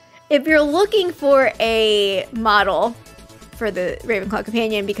 Avalanche. If you're looking for a model for the Ravenclaw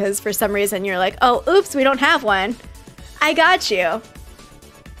companion because for some reason you're like, oh, oops, we don't have one, I got you.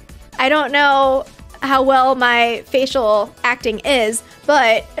 I don't know how well my facial acting is,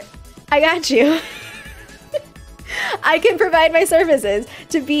 but I got you. I can provide my services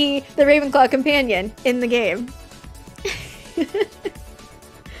to be the Ravenclaw companion in the game.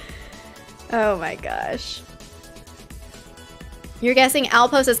 Oh my gosh. You're guessing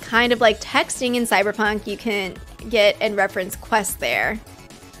Outpost is kind of like texting in Cyberpunk. You can get and reference quests there.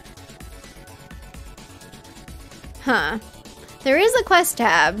 Huh. There is a quest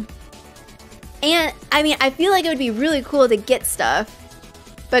tab. And, I mean, I feel like it would be really cool to get stuff.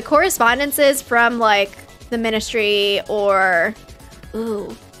 But correspondences from, like, the Ministry or...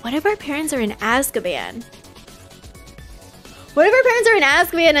 Ooh, what if our parents are in Azkaban? What if our parents are in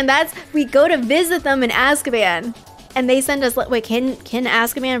Azkaban and that's... We go to visit them in Azkaban. And they send us... Wait, can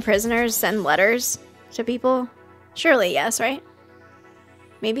Azkaban prisoners send letters to people? Surely, yes, right?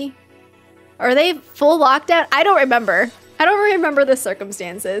 Maybe? Are they full lockdown? I don't remember. I don't remember the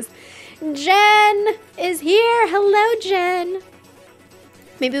circumstances. Jen is here. Hello, Jen.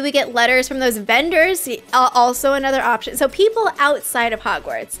 Maybe we get letters from those vendors. Also another option. So people outside of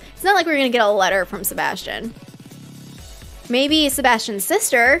Hogwarts. It's not like we're going to get a letter from Sebastian. Maybe Sebastian's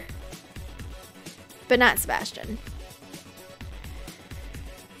sister, but not Sebastian.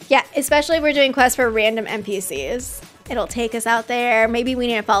 Yeah, especially if we're doing quests for random NPCs. It'll take us out there. Maybe we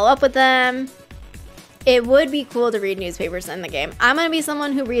need to follow up with them. It would be cool to read newspapers in the game. I'm going to be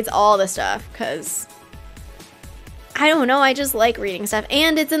someone who reads all the stuff because I don't know. I just like reading stuff.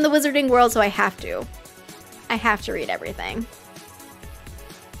 And it's in the wizarding world, so I have to. I have to read everything.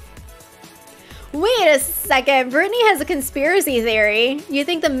 Wait a second. Brittany has a conspiracy theory. You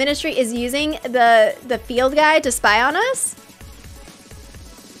think the Ministry is using the field guide to spy on us?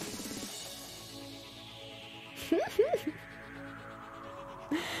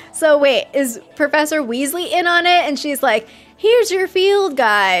 So wait, is Professor Weasley in on it? And she's like, here's your field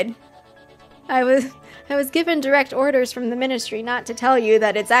guide. I was given direct orders from the Ministry not to tell you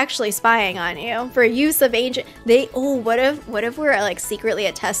that it's actually spying on you for use of ancient... what if we're like secretly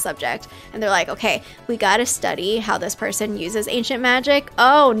a test subject and they're like, okay, we gotta study how this person uses ancient magic.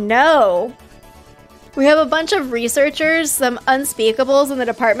 Oh no. We have a bunch of researchers, some unspeakables in the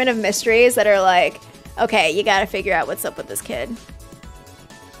Department of Mysteries that are like, okay, you gotta figure out what's up with this kid.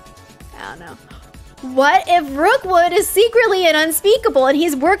 I don't know. What if Rookwood is secretly an unspeakable and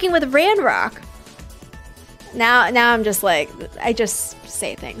he's working with Ranrock? Now I'm just like, I just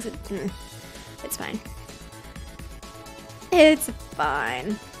say things. It's fine. It's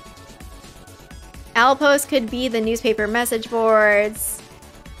fine. Outpost could be the newspaper message boards.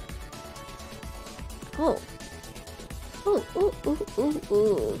 Oh. Ooh, ooh, ooh, ooh,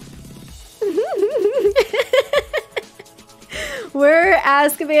 ooh. We're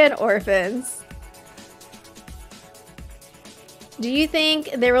Azkaban orphans. Do you think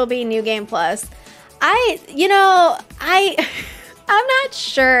there will be New Game Plus? I'm not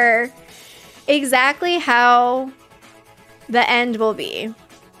sure exactly how the end will be.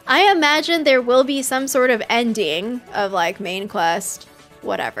 I imagine there will be some sort of ending of like main quest,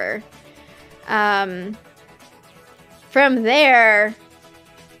 whatever. From there,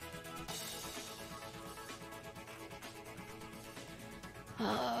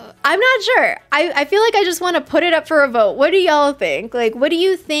 I'm not sure. I feel like I just want to put it up for a vote. What do y'all think? Like, what do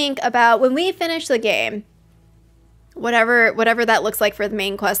you think about when we finish the game? Whatever that looks like for the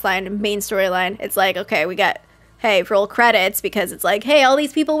main quest line, main storyline. It's like, okay, we got, hey, roll credits because it's like, hey, all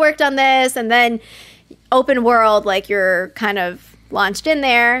these people worked on this. And then open world, like you're kind of launched in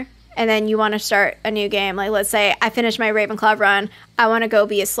there. And then you want to start a new game. Like, let's say I finished my Ravenclaw run. I want to go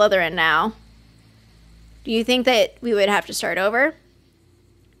be a Slytherin now. Do you think that we would have to start over?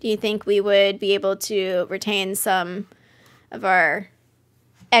 Do you think we would be able to retain some of our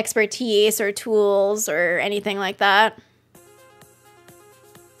expertise or tools or anything like that?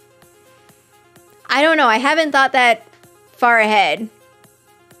 I don't know. I haven't thought that far ahead.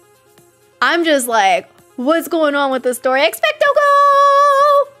 I'm just like, what's going on with the story? Expecto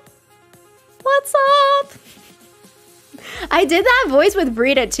Go! What's up? I did that voice with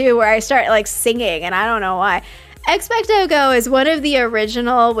Brita too, where I start like singing, and I don't know why. Expecto Go is one of the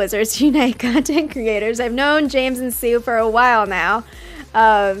original Wizards Unite content creators. I've known James and Sue for a while now.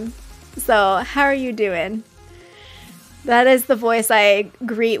 So, how are you doing? That is the voice I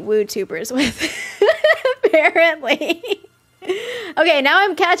greet WooTubers with, apparently. Okay, now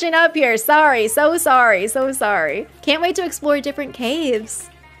I'm catching up here. Sorry, so sorry, so sorry. Can't wait to explore different caves.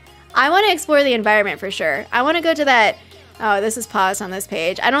 I want to explore the environment for sure. I want to go to that... Oh, this is paused on this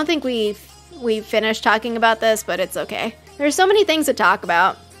page. I don't think we finished talking about this, but it's okay. There's so many things to talk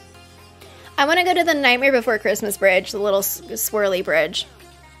about. I want to go to the Nightmare Before Christmas bridge, the little swirly bridge.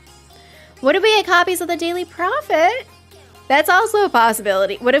 What if we get copies of the Daily Prophet? That's also a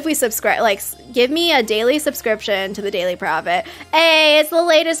possibility. What if we subscribe, like, give me a daily subscription to the Daily Prophet. Hey, it's the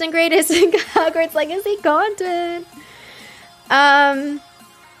latest and greatest Hogwarts Legacy content.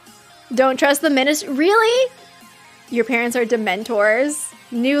 Don't trust the ministry. Really? Your parents are Dementors.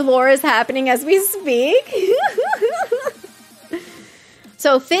 New lore is happening as we speak.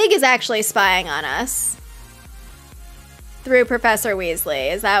 So Fig is actually spying on us through Professor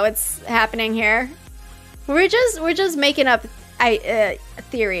Weasley. Is that what's happening here? We're just making up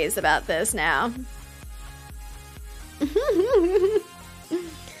theories about this now.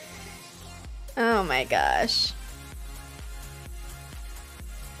 Oh my gosh.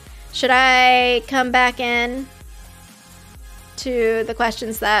 Should I come back in to the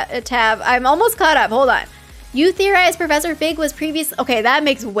questions that tab? I'm almost caught up. Hold on. You theorize Professor Fig was previous... Okay, that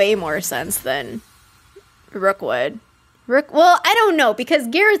makes way more sense than Rookwood. Well, I don't know, because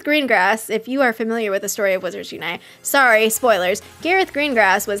Gareth Greengrass, if you are familiar with the story of Wizards Unite, sorry, spoilers, Gareth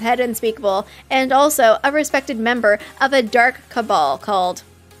Greengrass was head unspeakable and also a respected member of a dark cabal called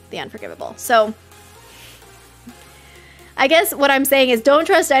the Unforgivable. So, I guess what I'm saying is don't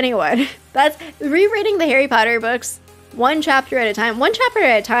trust anyone. That's rereading the Harry Potter books one chapter at a time. One chapter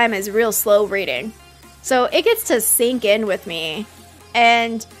at a time is real slow reading. So it gets to sink in with me.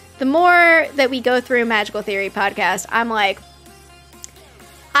 And the more that we go through Magical Theory podcast, I'm like,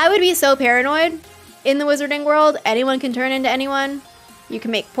 I would be so paranoid in the wizarding world. Anyone can turn into anyone. You can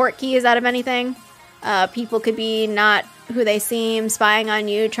make port keys out of anything. People could be not who they seem, spying on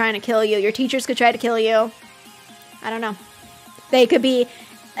you, trying to kill you. Your teachers could try to kill you. I don't know. They could be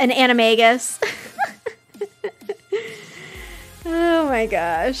an animagus. Oh my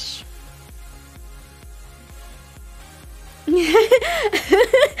gosh.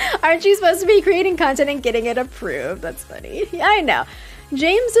 Aren't you supposed to be creating content and getting it approved? That's funny. Yeah, I know.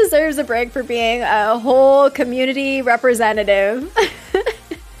 James deserves a break for being a whole community representative.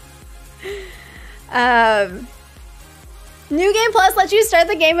 New Game Plus lets you start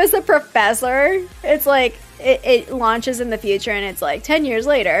the game as the professor. It's like, it launches in the future and it's like 10 years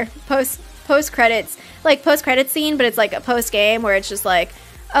later. Post credits, like post credits scene, but it's like a post game where it's just like,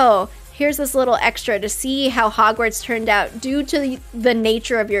 oh, here's this little extra to see how Hogwarts turned out due to the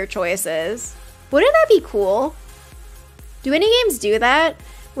nature of your choices. Wouldn't that be cool? Do any games do that?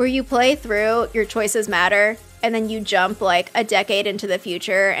 Where you play through, your choices matter, and then you jump like a decade into the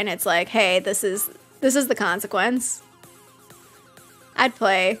future and it's like, hey, this is the consequence. I'd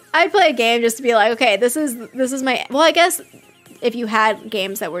play a game just to be like, okay, this is my, well, I guess if you had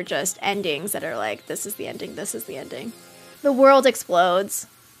games that were just endings that are like, this is the ending, this is the ending. The world explodes.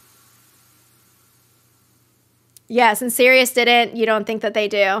 Yes, and Sirius didn't. You don't think that they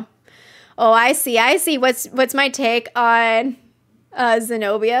do? Oh, I see. What's my take on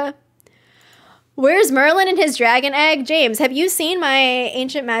Zenobia? Where's Merlin and his dragon egg? James, have you seen my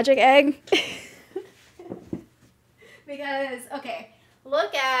ancient magic egg? Because, okay,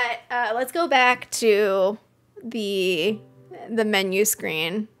 look at, let's go back to the menu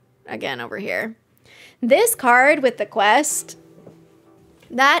screen again over here. This card with the quest,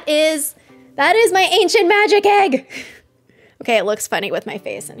 that is my ancient magic egg. Okay, it looks funny with my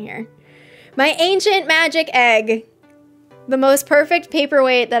face in here. My ancient magic egg. The most perfect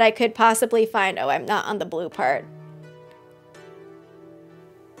paperweight that I could possibly find. Oh, I'm not on the blue part.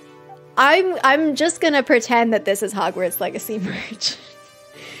 I'm just gonna pretend that this is Hogwarts Legacy merch.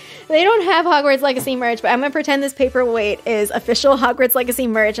 They don't have Hogwarts Legacy merch, but I'm gonna pretend this paperweight is official Hogwarts Legacy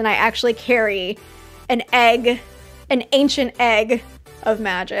merch and I actually carry an egg, an ancient egg of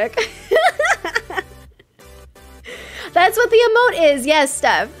magic. That's what the emote is. Yes,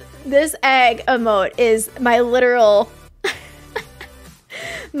 Steph. This egg emote is my literal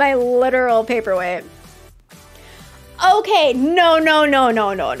paperweight. Okay, no.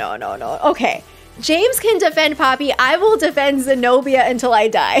 Okay, James can defend Poppy. I will defend Zenobia until I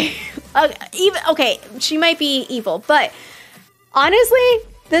die. Okay, she might be evil, but honestly,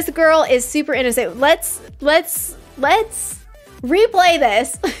 this girl is super innocent. Let's replay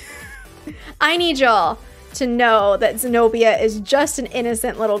this. I need y'all to know that Zenobia is just an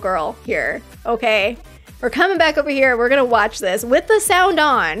innocent little girl here, okay? We're coming back over here. We're gonna watch this with the sound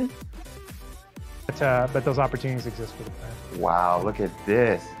on. those opportunities exist for the player. Wow, look at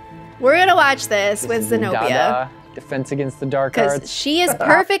this. We're gonna watch this with Zenobia. Defense against the dark because arts. she is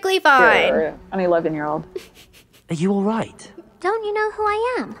perfectly fine. You're an 11-year-old. Are you all right? Don't you know who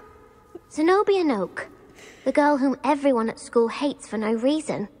I am? Zenobia Noak, the girl whom everyone at school hates for no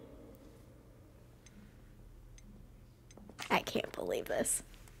reason. I can't believe this.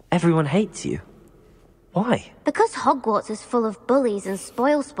 Everyone hates you. Why? Because Hogwarts is full of bullies and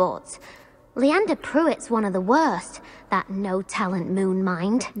spoilsports. Leander Pruitt's one of the worst. That no-talent moon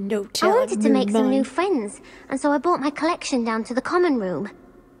mind. No talent. I wanted to make some new friends, and so I brought my collection down to the common room.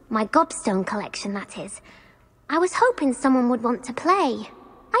 My gobstone collection, that is. I was hoping someone would want to play.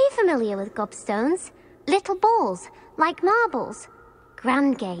 Are you familiar with gobstones? Little balls, like marbles.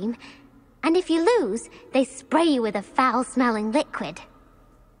 Grand game. And if you lose, they spray you with a foul-smelling liquid.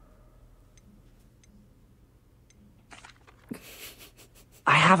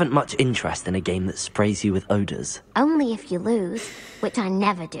 I haven't much interest in a game that sprays you with odors. Only if you lose, which I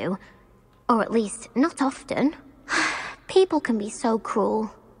never do. Or at least, not often. People can be so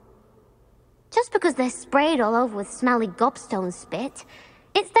cruel. Just because they're sprayed all over with smelly gobstone spit,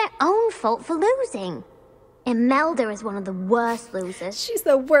 it's their own fault for losing. Imelda is one of the worst losers. She's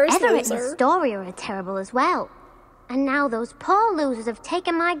the worst Everett loser. and Astoria are terrible as well. And now those poor losers have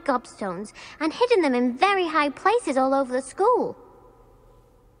taken my gobstones and hidden them in very high places all over the school.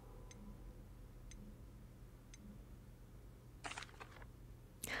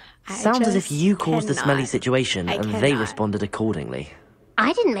 Sounds as if you caused the smelly cannot. situation and they responded accordingly.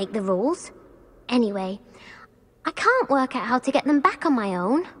 I didn't make the rules. Anyway, I can't work out how to get them back on my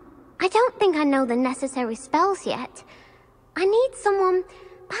own. I don't think I know the necessary spells yet. I need someone,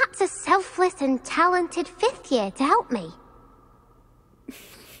 perhaps a selfless and talented 5th year to help me.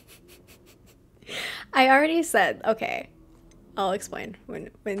 I already said, okay, I'll explain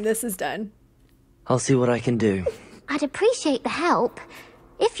when this is done. I'll see what I can do. I'd appreciate the help.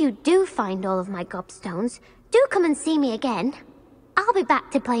 If you do find all of my gobstones, do come and see me again. I'll be back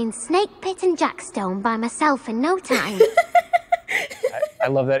to playing Snake Pit and Jackstone by myself in no time. I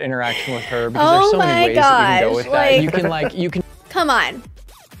love that interaction with her because there's so many ways that you can go with that. You can Come on.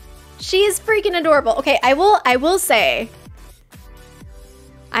 She is freaking adorable. Okay, I will say,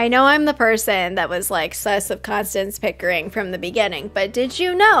 I know I'm the person that was like sus of Constance Pickering from the beginning, but did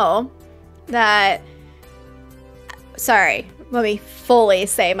you know that, sorry, let me fully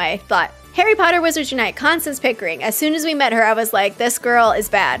say my thought. Harry Potter Wizards Unite, Constance Pickering. As soon as we met her, I was like, this girl is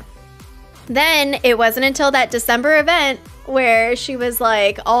bad. Then it wasn't until that December event where she was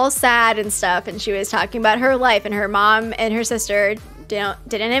like all sad and stuff, and she was talking about her life, and her mom and her sister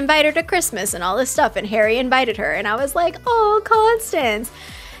didn't invite her to Christmas and all this stuff, and Harry invited her, and I was like, oh, Constance.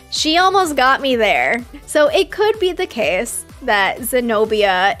 She almost got me there. So it could be the case that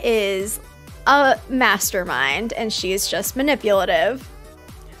Zenobia is a mastermind and she's just manipulative.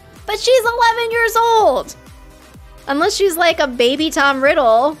 But she's 11 years old. Unless she's like a baby Tom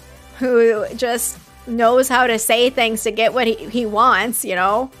Riddle who just knows how to say things to get what he wants, you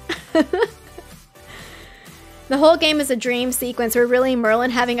know? The whole game is a dream sequence. We're really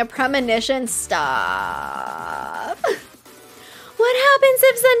Merlin having a premonition. Stop. What happens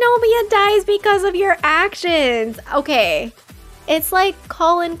if Zenobia dies because of your actions? Okay. It's like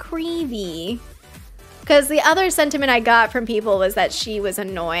Colin Creevy. Because the other sentiment I got from people was that she was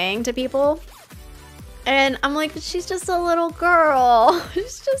annoying to people. And I'm like, but she's just a little girl.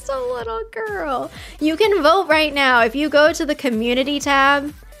 She's just a little girl. You can vote right now. If you go to the community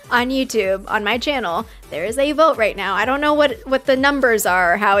tab on YouTube, on my channel, there is a vote right now. I don't know what the numbers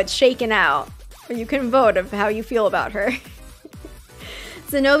are, or how it's shaken out. But you can vote of how you feel about her.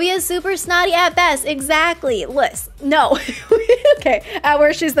 Zenobia is super snotty at best. Exactly. Listen, no. Okay, at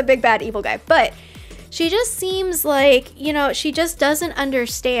worst, she's the big bad evil guy. But she just seems like, you know, she just doesn't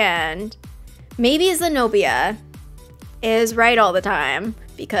understand. Maybe Zenobia is right all the time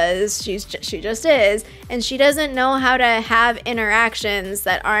because she just is, and she doesn't know how to have interactions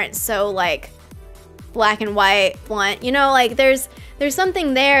that aren't so like black and white, blunt. You know, like there's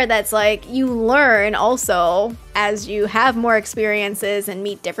something there that's like you learn also as you have more experiences and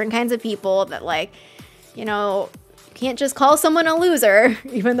meet different kinds of people that, like, you know, you can't just call someone a loser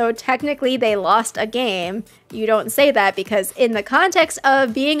even though technically they lost a game. You don't say that because in the context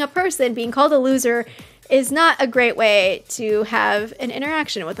of being a person, being called a loser is not a great way to have an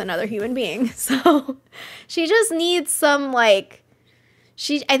interaction with another human being. So she just needs some, like,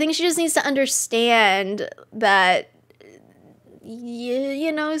 I think she just needs to understand that,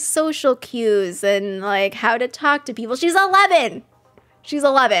 you know, social cues and like how to talk to people. She's 11. She's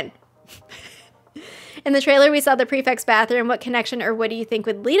 11. In the trailer, we saw the prefect's bathroom. What connection or what do you think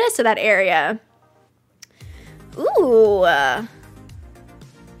would lead us to that area? Ooh. I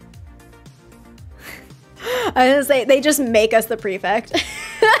was gonna say, they just make us the prefect.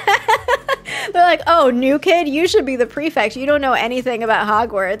 They're like, oh, new kid, you should be the prefect. You don't know anything about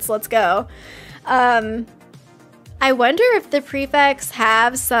Hogwarts. Let's go. I wonder if the prefects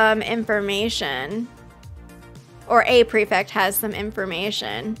have some information. Or a prefect has some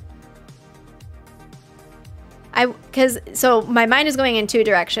information. So my mind is going in two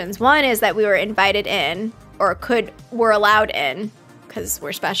directions. One is that we were invited in, or were allowed in, because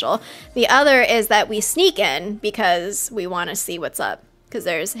we're special. The other is that we sneak in because we want to see what's up, because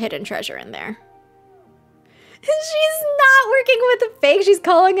there's hidden treasure in there. She's not working with the fake. She's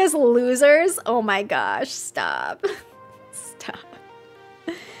calling us losers. Oh my gosh, stop. Stop.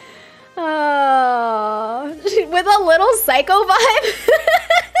 Oh, with a little psycho vibe.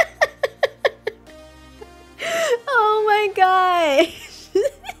 Oh my gosh.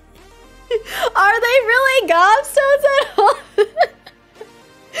 Are they really gobstones at all?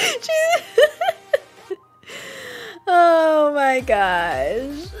 Oh my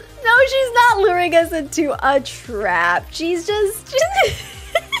gosh. No, she's not luring us into a trap. She's just...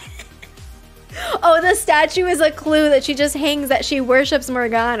 Oh, the statue is a clue that she just hangs, that she worships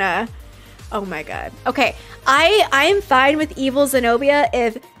Morgana. Oh my god. Okay, I am fine with evil Zenobia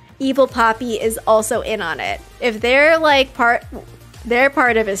if evil Poppy is also in on it. If they're like they're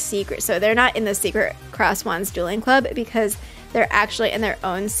part of a secret, so they're not in the secret Cross Wands dueling club because they're actually in their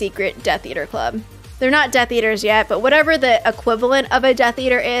own secret Death Eater club. They're not Death Eaters yet, but whatever the equivalent of a Death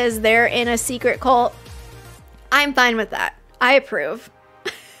Eater is, they're in a secret cult. I'm fine with that. I approve.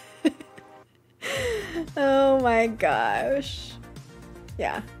 Oh my gosh.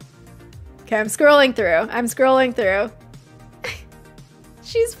 Yeah. Okay, I'm scrolling through.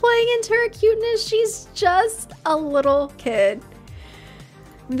 She's playing into her cuteness. She's just a little kid.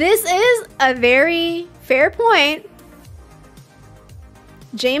 This is a very fair point.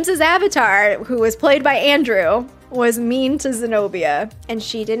 James's avatar, who was played by Andrew, was mean to Zenobia, and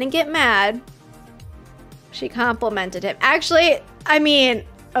she didn't get mad. She complimented him. Actually, I mean,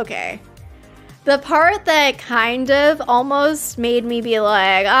 okay. The part that kind of almost made me be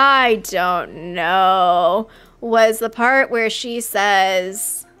like, I don't know, was the part where she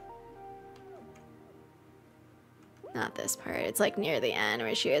says, not this part, it's like near the end,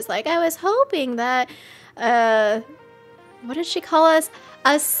 where she was like, I was hoping that, what did she call us?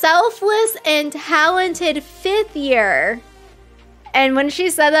 A selfless and talented fifth year. And when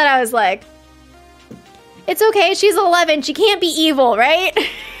she said that, I was like, it's okay, she's 11, she can't be evil, right?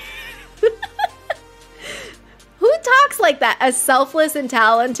 Who talks like that? A selfless and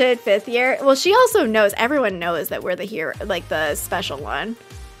talented fifth year? Well, she also knows, everyone knows that we're the hero, like the special one.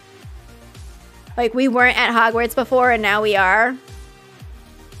 Like, we weren't at Hogwarts before and now we are.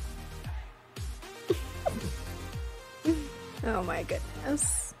 Oh my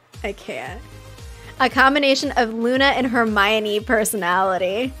goodness. I can't. A combination of Luna and Hermione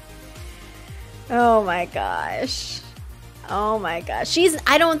personality. Oh my gosh. Oh my gosh.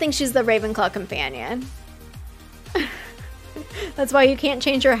 I don't think she's the Ravenclaw companion. That's why you can't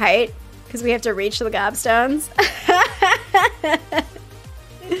change your height, because we have to reach the gobstones.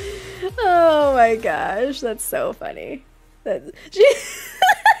 Oh my gosh, that's so funny. Zenobia is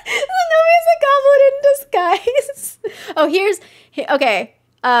a goblin in disguise. Oh, okay.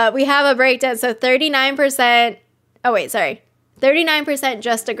 We have a breakdown. So 39%. Oh wait, sorry. 39%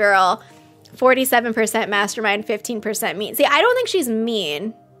 just a girl, 47% mastermind, 15% mean. See, I don't think she's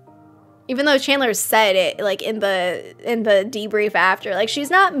mean. Even though Chandler said it, like, in the debrief after, like, she's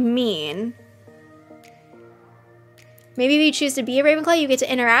not mean. Maybe if you choose to be a Ravenclaw, you get to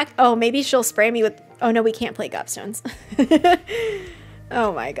interact. Oh, maybe she'll spray me with... Oh, no, we can't play gobstones.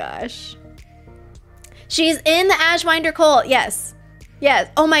 Oh, my gosh. She's in the Ashwinder cult. Yes. Yes.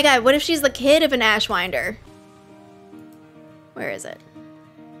 Oh, my God. What if she's the kid of an Ashwinder? Where is it?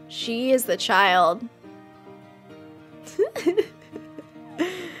 She is the child.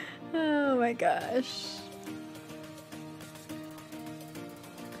 Oh my gosh.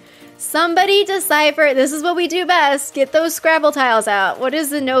 Somebody decipher. This is what we do best. Get those Scrabble tiles out. What is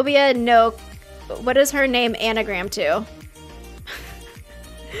Zenobia? No. What is her name anagram to?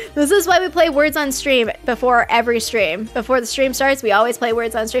 This is why we play words on stream before every stream. Before the stream starts, we always play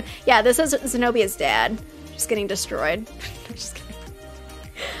words on stream. Yeah, this is Zenobia's dad. Just getting destroyed. I'm just kidding.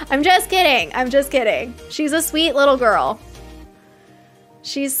 I'm just kidding. I'm just kidding. She's a sweet little girl.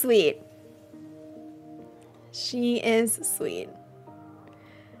 She's sweet. She is sweet.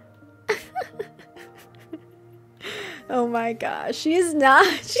 Oh my gosh. She's not.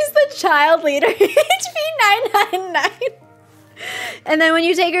 She's the child leader. HP 999. And then when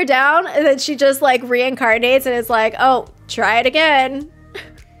you take her down, and then she just like reincarnates and it's like, oh, try it again.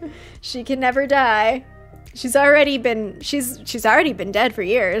 She can never die. She's already been dead for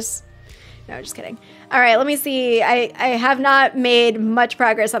years. No, just kidding. All right, let me see. I have not made much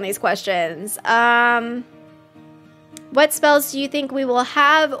progress on these questions. What spells do you think we will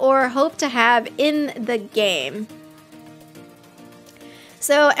have or hope to have in the game?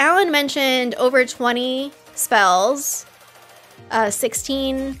 So Alan mentioned over 20 spells,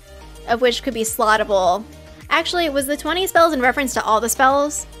 16 of which could be slottable. Actually, was the 20 spells in reference to all the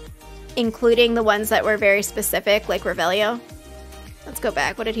spells, including the ones that were very specific, like Revelio? Let's go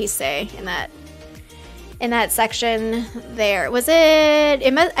back. What did he say in that section there? Was it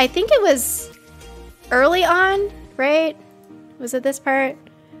I think it was early on, right? Was it this part?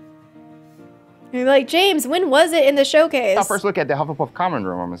 You're like, James, when was it in the showcase? Our first look at the Hufflepuff Common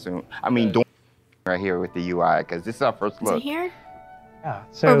Room, I'm assuming. I mean, right here with the UI, because this is our first look. Is it here? Yeah.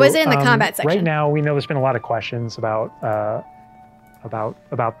 So, or was it in the combat section? Right now, we know there's been a lot of questions about the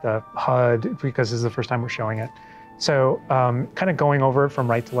HUD because this is the first time we're showing it. So kind of going over it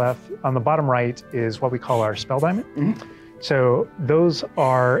from right to left, on the bottom right is what we call our spell diamond. Mm-hmm. So those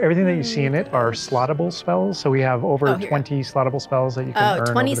are, everything that you see in it are slottable spells. So we have over 20 slottable spells that you can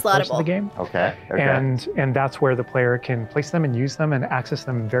earn over the course of the game. Okay. And that's where the player can place them and use them and access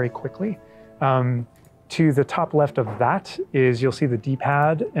them very quickly. To the top left of that is, you'll see the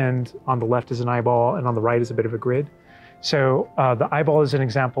D-pad, and on the left is an eyeball, and on the right is a bit of a grid. So the eyeball is an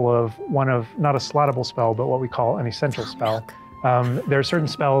example of one of, not a slottable spell, but what we call an essential spell. There are certain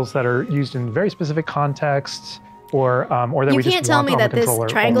spells that are used in very specific contexts, or that we just want on the controller. You can't tell me that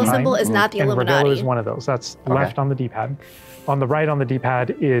this triangle symbol is not the Illuminati. And Revelio is one of those. That's left on the D-pad. On the right on the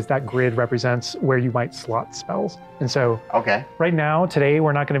D-pad is that grid represents where you might slot spells. And so right now, today,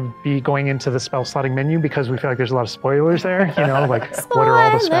 we're not going to be going into the spell slotting menu because we feel like there's a lot of spoilers there. You know, like what are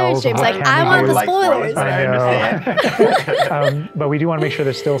all the spells? James, like, I want the spoilers. I understand. But we do want to make sure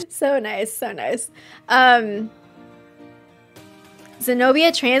there's still... So nice, so nice.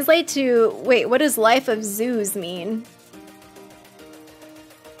 Zenobia translate to... Wait, what does Life of Zeus mean?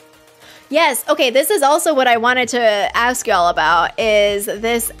 Yes, okay, this is also what I wanted to ask y'all about, is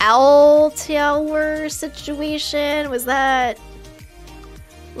this owl tower situation. Was that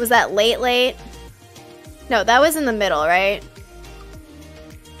late? No, that was in the middle, right?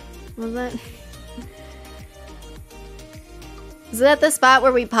 Was that? Was it at the spot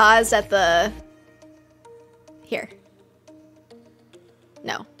where we paused at the... Here.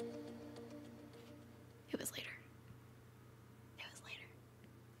 No. It was later.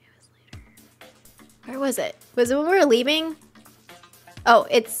 Where was it? Was it when we were leaving? Oh,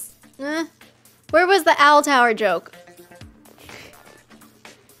 it's... Where was the owl tower joke?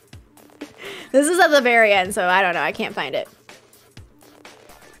 This is at the very end, so I don't know. I can't find it.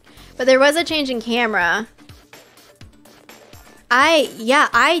 But there was a change in camera.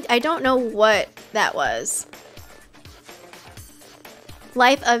 I don't know what that was.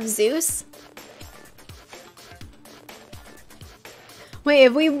 Life of Zeus? Wait,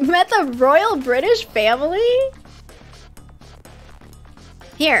 have we met the royal British family?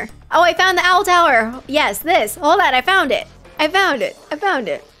 Here. Oh, I found the owl tower. Yes, this. Hold on, I found it. I found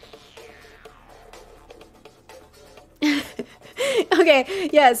it. Okay,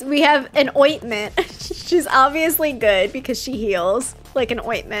 yes, we have an ointment. She's obviously good because she heals like an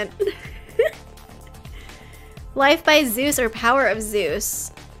ointment. Life by Zeus or Power of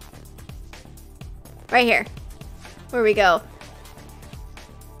Zeus. Right here. Where we go.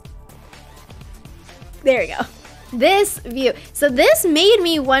 There we go. This view. So this made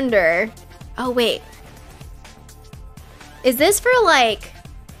me wonder. Oh, wait. Is this for like...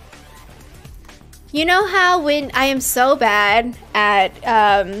 You know how when I am so bad at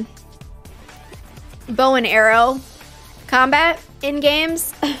bow and arrow combat in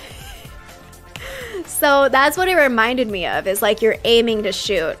games? So that's what it reminded me of, is like you're aiming to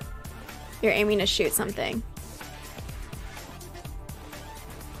shoot. You're aiming to shoot something.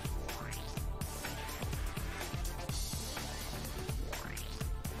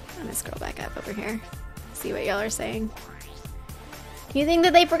 I'm gonna scroll back up over here, see what y'all are saying. You think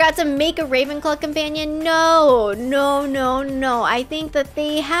that they forgot to make a Ravenclaw companion? No, no, no, no. I think that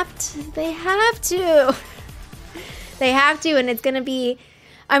they have to. They have to. They have to, and it's gonna be...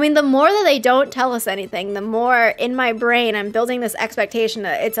 I mean, the more that they don't tell us anything, the more in my brain I'm building this expectation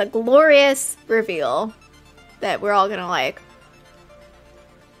that it's a glorious reveal that we're all gonna like.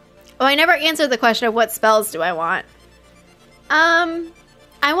 Oh, I never answered the question of what spells do I want.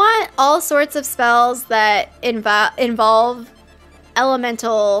 I want all sorts of spells that involve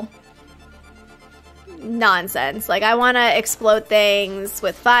elemental nonsense. Like, I want to explode things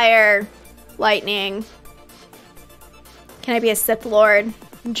with fire, lightning. Can I be a Sith Lord?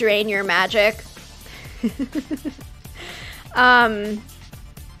 Drain your magic.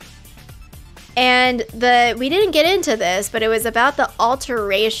 And we didn't get into this, but it was about the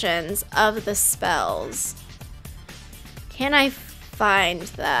alterations of the spells. Can I find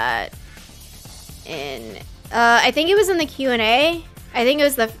that in? I think it was in the Q&A. I think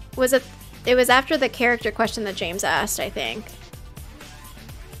it was after the character question that James asked, I think.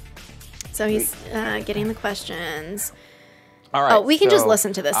 So he's getting the questions. All right. Oh, we can just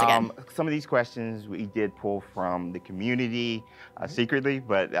listen to this again. Some of these questions we did pull from the community secretly,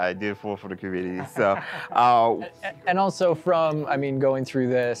 but I did pull from the community. So, and also from, I mean, going through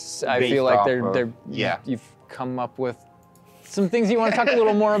this, I feel like you've come up with some things you want to talk a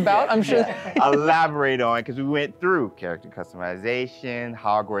little more about, I'm sure. Elaborate on, because we went through character customization,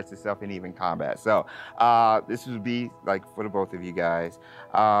 Hogwarts itself, and even combat. So this would be like for the both of you guys.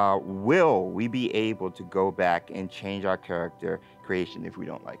 Will we be able to go back and change our character creation if we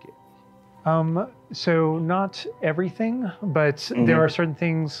don't like it? So not everything, but there are certain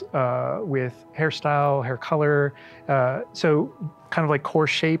things with hairstyle, hair color, so kind of like core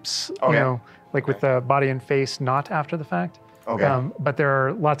shapes, you know, like with the body and face, not after the fact. Okay. But there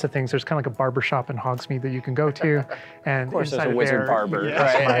are lots of things. There's kind of like a barber shop in Hogsmeade that you can go to, and of course, there's inside a wizard there, barber, yeah,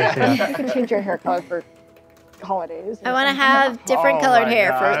 right? Yeah. You can change your hair color for holidays. I want to have different colored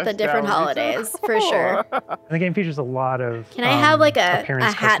hair for the different holidays, for sure. And the game features a lot of. Can I have like a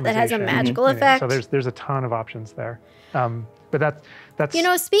appearance hat that has a customization magical in it. effect? So there's a ton of options there. But that's. You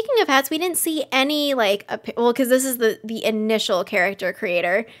know, speaking of hats, we didn't see any like well, because this is the initial character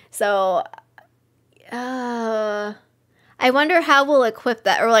creator. So, I wonder how we'll equip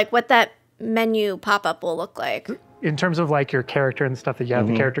that, or like what that menu pop up will look like. In terms of like your character and stuff that you have,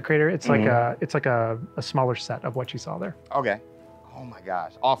 the character creator, it's like a smaller set of what you saw there. Okay. Oh my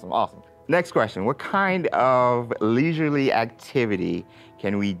gosh. Awesome. Awesome. Next question. What kind of leisurely activity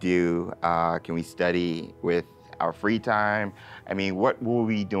can we do? Can we study with our free time? I mean, what will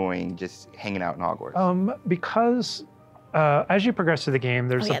we be doing just hanging out in Hogwarts? Because as you progress through the game,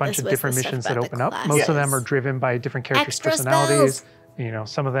 there's a bunch of different missions that open up. Most of them are driven by different characters' personalities. Spells. You know,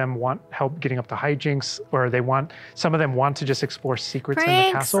 some of them want help getting up to hijinks, or some of them want to just explore secrets in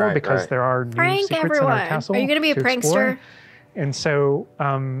the castle because there are new secrets in our castle. Are you going to be a prankster? And so,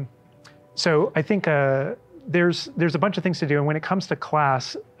 so I think there's a bunch of things to do. And when it comes to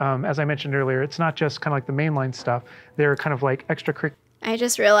class, as I mentioned earlier, it's not just kind of like the mainline stuff. They're kind of like extracurricular. I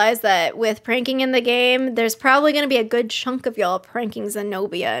just realized that with pranking in the game, there's probably going to be a good chunk of y'all pranking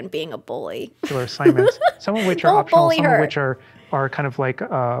Zenobia and being a bully. Assignments, some of which are optional, some of which are kind of like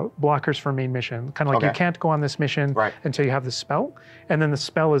blockers for main mission. Kind of like you can't go on this mission until you have the spell, and then the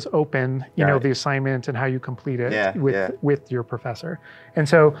spell is open. You know the assignment and how you complete it with your professor. And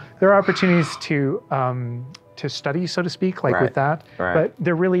so there are opportunities to study, so to speak, like with that. But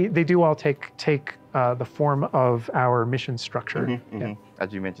they do all take the form of our mission structure.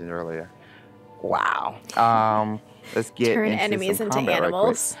 As you mentioned earlier. Wow. Let's get turn into enemies some into combat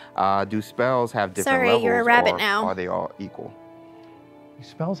animals. Right quick. Do spells have different levels? Sorry, you're a rabbit or now. Are they all equal? Do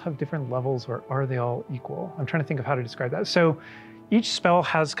spells have different levels, or are they all equal? I'm trying to think of how to describe that. So each spell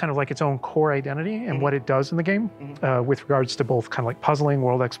has kind of like its own core identity and what it does in the game with regards to both kind of like puzzling,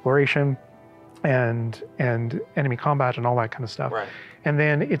 world exploration, and enemy combat and all that kind of stuff. And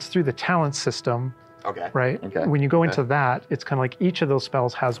then it's through the talent system. When you go into that, it's kind of like each of those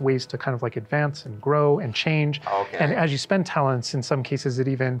spells has ways to kind of like advance and grow and change. And as you spend talents, in some cases, it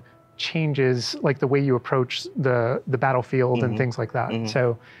even changes like the way you approach the battlefield and things like that.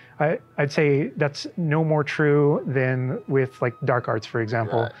 So I'd say that's no more true than with like dark arts, for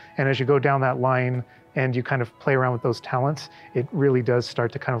example. And as you go down that line and you kind of play around with those talents, it really does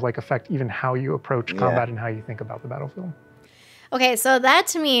start to kind of like affect even how you approach combat and how you think about the battlefield. Okay, so that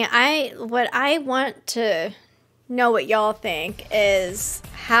to me, what I want to know what y'all think is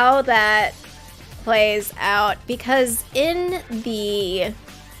how that plays out, because in the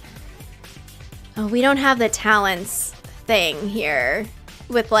we don't have the talents thing here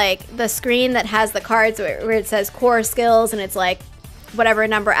with like the screen that has the cards where it says core skills and it's like whatever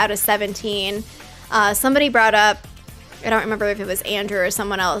number out of 17. Somebody brought up, I don't remember if it was Andrew or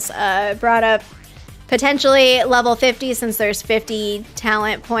someone else, brought up potentially level 50 since there's 50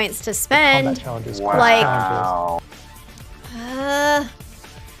 talent points to spend. Challenges. Wow.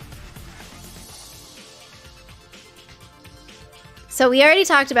 So we already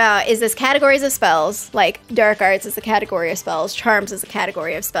talked about, is this categories of spells, like dark arts is a category of spells, charms is a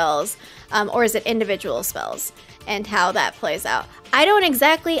category of spells, or is it individual spells, and how that plays out.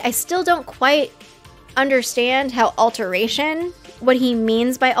 I still don't quite understand how alteration, what he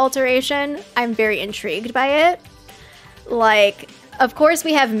means by alteration. I'm very intrigued by it. Like, of course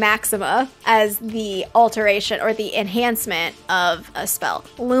we have Maxima as the alteration or the enhancement of a spell.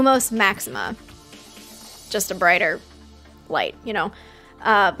 Lumos Maxima. Just a brighter light, you know.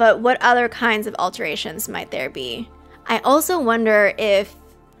 But what other kinds of alterations might there be? I also wonder if,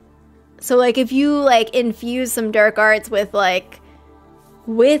 so like if you like infuse some dark arts with like,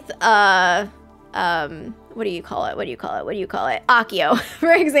 with what do you call it? Accio,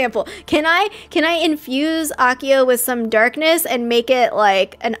 for example. Can I infuse Accio with some darkness and make it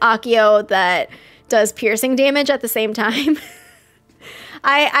like an Accio that does piercing damage at the same time?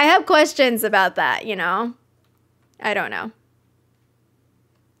 I have questions about that, you know? I don't know.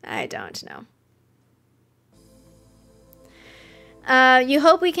 You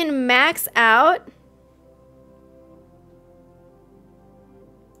hope we can max out.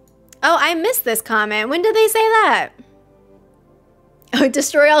 Oh, I missed this comment. When did they say that? Oh,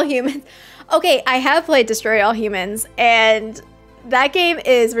 Destroy All Humans. Okay, I have played Destroy All Humans, and that game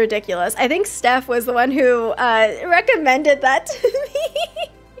is ridiculous. I think Steph was the one who recommended that to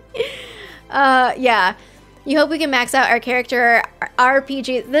me. Yeah. You hope we can max out our character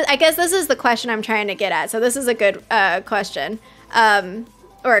RPG. I guess this is the question I'm trying to get at. So this is a good question.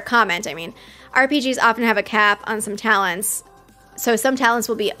 Or a comment, I mean. RPGs often have a cap on some talents. So some talents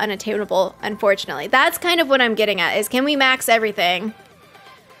will be unattainable, unfortunately. That's kind of what I'm getting at, is can we max everything?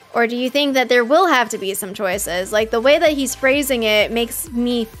 Or do you think that there will have to be some choices? Like, the way that he's phrasing it makes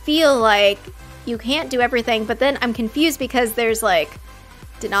me feel like you can't do everything, but then I'm confused because there's, like,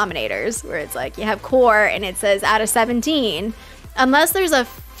 denominators, where it's like, you have core, and it says out of 17. Unless there's a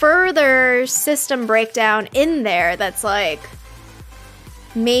further system breakdown in there that's, like,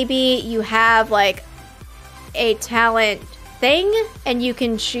 maybe you have, like, a talent thing, and you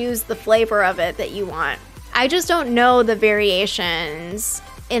can choose the flavor of it that you want. I just don't know the variations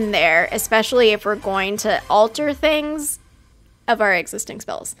in there, especially if we're going to alter things of our existing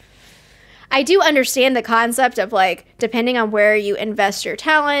spells. I do understand the concept of, like, depending on where you invest your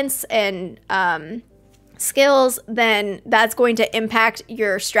talents and skills, then that's going to impact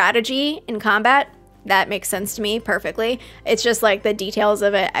your strategy in combat. That makes sense to me perfectly. It's just, like, the details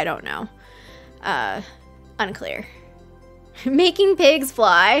of it, I don't know. Unclear. Making pigs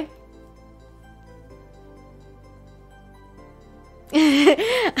fly. You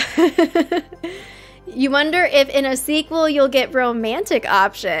wonder if in a sequel you'll get romantic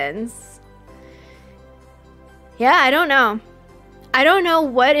options. Yeah, I don't know. I don't know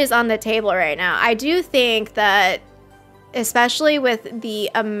what is on the table right now. I do think that, especially with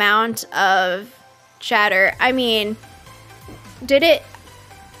the amount of chatter, I mean, did it...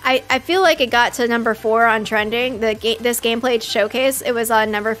 I feel like it got to number 4 on trending. This gameplay showcase, it was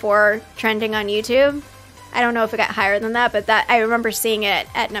on number 4 trending on YouTube. I don't know if it got higher than that, but that I remember seeing it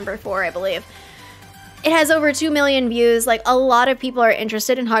at number 4, I believe. It has over 2 million views. Like, a lot of people are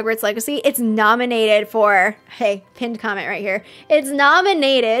interested in Hogwarts Legacy. It's nominated for, hey, pinned comment right here. It's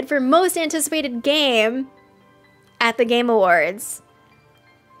nominated for most anticipated game at the Game Awards.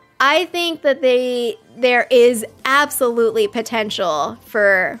 I think that there is absolutely potential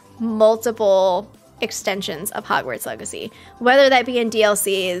for multiple extensions of Hogwarts Legacy, whether that be in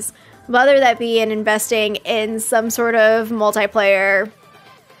DLCs, whether that be in investing in some sort of multiplayer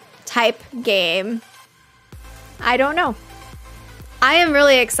type game. I don't know. I am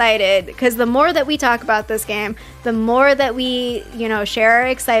really excited because the more that we talk about this game, the more that we, you know, share our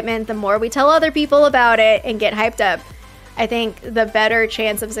excitement, the more we tell other people about it and get hyped up. I think the better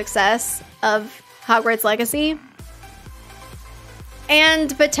chance of success of Hogwarts Legacy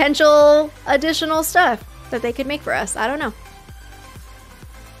and potential additional stuff that they could make for us. I don't know.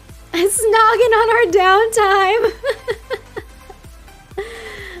 It's snogging on our downtime.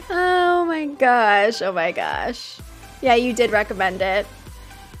 Oh my gosh. Oh my gosh. Yeah, you did recommend it.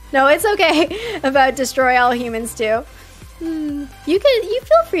 No, it's okay about Destroy All Humans too. You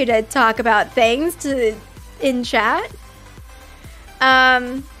feel free to talk about things in chat.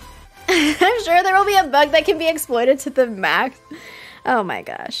 I'm sure there will be a bug that can be exploited to the max. Oh my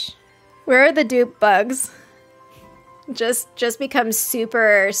gosh. Where are the dupe bugs? Just become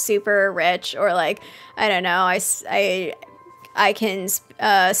super, super rich, or like, I don't know, I can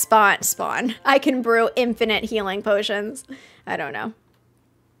spawn. I can brew infinite healing potions. I don't know.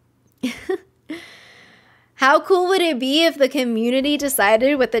 How cool would it be if the community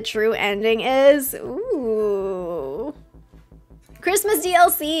decided what the true ending is? Ooh. Christmas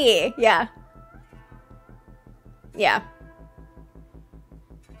DLC. Yeah. Yeah.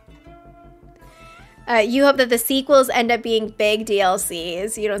 You hope that the sequels end up being big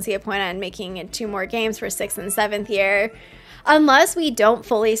DLCs. You don't see a point on making it 2 more games for 6th and 7th year. Unless we don't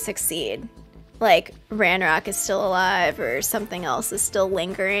fully succeed. Like, Ranrock is still alive or something else is still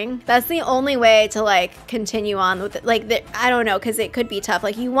lingering. That's the only way to, like, continue on with it. Like, I don't know, because it could be tough.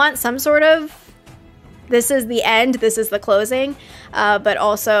 Like, you want some sort of, this is the end, this is the closing. But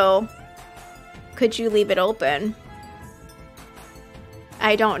also, could you leave it open?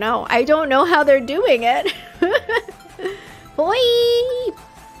 I don't know. I don't know how they're doing it. Hoi!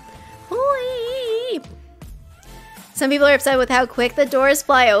 Hoi! Some people are upset with how quick the doors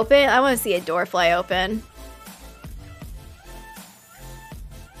fly open. I want to see a door fly open.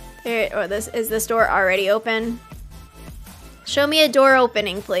 Or is this door already open? Show me a door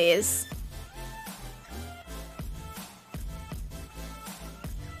opening, please.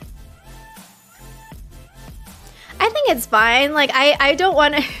 I think it's fine. Like, I don't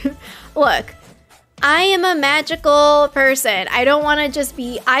want to... Look, I am a magical person. I don't want to just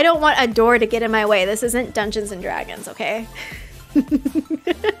be... I don't want a door to get in my way. This isn't Dungeons and Dragons, okay?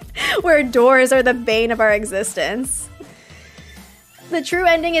 Where doors are the bane of our existence. The true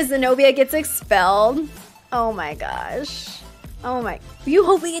ending is Zenobia gets expelled. Oh my gosh. Oh my... You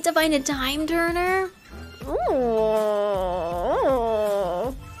hope we get to find a time turner? Ooh.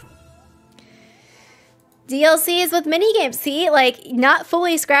 DLCs with minigames. See, like, not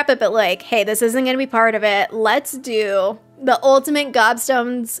fully scrap it, but like, hey, this isn't going to be part of it. Let's do the Ultimate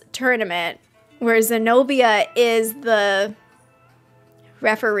Gobstones tournament where Zenobia is the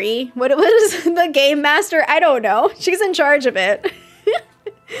referee. What is the game master? I don't know. She's in charge of it.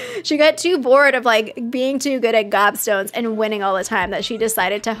 She got too bored of like being too good at gobstones and winning all the time that she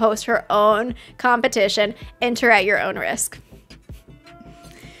decided to host her own competition. Enter at your own risk.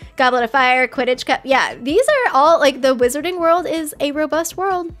 Goblet of Fire, Quidditch Cup. Yeah, these are all, like, the wizarding world is a robust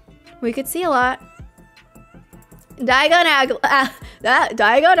world. We could see a lot. Diagon Alley.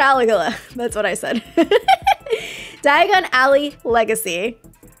 That's what I said. Diagon Alley Legacy.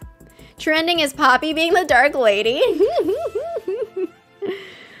 Trending is Poppy being the Dark Lady.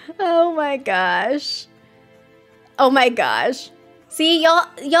 Oh my gosh. Oh my gosh. See,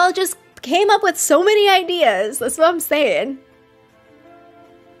 y'all just came up with so many ideas. That's what I'm saying.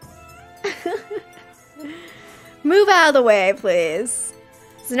 Move out of the way, please.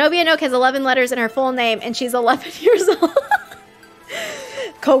 Zenobia Noak has 11 letters in her full name, and she's 11 years old.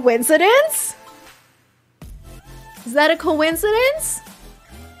 Coincidence? Is that a coincidence?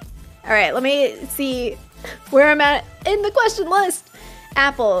 All right, let me see where I'm at in the question list.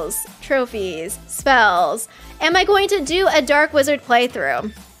 Apples, trophies, spells. Am I going to do a Dark Wizard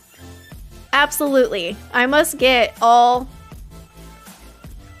playthrough? Absolutely. I must get all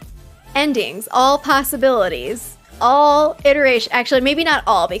endings, all possibilities, all iteration. Actually, maybe not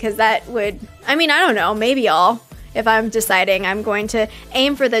all, because that would, I mean, I don't know, maybe all. If I'm deciding I'm going to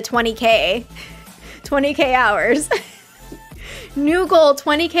aim for the 20K hours. New goal,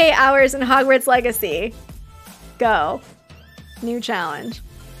 20K hours in Hogwarts Legacy. Go. New challenge.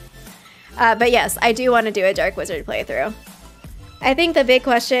 But yes, I do want to do a Dark Wizard playthrough. I think the big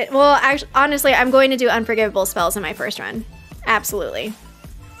question, well, actually, honestly, I'm going to do unforgivable spells in my first run. Absolutely.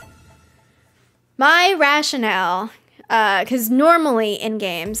 My rationale, because normally in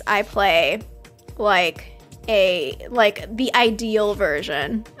games I play like the ideal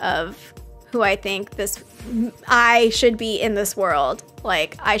version of who I think I should be in this world.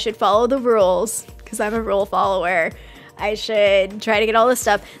 Like, I should follow the rules because I'm a rule follower. I should try to get all this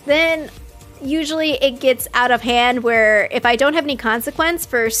stuff. Then usually it gets out of hand where if I don't have any consequence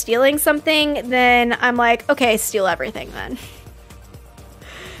for stealing something, then I'm like, okay, steal everything then.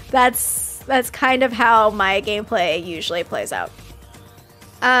 That's kind of how my gameplay usually plays out.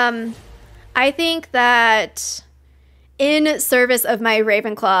 I think that in service of my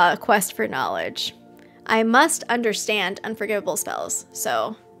Ravenclaw quest for knowledge, I must understand unforgivable spells.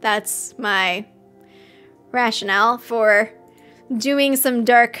 So that's my rationale for doing some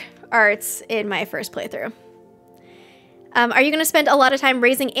dark arts in my first playthrough. Are you going to spend a lot of time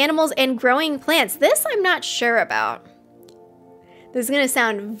raising animals and growing plants? This I'm not sure about. This is going to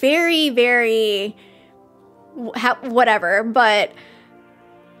sound very, very whatever, but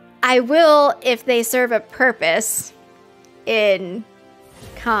I will if they serve a purpose in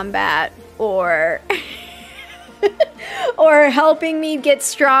combat or or helping me get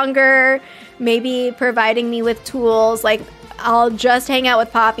stronger, maybe providing me with tools. Like, I'll just hang out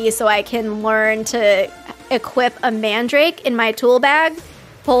with Poppy so I can learn to equip a mandrake in my tool bag,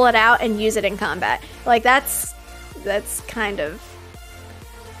 pull it out, and use it in combat. Like, that's kind of...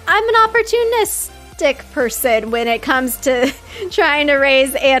 I'm an opportunist. skeptic person when it comes to trying to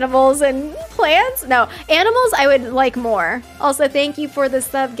raise animals and plants. No, animals I would like more. Also, thank you for the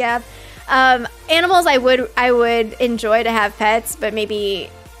sub, Gab. Animals I would enjoy to have pets, but maybe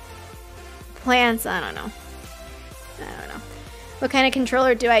plants, I don't know. What kind of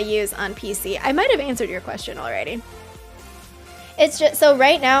controller do I use on PC? I might have answered your question already. It's just, so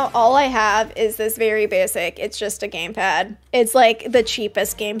right now, all I have is this very basic, it's just a gamepad. It's like the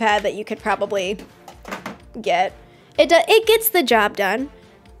cheapest gamepad that you could probably get. It gets the job done.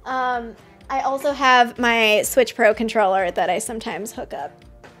 I also have my Switch Pro controller that I sometimes hook up.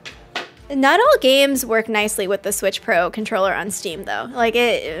 Not all games work nicely with the Switch Pro controller on Steam though. Like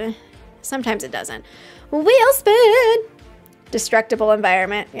sometimes it doesn't. Wheel spin! Destructible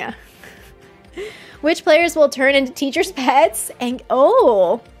environment, yeah. Which players will turn into teachers' pets? And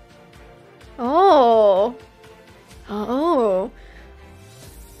oh.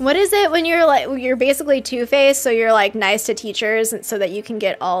 What is it when you're basically Two-Face, so you're like nice to teachers so that you can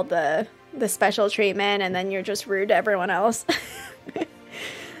get all the special treatment and then you're just rude to everyone else?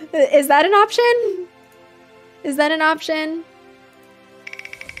 Is that an option? Is that an option?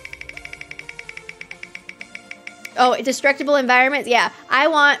 Oh, destructible environments? Yeah. I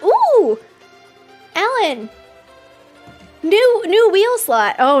want... Ooh! Alan! New wheel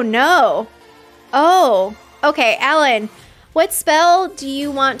slot. Oh, no. Oh. Okay, Alan. What spell do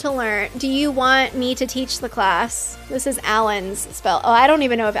you want to learn? Do you want me to teach the class? This is Alan's spell. Oh, I don't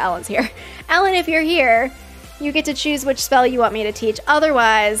even know if Alan's here. Alan, if you're here, you get to choose which spell you want me to teach.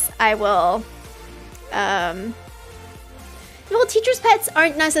 Otherwise, I will... Well, teachers' pets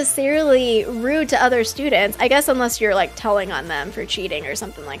aren't necessarily rude to other students. I guess unless you're, like, telling on them for cheating or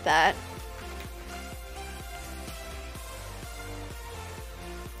something like that.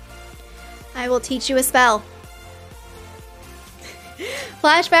 I will teach you a spell.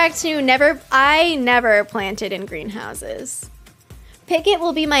 Flashback to I never planted in greenhouses. Pickett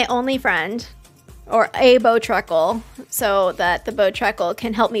will be my only friend. Or a bowtruckle, so that the bowtruckle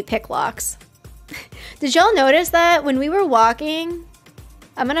can help me pick locks. Did y'all notice that when we were walking?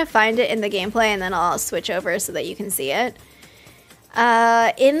 I'm gonna find it in the gameplay and then I'll switch over so that you can see it.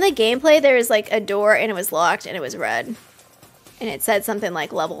 In the gameplay, there was like a door and it was locked and it was red. And it said something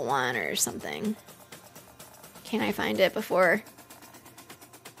like level 1 or something. Can I find it before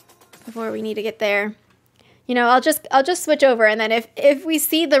we need to get there? You know, I'll just switch over and then if we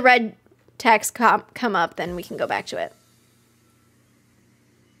see the red text come up, then we can go back to it.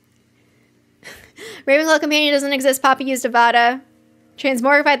 Ravenclaw Companion doesn't exist. Poppy used Avada.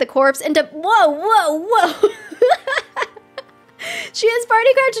 Transmogrified the corpse into... Whoa! She is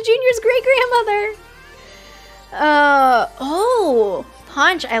Barty Crouch Jr.'s great-grandmother. Oh,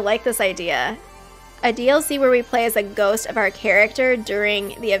 Punch. I like this idea. A DLC where we play as a ghost of our character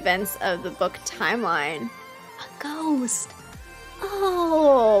during the events of the book timeline. A ghost.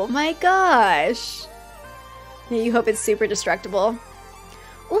 Oh my gosh. You hope it's super destructible.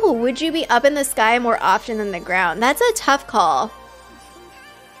 Ooh, would you be up in the sky more often than the ground? That's a tough call.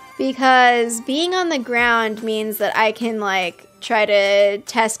 Because being on the ground means that I can, like, try to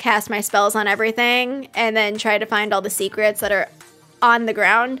cast my spells on everything and then try to find all the secrets that are on the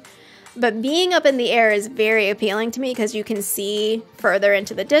ground. But being up in the air is very appealing to me because you can see further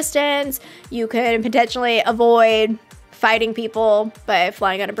into the distance. You can potentially avoid fighting people by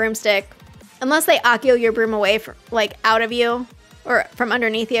flying on a broomstick. Unless they Accio your broom away, like, out of you. Or from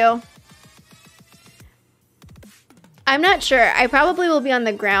underneath you. I'm not sure. I probably will be on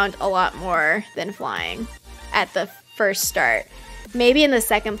the ground a lot more than flying at the first start. Maybe in the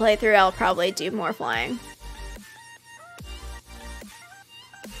second playthrough, I'll probably do more flying.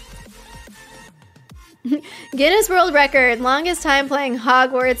 Guinness World Record, longest time playing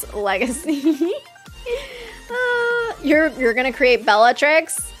Hogwarts Legacy. You're gonna create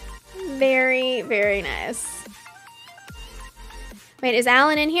Bellatrix? Very, very nice. Wait, is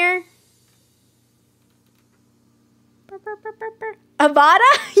Alan in here?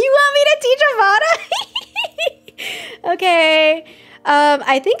 Avada? You want me to teach Avada? Okay.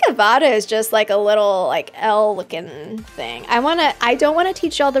 I think Avada is just like a little like L-looking thing. I don't want to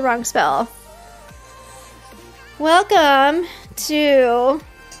teach y'all the wrong spell. Welcome to...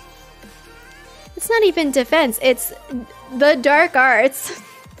 It's not even defense, it's the dark arts.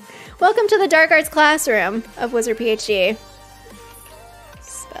 Welcome to the dark arts classroom of WizardPhD.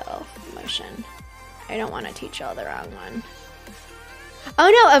 Spell motion. I don't want to teach y'all the wrong one. Oh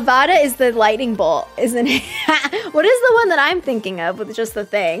no, Avada is the lightning bolt, isn't it? What is the one that I'm thinking of with just the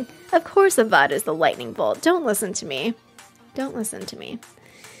thing? Of course Avada is the lightning bolt. Don't listen to me. Don't listen to me.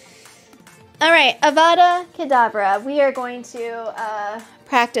 All right, Avada Kedavra. We are going to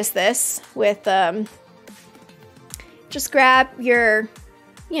practice this with, just grab your,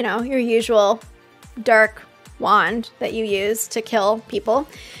 you know, your usual dark wand that you use to kill people.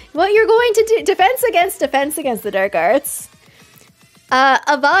 What you're going to do, defense against the dark arts.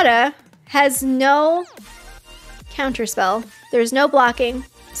 Avada has no counterspell. There's no blocking.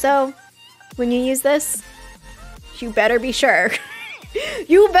 So when you use this, you better be sure.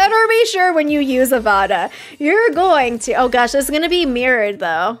 You better be sure when you use Avada. You're going to, oh gosh, this is going to be mirrored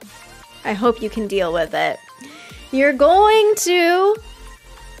though. I hope you can deal with it. You're going to,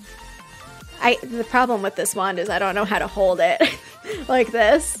 the problem with this wand is I don't know how to hold it. Like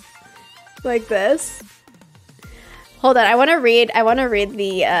this. Like this. Hold on, I want to read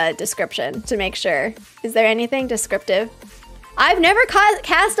the description to make sure. Is there anything descriptive? I've never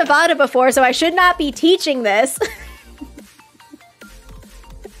cast Avada before, so I should not be teaching this.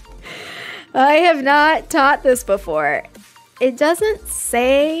 I have not taught this before. It doesn't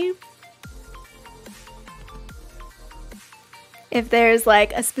say if there's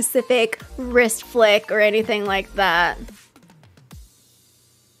like a specific wrist flick or anything like that.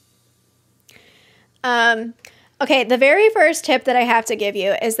 Okay, the very first tip that I have to give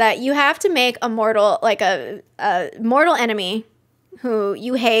you is that you have to make a mortal, like a mortal enemy who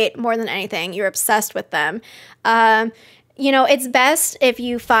you hate more than anything. You're obsessed with them. You know, it's best if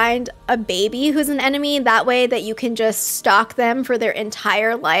you find a baby who's an enemy. That way that you can just stalk them for their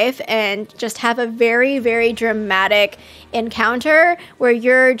entire life and just have a very, very dramatic encounter where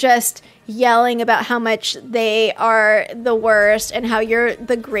you're just yelling about how much they are the worst and how you're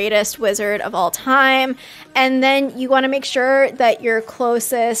the greatest wizard of all time. And then you want to make sure that your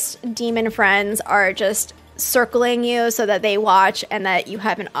closest demon friends are just circling you so that they watch and that you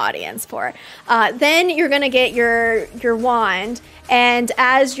have an audience for. Then you're going to get your wand, and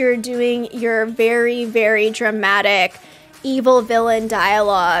as you're doing your very, very dramatic evil villain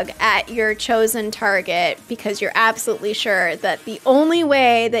dialogue at your chosen target, because you're absolutely sure that the only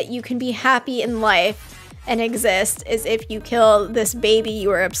way that you can be happy in life and exist is if you kill this baby you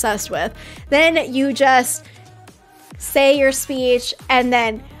are obsessed with, then you just say your speech and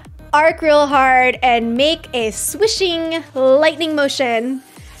then arc real hard and make a swishing lightning motion,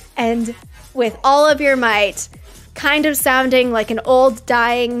 and with all of your might, kind of sounding like an old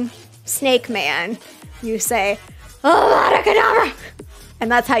dying snake man, you say, Avada Kedavra!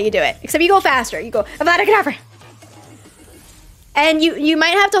 And that's how you do it. Except you go faster. You go, Avada Kedavra! And you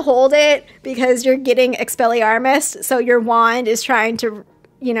might have to hold it because you're getting Expelliarmus, so your wand is trying to,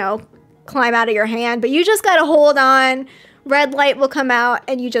 you know, climb out of your hand, but you just gotta hold on. Red light will come out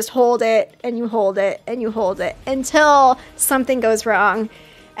and you just hold it and you hold it and you hold it until something goes wrong,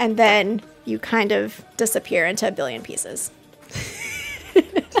 and then you kind of disappear into a billion pieces.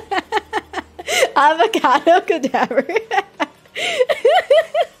 Avocado cadaver.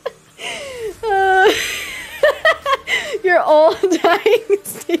 Your old dying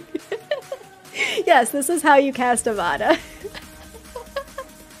state. Yes, this is how you cast Avada.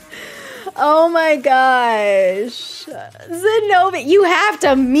 Oh my gosh. Zenobia, you have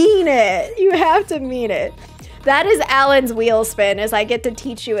to mean it. You have to mean it. That is Alan's wheel spin, as I get to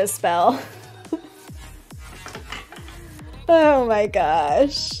teach you a spell. Oh my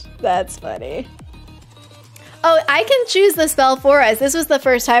gosh. That's funny. Oh, I can choose the spell for us. This was the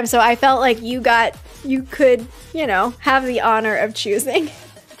first time, so I felt like you could, you know, have the honor of choosing.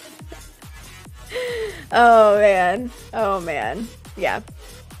 Oh man. Oh man. Yeah.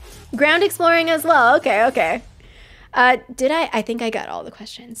 Ground exploring as well. Okay, okay. I think I got all the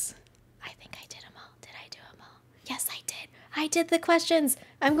questions. I think I did them all. Did I do them all? Yes, I did. I did the questions.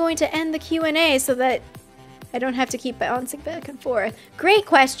 I'm going to end the Q&A so that I don't have to keep bouncing back and forth. Great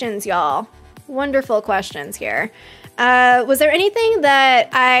questions, y'all. Wonderful questions here. Was there anything that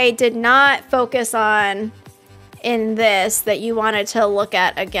I did not focus on in this that you wanted to look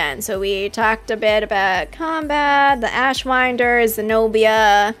at again? So we talked a bit about combat, the Ashwinder,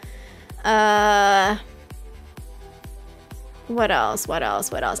 Zenobia. What else?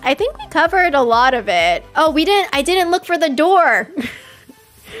 I think we covered a lot of it. Oh, I didn't look for the door.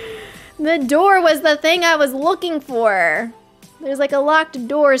 The door was the thing I was looking for. There's like a locked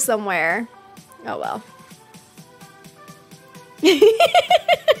door somewhere. Oh well.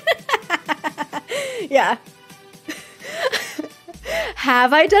 Yeah.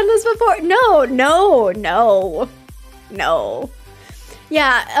 Have I done this before? No.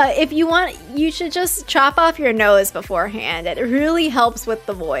 Yeah, if you want, you should just chop off your nose beforehand. It really helps with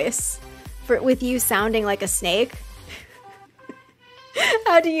the voice, with you sounding like a snake.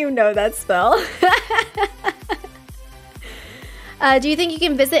 How do you know that spell? Do you think you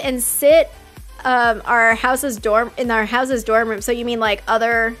can visit and sit our house's dorm room. So you mean like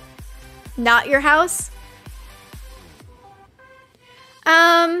other, not your house?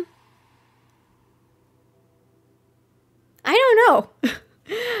 I don't know.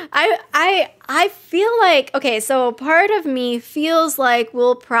 I feel like, okay, so part of me feels like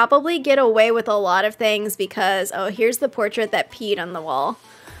we'll probably get away with a lot of things because, oh, here's the portrait that peed on the wall.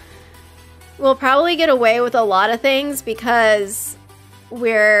 We'll probably get away with a lot of things because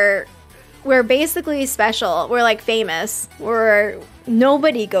we're basically special. We're like famous.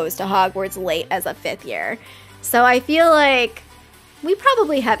 Nobody goes to Hogwarts late as a 5th year. So I feel like we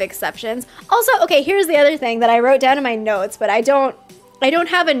probably have exceptions. Also, okay, here's the other thing that I wrote down in my notes, but I don't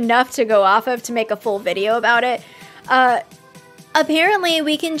have enough to go off of to make a full video about it. Apparently,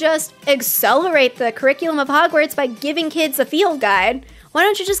 we can just accelerate the curriculum of Hogwarts by giving kids a field guide. Why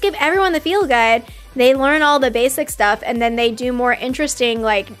don't you just give everyone the field guide? They learn all the basic stuff, and then they do more interesting,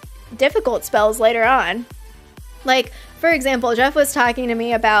 like, difficult spells later on. Like, for example, Jeff was talking to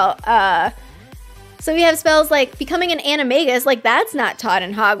me about, so we have spells like becoming an animagus. Like, that's not taught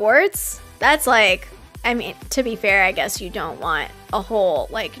in Hogwarts. That's like, I mean, to be fair, I guess you don't want a whole,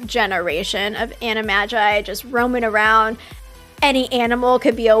 like, generation of animagi just roaming around. Any animal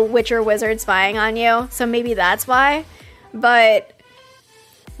could be a witch or wizard spying on you, so maybe that's why. But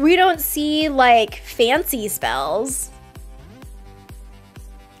we don't see, like, fancy spells.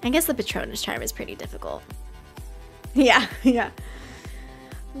 I guess the Patronus Charm is pretty difficult. Yeah, yeah.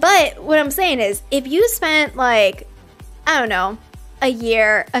 But what I'm saying is, if you spent, like, I don't know, a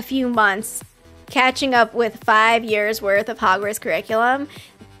year, a few months, catching up with 5 years worth of Hogwarts curriculum,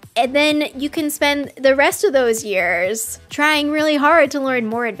 and then you can spend the rest of those years trying really hard to learn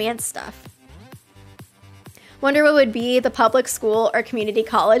more advanced stuff. Wonder what would be the public school or community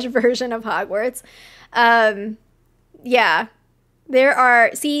college version of Hogwarts. Yeah. There's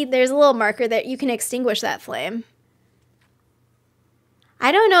a little marker that you can extinguish that flame.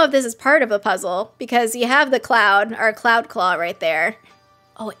 I don't know if this is part of a puzzle, because you have the cloud, or cloud claw right there.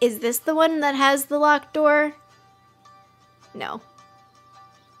 Oh, is this the one that has the locked door? No.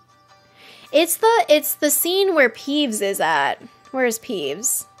 It's the scene where Peeves is at. Where's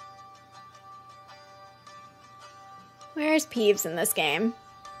Peeves? Where's Peeves in this game?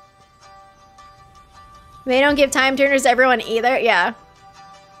 They don't give time turners to everyone either? Yeah.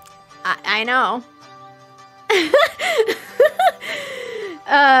 I know.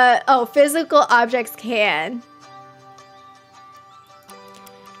 Oh, physical objects can.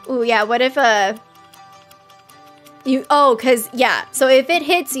 Ooh, yeah, what if, cause, yeah, so if it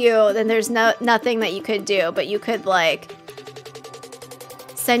hits you, then there's nothing that you could do, but you could, like,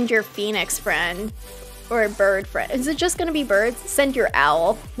 send your phoenix friend, or a bird friend. Is it just gonna be birds? Send your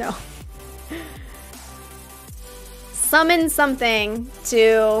owl. No. Summon something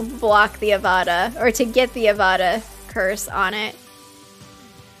to block the Avada, or to get the Avada curse on it.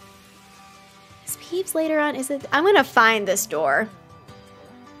 Is Peeves later on? Is it? I'm gonna find this door.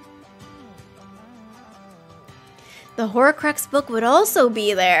 The Horcrux book would also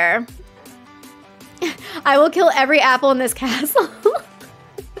be there. I will kill every apple in this castle.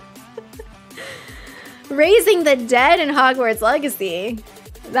 Raising the dead in Hogwarts Legacy.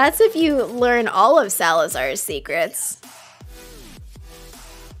 That's if you learn all of Salazar's secrets.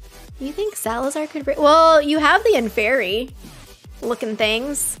 You think Salazar could well, you have the Inferi looking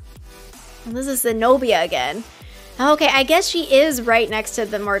things. And this is Zenobia again. Okay, I guess she is right next to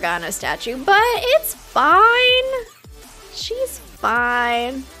the Morgana statue, but it's fine. She's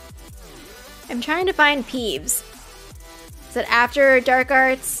fine. I'm trying to find Peeves. Is it after Dark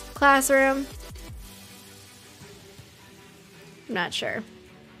Arts classroom? I'm not sure.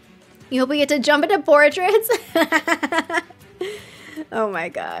 You hope we get to jump into portraits? Oh my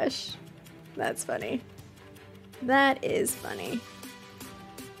gosh. That's funny. That is funny.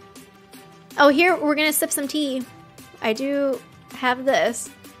 Oh, here, we're gonna sip some tea. I do have this.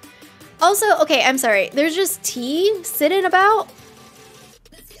 Also, okay, I'm sorry. There's just tea sitting about.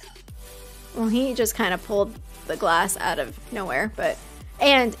 Well, he just kind of pulled the glass out of nowhere,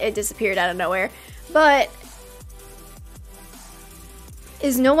 and it disappeared out of nowhere. But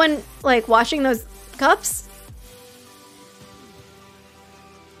is no one, like, washing those cups?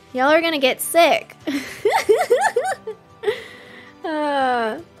 Y'all are gonna get sick.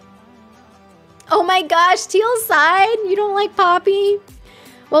 Oh my gosh, Teal side? You don't like Poppy?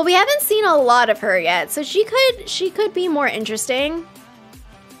 Well, we haven't seen a lot of her yet, so she could be more interesting.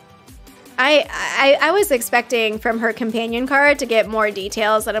 I was expecting from her companion card to get more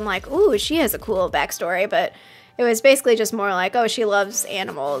details, and I'm like, ooh, she has a cool backstory, but it was basically just more like, oh, she loves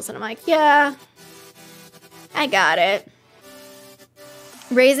animals, and I'm like, yeah, I got it.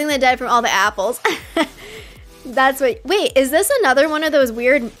 Raising the dead from all the apples. That's what, wait, is this another one of those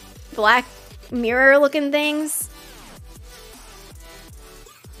weird black mirror looking things?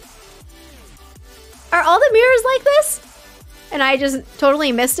 Are all the mirrors like this? And I just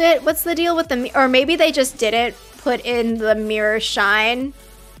totally missed it? What's the deal with the, or maybe they just didn't put in the mirror shine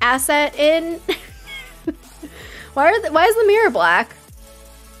asset in? Why is the mirror black?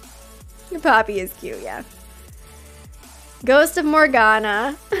 Your Poppy is cute, yeah. Ghost of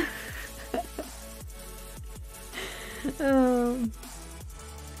Morgana.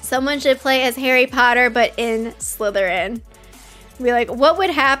 Someone should play as Harry Potter, but in Slytherin. Be like, what would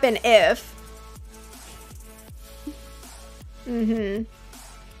happen if?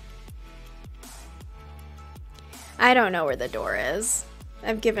 I don't know where the door is.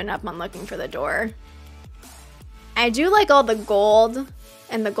 I've given up on looking for the door. I do like all the gold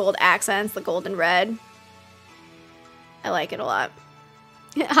and the gold accents, the gold and red. I like it a lot.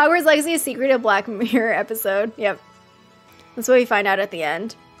 Hogwarts Legacy is Secret of Black Mirror episode. Yep. That's what we find out at the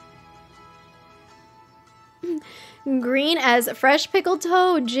end. Green as fresh pickled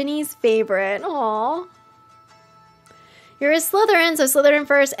toad, Ginny's favorite. Aww. You're a Slytherin, so Slytherin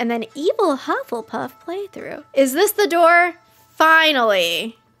first, and then evil Hufflepuff playthrough. Is this the door?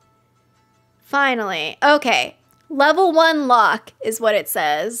 Finally. Finally. Okay. Level 1 lock is what it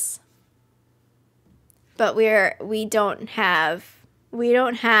says. But we don't have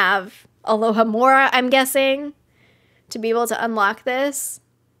Alohomora, I'm guessing, to be able to unlock this.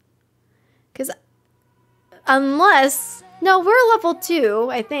 Because unless, no, we're level 2,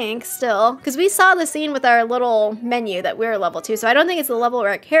 I think, still. Because we saw the scene with our little menu that we're level 2. So I don't think it's the level of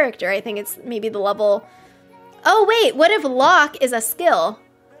our character. I think it's maybe the level. Oh, wait, what if lock is a skill?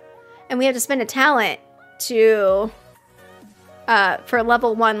 And we have to spend a talent to, for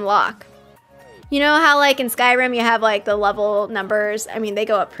level 1 lock. You know how like in Skyrim you have like the level numbers? I mean, they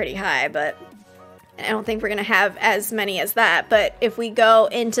go up pretty high, but I don't think we're gonna have as many as that. But if we go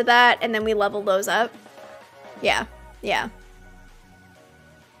into that and then we level those up, yeah, yeah.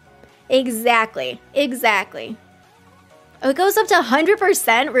 Exactly, exactly. Oh, it goes up to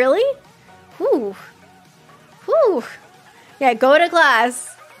 100%, really? Whew, whew. Yeah, go to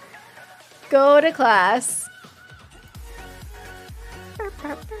class. Go to class.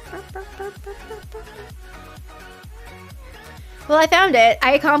 Well, I found it.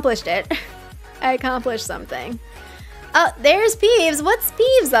 I accomplished it. I accomplished something. Oh, there's Peeves. What's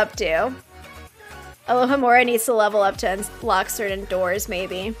Peeves up to? Alohomora needs to level up to unlock certain doors,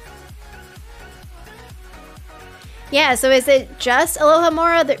 maybe. Yeah, so is it just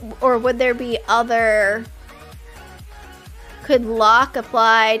Alohomora, or would there be other... Could lock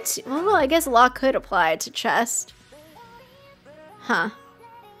apply to... Well, I guess lock could apply to chest. Huh.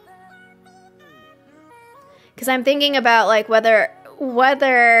 Because I'm thinking about like whether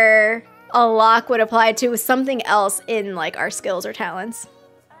a lock would apply to something else in like our skills or talents.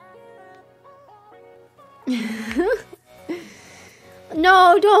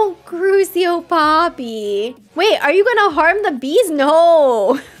 No, don't Crucio Poppy. Wait, are you gonna harm the bees?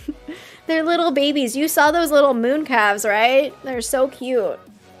 No. They're little babies. You saw those little moon calves, right? They're so cute.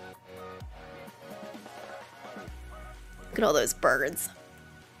 Look at all those birds.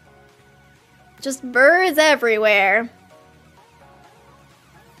 Just birds everywhere.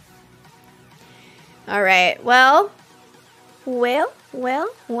 All right, well.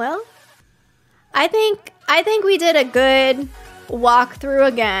 I think we did a good walkthrough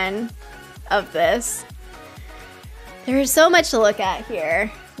again of this. There's so much to look at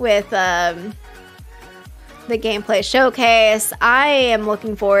here with the gameplay showcase. I am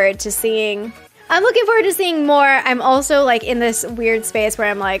looking forward to seeing... I'm looking forward to seeing more. I'm also like in this weird space where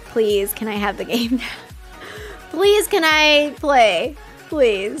I'm like, please, can I have the game now? Please, can I play?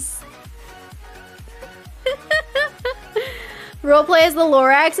 Please. Roleplay as the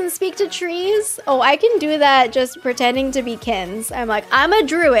Lorax and speak to trees? Oh, I can do that just pretending to be Kins. I'm like, I'm a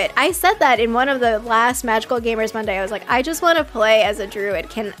druid. I said that in one of the last Magical Gamers Monday. I was like, I just want to play as a druid.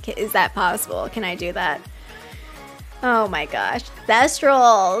 Is that possible? Can I do that? Oh my gosh.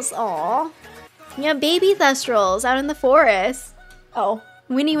 Thestrals. Aw. Yeah, baby Thestrals out in the forest. Oh,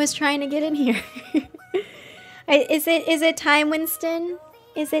 Winnie was trying to get in here. Is it time, Winston?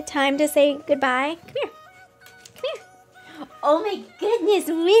 Is it time to say goodbye? Come here. Come here. Oh my goodness,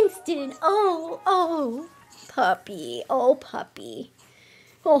 Winston. Oh, puppy. Oh, puppy.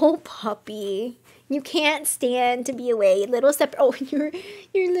 Oh, puppy. You can't stand to be away. Little oh, your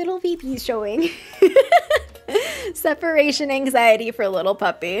little baby's showing. Separation anxiety for little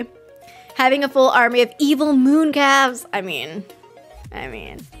puppy. Having a full army of evil moon calves. I mean.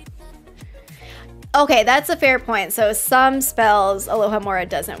 Okay, that's a fair point. So some spells Alohomora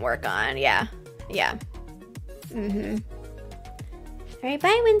doesn't work on. Yeah. Yeah. Mm-hmm. All right,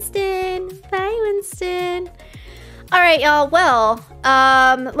 bye, Winston. Bye, Winston. All right, y'all. Well,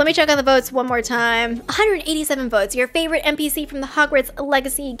 let me check on the votes one more time. 187 votes. Your favorite NPC from the Hogwarts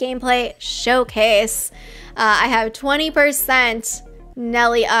Legacy gameplay showcase. I have 20%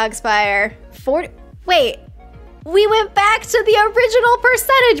 Nellie Ogspire. 40. Wait, we went back to the original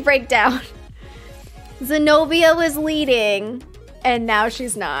percentage breakdown. Zenobia was leading, and now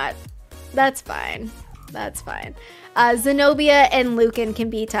she's not. That's fine. That's fine. Zenobia and Lucan can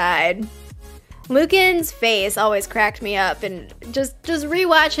be tied. Lucan's face always cracked me up, and just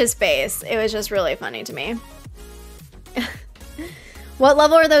rewatch his face. It was just really funny to me. What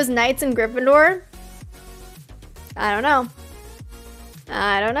level are those knights in Gryffindor? I don't know.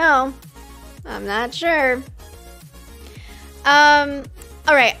 I don't know. I'm not sure.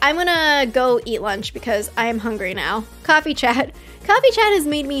 All right, I'm gonna go eat lunch because I'm hungry now. Coffee chat. Coffee chat has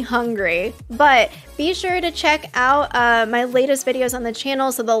made me hungry, but be sure to check out my latest videos on the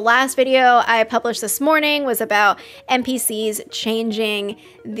channel. So the last video I published this morning was about NPCs changing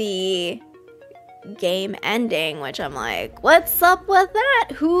the game ending, which I'm like, what's up with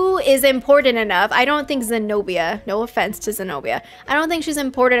that? Who is important enough? I don't think Zenobia, no offense to Zenobia, I don't think she's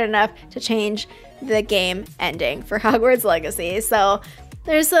important enough to change the game ending for Hogwarts Legacy. So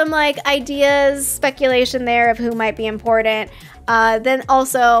there's some like ideas, speculation there of who might be important. Then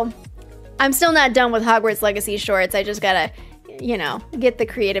also, I'm still not done with Hogwarts Legacy shorts. I just gotta, you know, get the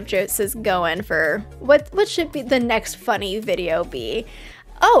creative juices going for what should be the next funny video be.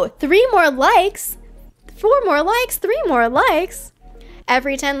 Oh, 3 more likes, 4 more likes, 3 more likes.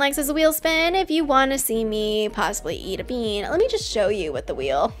 Every 10 likes is a wheel spin if you want to see me possibly eat a bean. Let me just show you what the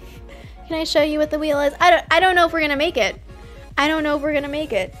wheel. Can I show you what the wheel is? I don't know if we're gonna make it. I don't know if we're gonna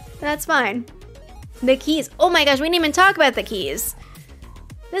make it. That's fine. The keys. Oh my gosh, we didn't even talk about the keys.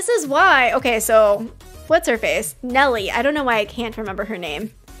 This is why. Okay, so what's her face? Nellie. I don't know why I can't remember her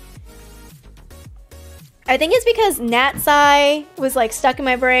name. I think it's because Natsai was like stuck in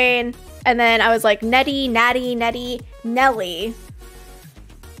my brain, and then I was like Nettie, Natty, Nettie, Nellie.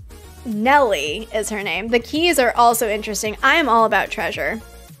 Nellie is her name. The keys are also interesting. I am all about treasure.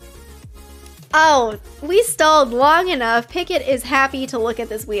 Oh, we stalled long enough. Pickett is happy to look at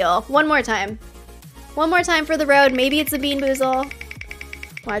this wheel. One more time. One more time for the road. Maybe it's a bean boozle.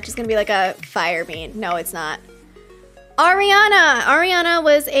 Well, it's just gonna be like a fire bean. No, it's not. Ariana! Ariana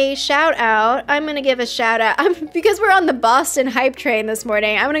was a shout out. I'm gonna give a shout out. Because we're on the Boston hype train this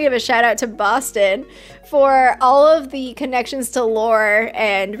morning, I'm gonna give a shout out to Boston for all of the connections to lore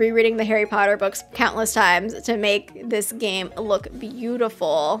and rereading the Harry Potter books countless times to make this game look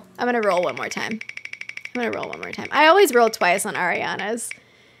beautiful. I'm gonna roll one more time. I'm gonna roll one more time. I always roll twice on Ariana's.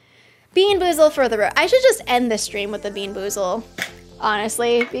 Bean Boozle for the road. I should just end this stream with the Bean Boozle,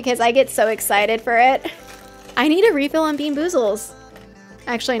 honestly, because I get so excited for it. I need a refill on Bean Boozles.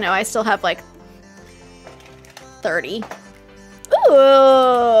 Actually, no, I still have like 30.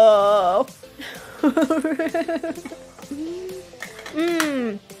 Ooh!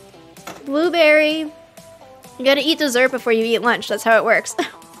 Blueberry. You gotta eat dessert before you eat lunch. That's how it works.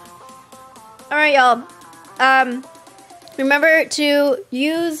 All right, y'all. Remember to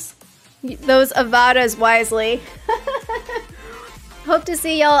use those Avadas wisely. Hope to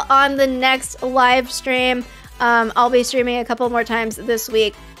see y'all on the next live stream. I'll be streaming a couple more times this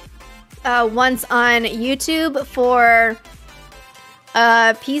week. Once on YouTube for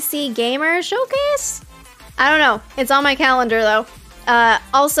PC Gamer Showcase? I don't know. It's on my calendar though.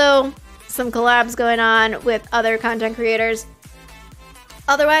 Also, some collabs going on with other content creators.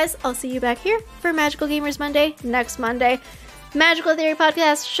 Otherwise, I'll see you back here for Magical Gamers Monday next Monday. Magical Theory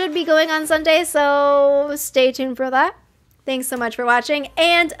Podcast should be going on Sunday, so stay tuned for that. Thanks so much for watching,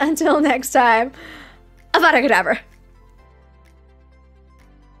 and until next time, Avada Kedavra.